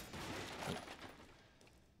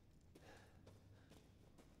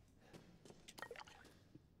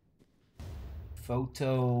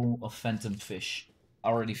 Photo of phantom fish. I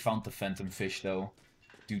already found the phantom fish, though,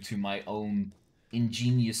 due to my own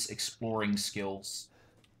ingenious exploring skills.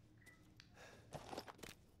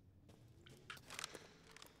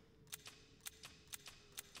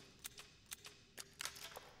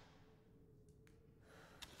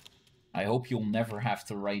 I hope you'll never have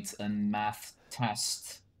to write a math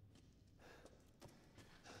test,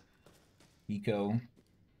 Eco.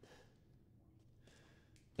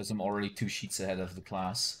 Because I'm already 2 sheets ahead of the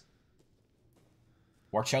class.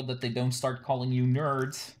 Watch out that they don't start calling you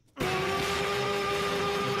nerd. Welcome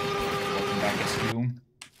back, SQ.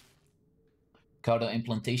 Coda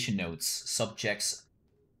implantation notes. Subjects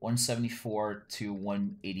 174 to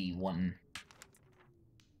 181.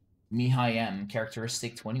 Mihai M.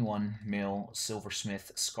 Characteristic 21. Male.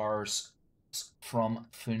 Silversmith. Scars from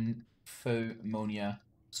pneumonia.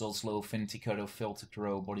 Results low affinity. Coda failed to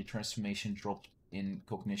grow. Body transformation dropped in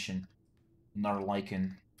cognition. Another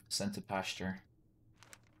lichen. Sent to pasture.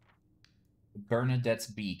 Bernadette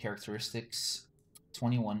B. Characteristics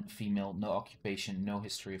 21. Female. No occupation. No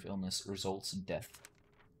history of illness. Results death.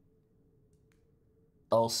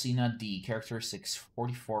 Alcina D. Characteristics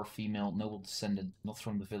 44. Female. Noble descendant. Not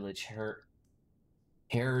from the village.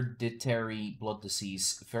 Hereditary blood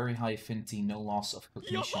disease. Very high affinity. No loss of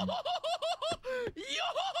cognition.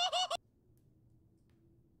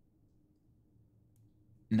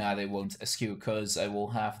 Nah, they won't SQ, because I will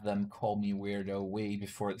have them call me weirdo way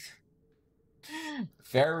before...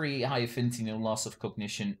 Very high affinity, no loss of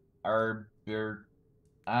cognition. Arbitrarily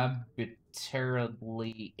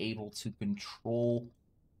able to control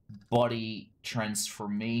body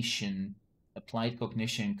transformation. Applied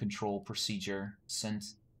cognition control procedure.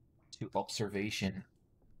 Sent to observation.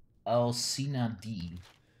 Alcina D.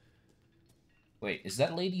 Wait, is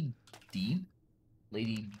that Lady D?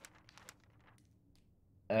 Lady...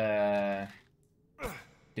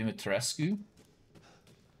 Dimitrescu?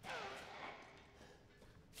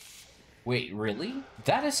 Wait, really?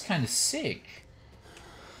 That is kind of sick.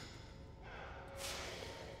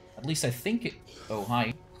 At least I think it... Oh,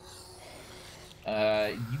 hi.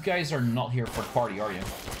 You guys are not here for the party, are you?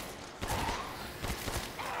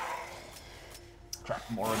 Crap,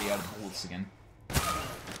 I'm already out of bullets again.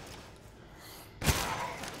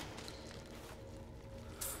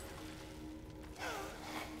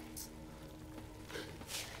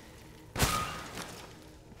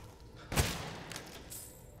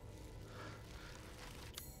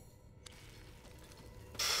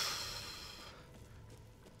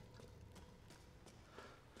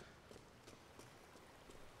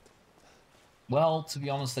 Well, to be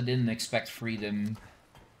honest, I didn't expect freedom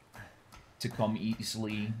to come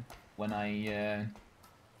easily when I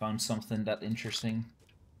found something that interesting.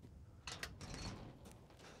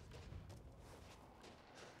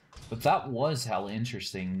 But that was hella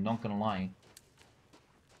interesting, not gonna lie.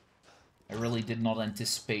 I really did not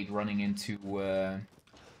anticipate running into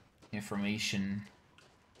information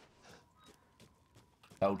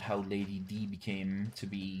about how Lady D became to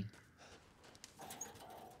be.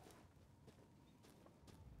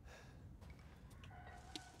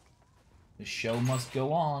 The show must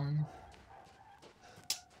go on.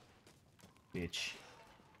 Bitch.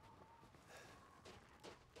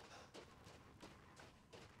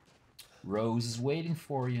 Rose is waiting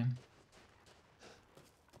for you.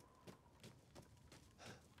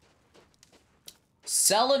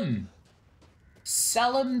 Sell him!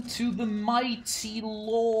 Sell him to the mighty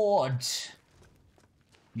lord!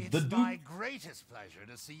 It's my greatest pleasure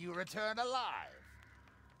to see you return alive.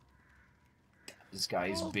 This guy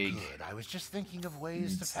is big. Good. I was just thinking of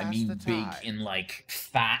ways to pass I mean the big time. in, like,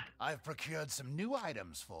 fat. I've procured some new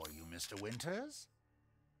items for you, Mr. Winters.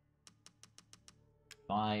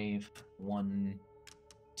 5, 1,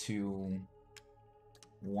 2,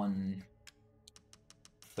 1,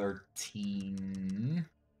 13,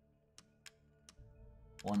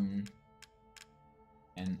 1,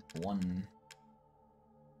 and 1,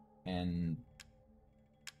 and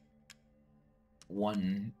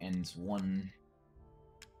 1, and 1,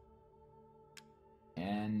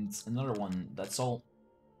 and another one. That's all.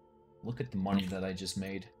 Look at the money that I just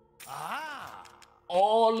made. Ah!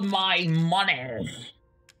 All my money!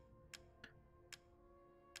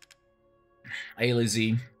 Hey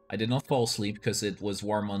Lizzie, I did not fall asleep because it was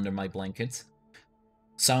warm under my blanket.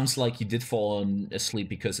 Sounds like you did fall asleep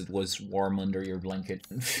because it was warm under your blanket.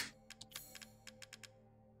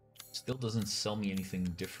 Still doesn't sell me anything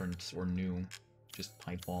different or new. Just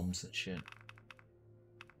pipe bombs and shit.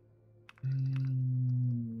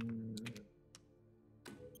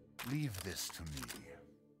 Leave this to me.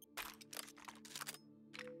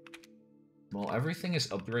 Well, everything is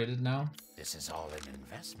upgraded now. This is all an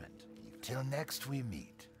investment. Till next we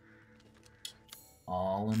meet.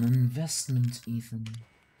 All an investment, Ethan.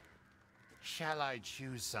 Shall I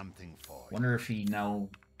choose something for you? Wonder if he now...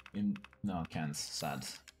 No, I can't. Sad.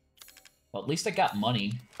 Well, at least I got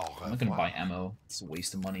money. I'm not gonna buy ammo. It's a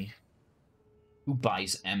waste of money. Who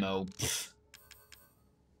buys ammo? Pfft.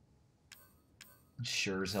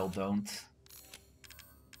 Sure as hell don't.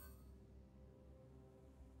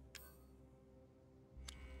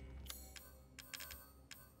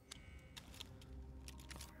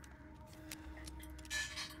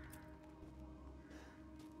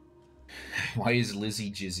 Why is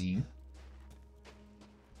Lizzie Jizzy?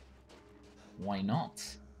 Why not?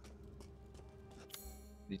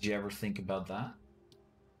 Did you ever think about that?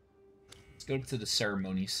 Let's go to the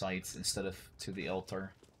ceremony site instead of to the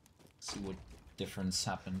altar. See what difference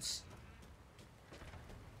happens.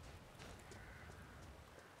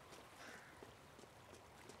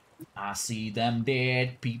 I see them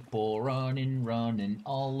dead people running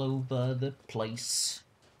all over the place.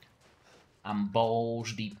 I'm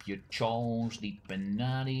balls deep, you charles deep, and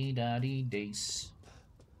daddy days.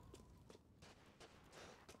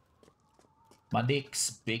 My dick's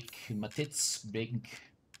big, my tits big.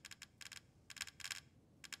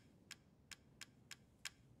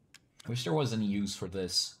 Wish there was any use for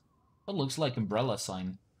this. It looks like umbrella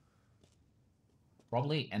sign.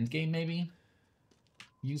 Probably endgame, maybe?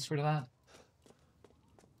 Use for that?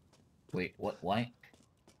 Wait, what? Why?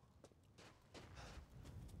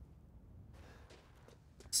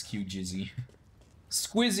 SQ Jizzy.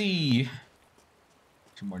 Squizzy!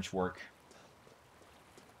 Too much work.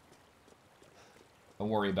 Don't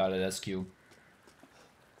worry about it, SQ.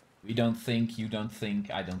 We don't think, you don't think,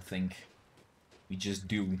 I don't think. We just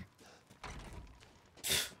do.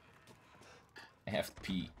 I have to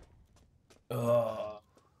pee.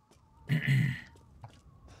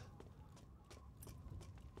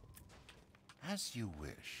 As you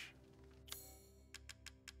wish.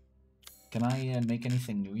 Can I make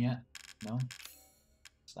anything new yet? No?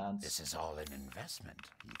 Sounds... This is all an investment,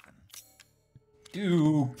 Ethan.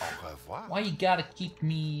 Dude! Au revoir. Why you gotta keep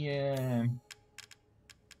me,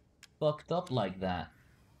 fucked up like that?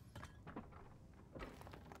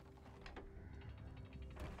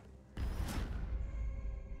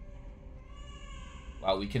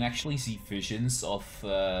 Wow, we can actually see visions of,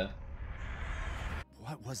 What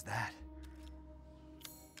was that?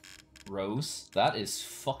 Rose. That is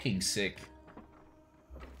fucking sick.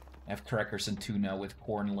 I have crackers and tuna with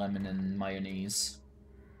corn, lemon, and mayonnaise.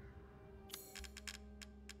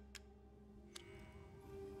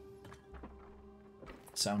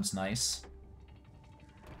 Sounds nice.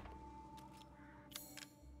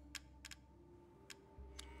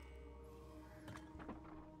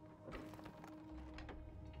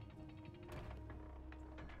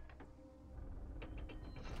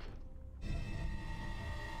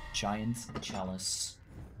 Giant chalice.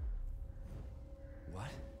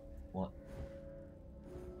 What? What?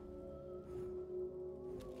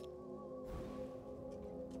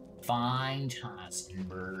 Find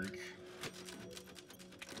Heisenberg.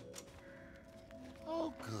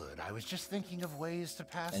 Oh, good. I was just thinking of ways to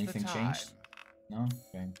pass Anything the time. changed? No?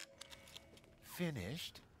 Okay.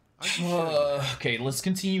 Finished? Are you sure? Okay, let's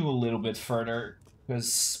continue a little bit further,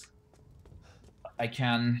 because I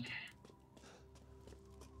can...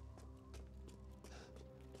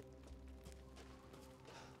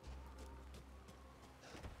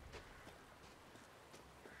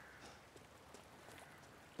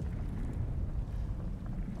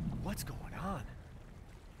 What's going on?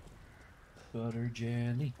 Butter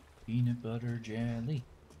jelly, peanut butter jelly.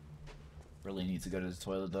 Really need to go to the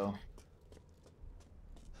toilet though.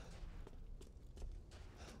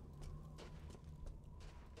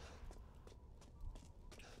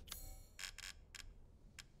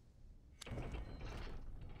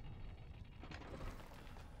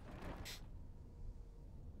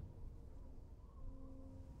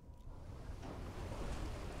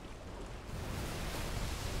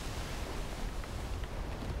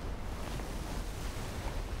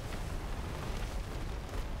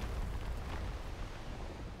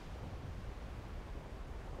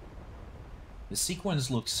 The sequence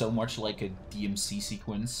looks so much like a DMC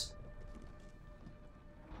sequence.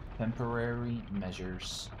 Temporary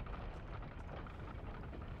measures.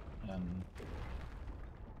 I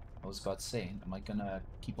was about to say, am I gonna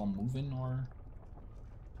keep on moving or?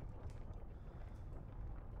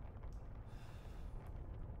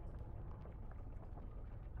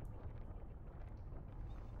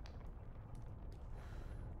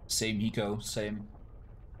 Same, Hiko, same.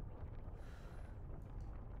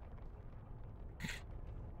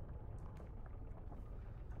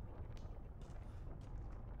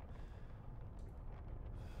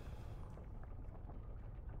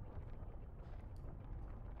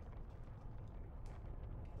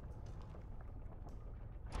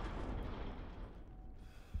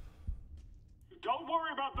 Don't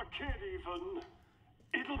worry about the kid, Ethan.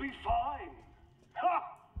 It'll be fine.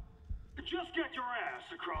 Ha! Just get your ass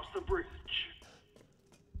across the bridge.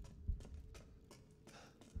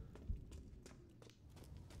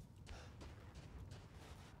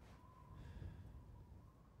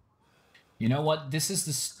 You know what? This is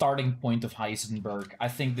the starting point of Heisenberg. I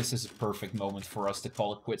think this is a perfect moment for us to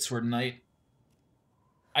call it quits for tonight.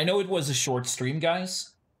 I know it was a short stream,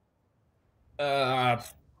 guys. A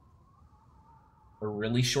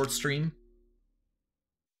really short stream.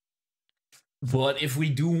 But if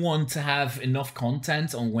we do want to have enough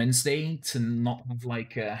content on Wednesday to not have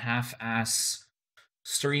like a half-ass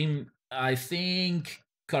stream, I think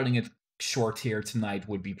cutting it short here tonight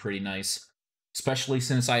would be pretty nice. Especially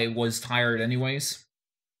since I was tired anyways.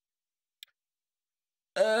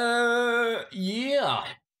 Yeah. I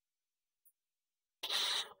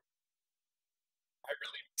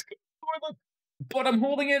really need to go to the toilet, but I'm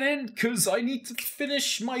holding it in because I need to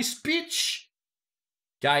finish my speech.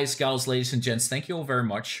 Guys, gals, ladies and gents, thank you all very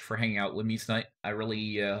much for hanging out with me tonight. I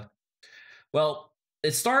really, well,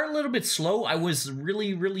 it started a little bit slow. I was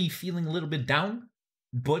really feeling a little bit down,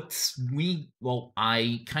 but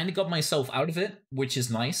I kind of got myself out of it, which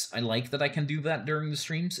is nice. I like that I can do that during the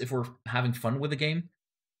streams if we're having fun with the game.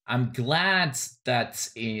 I'm glad that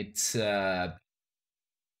it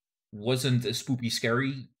wasn't as spoopy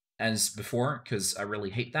scary as before, because I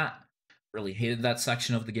really hate that. Really hated that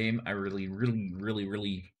section of the game. I really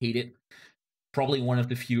hate it. Probably one of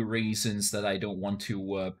the few reasons that I don't want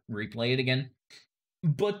to replay it again.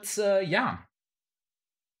 But yeah.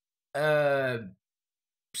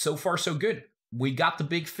 So far so good. We got the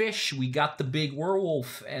big fish, we got the big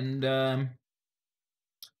werewolf, and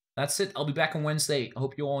that's it. I'll be back on Wednesday. I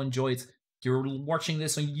hope you all enjoyed. If you're watching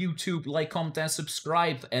this on YouTube, like, comment, and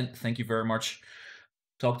subscribe. And thank you very much.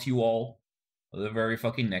 Talk to you all the very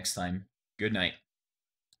fucking next time. Good night.